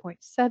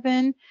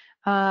 0.7,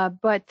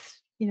 but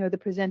you know, the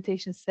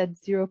presentation said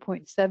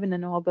 0.7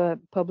 and all the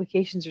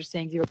publications are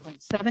saying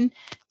 0.7.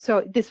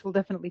 So this will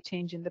definitely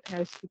change in the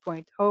Paris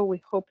 2.0.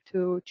 We hope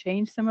to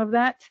change some of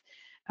that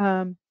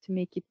to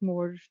make it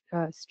more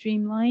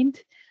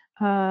streamlined.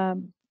 Yeah,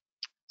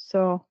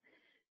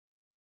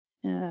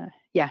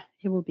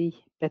 it will be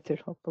better,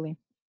 hopefully.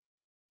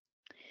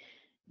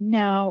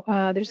 Now,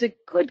 there's a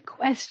good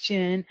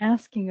question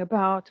asking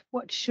about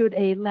what should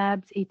a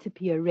lab's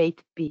atypia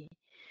rate be?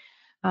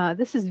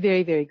 This is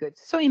very, very good.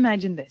 So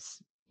imagine this.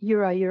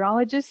 You're a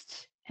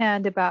urologist,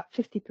 and about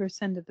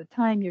 50% of the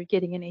time you're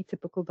getting an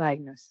atypical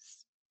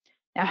diagnosis.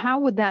 Now, how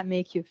would that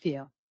make you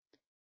feel?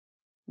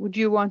 Would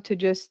you want to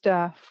just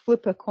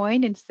flip a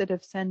coin instead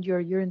of send your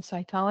urine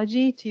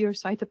cytology to your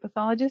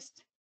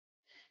cytopathologist?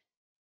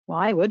 Well,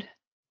 I would.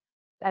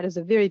 That is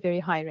a very, very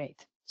high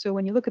rate. So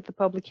when you look at the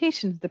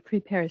publications, the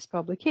pre-Paris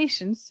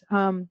publications,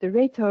 the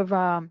rate of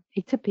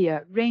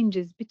atypia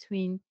ranges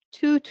between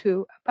 2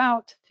 to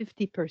about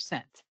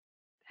 50%.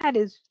 That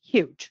is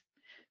huge.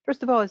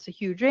 First of all, it's a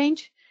huge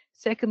range.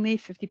 Secondly,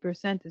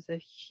 50% is a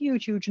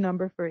huge, huge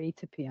number for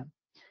atypia.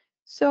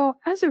 So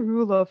as a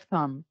rule of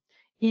thumb,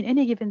 in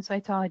any given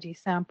cytology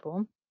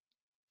sample,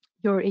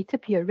 your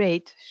atypia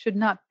rate should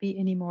not be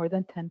any more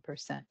than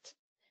 10%.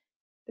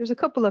 There's a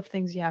couple of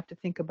things you have to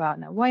think about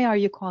now. Why are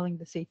you calling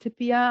this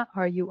atypia?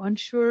 Are you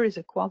unsure? Is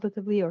it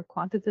qualitatively or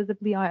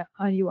quantitatively?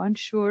 Are you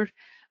unsure?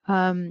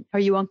 Are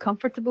you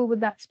uncomfortable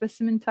with that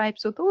specimen type?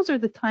 So those are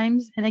the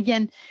times. And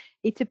again,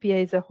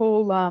 atypia is a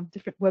whole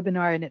different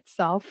webinar in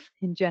itself,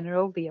 in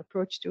general, the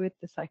approach to it,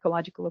 the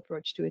psychological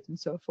approach to it, and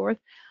so forth.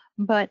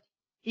 But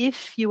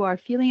if you are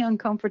feeling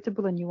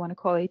uncomfortable and you want to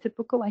call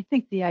atypical, I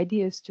think the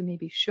idea is to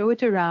maybe show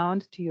it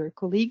around to your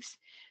colleagues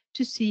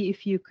to see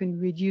if you can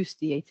reduce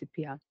the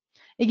atypia.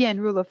 Again,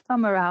 rule of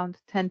thumb around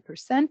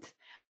 10%.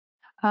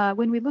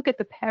 When we look at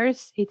the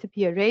Paris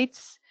atypia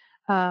rates,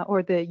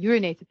 or the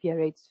urine atypia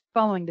rates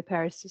following the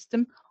Paris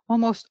system,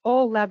 almost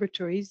all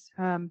laboratories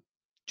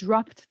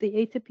dropped the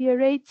atypia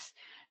rates,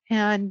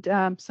 and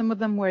some of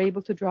them were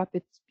able to drop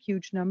it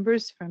huge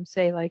numbers from,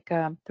 say, like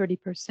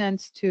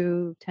 30%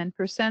 to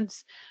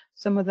 10%.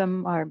 Some of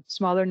them are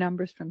smaller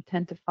numbers from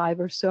 10 to 5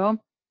 or so.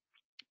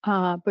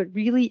 But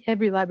really,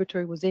 every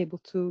laboratory was able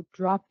to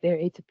drop their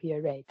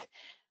atypia rate.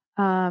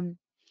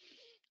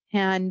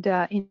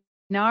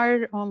 In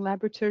our own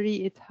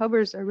laboratory, it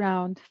hovers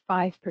around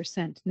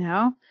 5%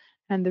 now.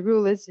 And the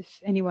rule is, if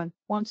anyone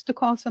wants to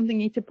call something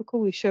atypical,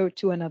 we show it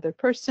to another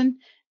person,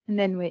 and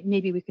then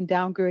maybe we can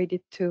downgrade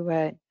it to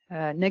a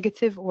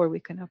negative, or we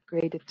can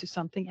upgrade it to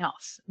something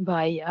else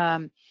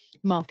by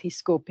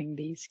multi-scoping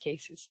these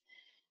cases.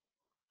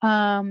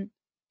 Do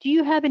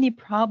you have any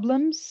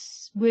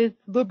problems with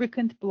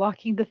lubricant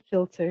blocking the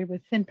filter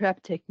with thin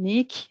prep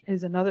technique?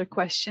 Is another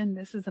question.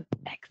 This is an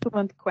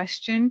excellent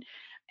question.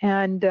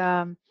 And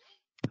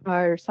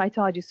our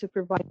cytology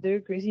supervisor,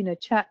 Grazina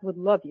Chat, would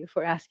love you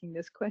for asking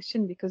this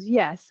question, because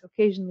yes,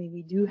 occasionally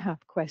we do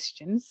have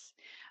questions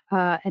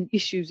and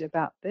issues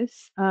about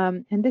this.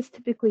 And this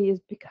typically is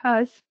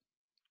because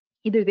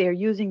either they're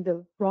using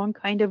the wrong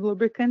kind of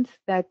lubricant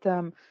that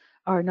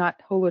are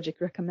not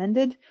Hologic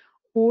recommended,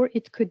 or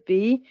it could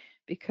be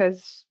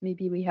because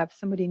maybe we have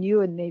somebody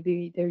new and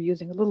maybe they're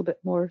using a little bit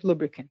more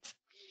lubricant.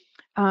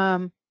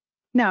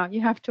 Now,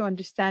 you have to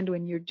understand,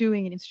 when you're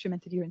doing an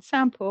instrumented urine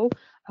sample,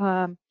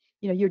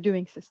 you're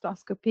doing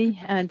cystoscopy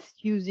and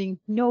using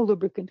no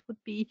lubricant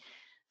would be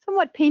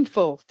somewhat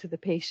painful to the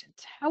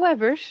patient.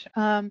 However,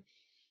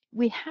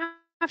 we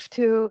have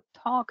to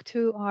talk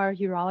to our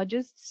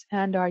urologists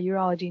and our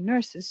urology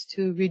nurses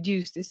to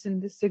reduce this,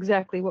 and this is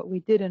exactly what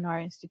we did in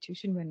our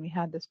institution when we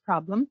had this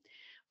problem.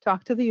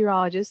 Talk to the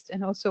urologist,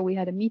 and also we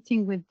had a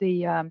meeting with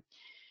the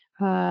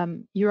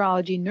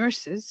urology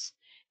nurses,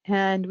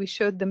 and we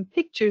showed them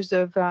pictures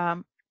of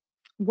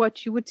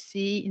what you would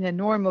see in a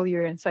normal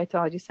urine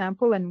cytology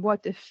sample and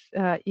what if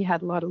you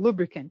had a lot of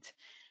lubricant.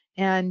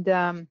 And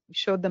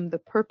showed them the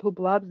purple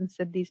blobs and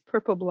said these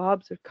purple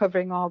blobs are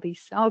covering all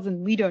these cells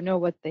and we don't know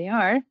what they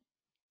are,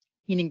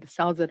 meaning the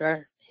cells that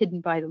are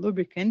hidden by the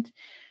lubricant.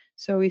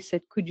 So we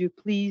said, could you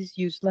please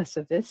use less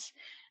of this?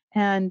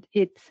 And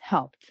it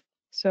helped.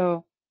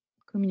 So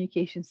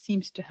communication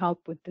seems to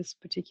help with this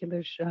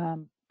particular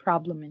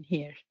problem in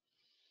here.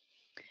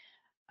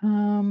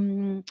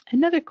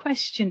 Another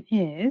question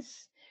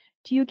is,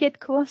 do you get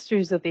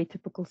clusters of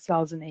atypical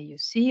cells in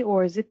AUC,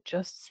 or is it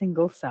just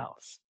single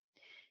cells?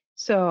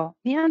 So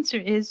the answer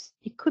is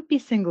it could be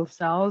single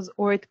cells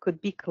or it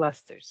could be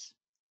clusters.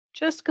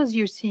 Just because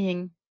you're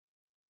seeing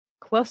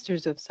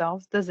clusters of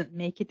cells doesn't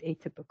make it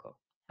atypical.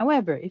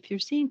 However, if you're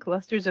seeing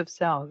clusters of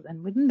cells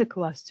and within the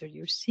cluster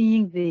you're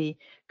seeing the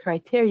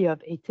criteria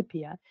of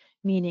atypia,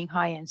 meaning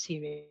high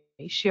NC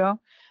ratio,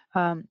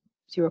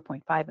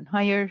 0.5 and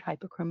higher,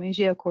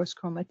 hyperchromasia, coarse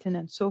chromatin,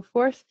 and so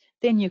forth,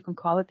 then you can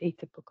call it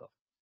atypical.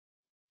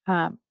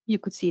 You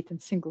could see it in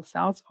single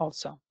cells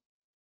also.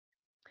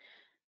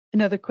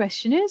 Another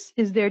question is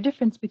there a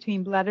difference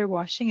between bladder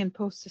washing and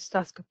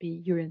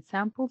post-cystoscopy urine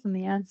samples? And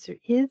the answer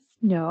is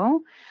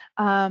no.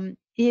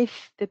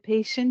 If the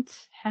patient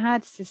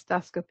had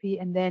cystoscopy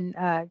and then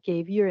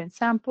gave urine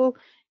sample,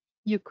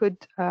 you could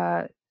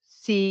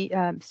see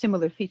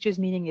similar features,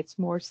 meaning it's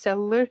more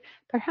cellular.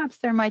 Perhaps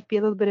there might be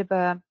a little bit of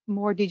a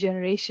more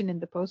degeneration in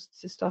the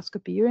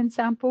post-cystoscopy urine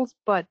samples,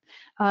 but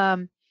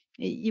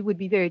it would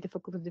be very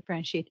difficult to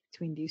differentiate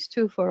between these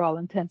two. For all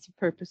intents and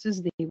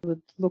purposes, they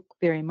would look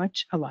very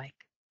much alike.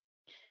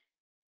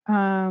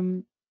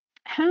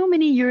 How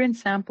many urine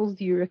samples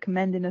do you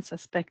recommend in a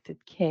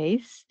suspected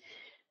case?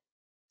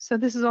 So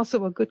this is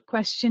also a good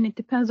question. It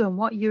depends on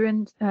what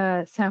urine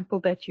sample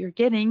that you're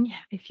getting.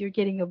 If you're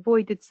getting a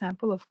voided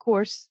sample, of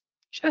course,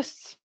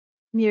 just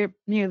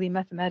merely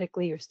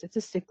mathematically or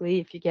statistically,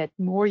 if you get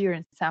more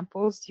urine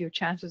samples, your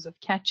chances of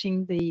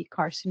catching the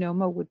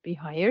carcinoma would be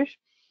higher.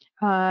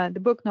 The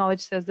book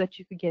knowledge says that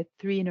you could get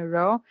 3 in a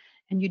row,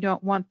 and you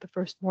don't want the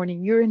first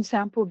morning urine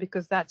sample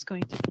because that's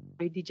going to be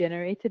very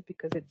degenerated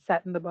because it's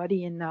sat in the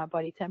body in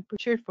body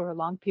temperature for a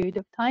long period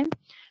of time.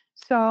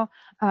 So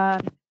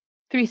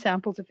 3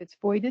 samples if it's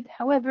voided.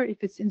 However,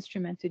 if it's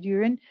instrumented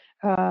urine,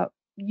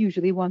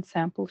 usually 1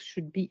 sample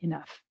should be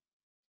enough.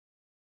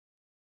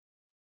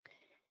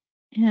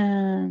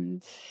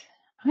 And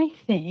I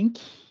think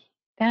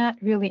that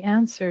really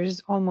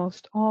answers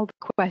almost all the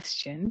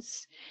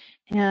questions.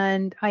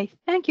 And I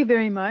thank you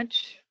very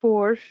much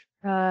for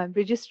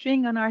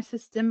registering on our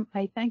system.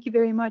 I thank you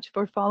very much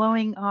for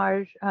following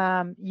our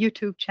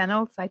YouTube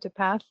channel,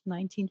 Cytopath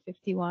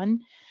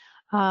 1951.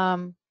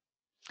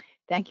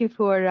 Thank you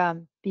for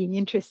being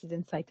interested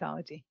in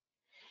cytology.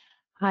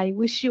 I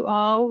wish you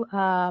all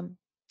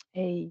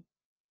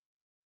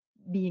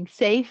being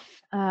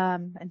safe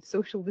and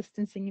social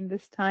distancing in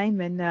this time.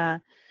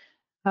 And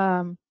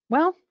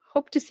well,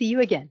 hope to see you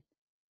again.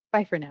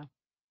 Bye for now.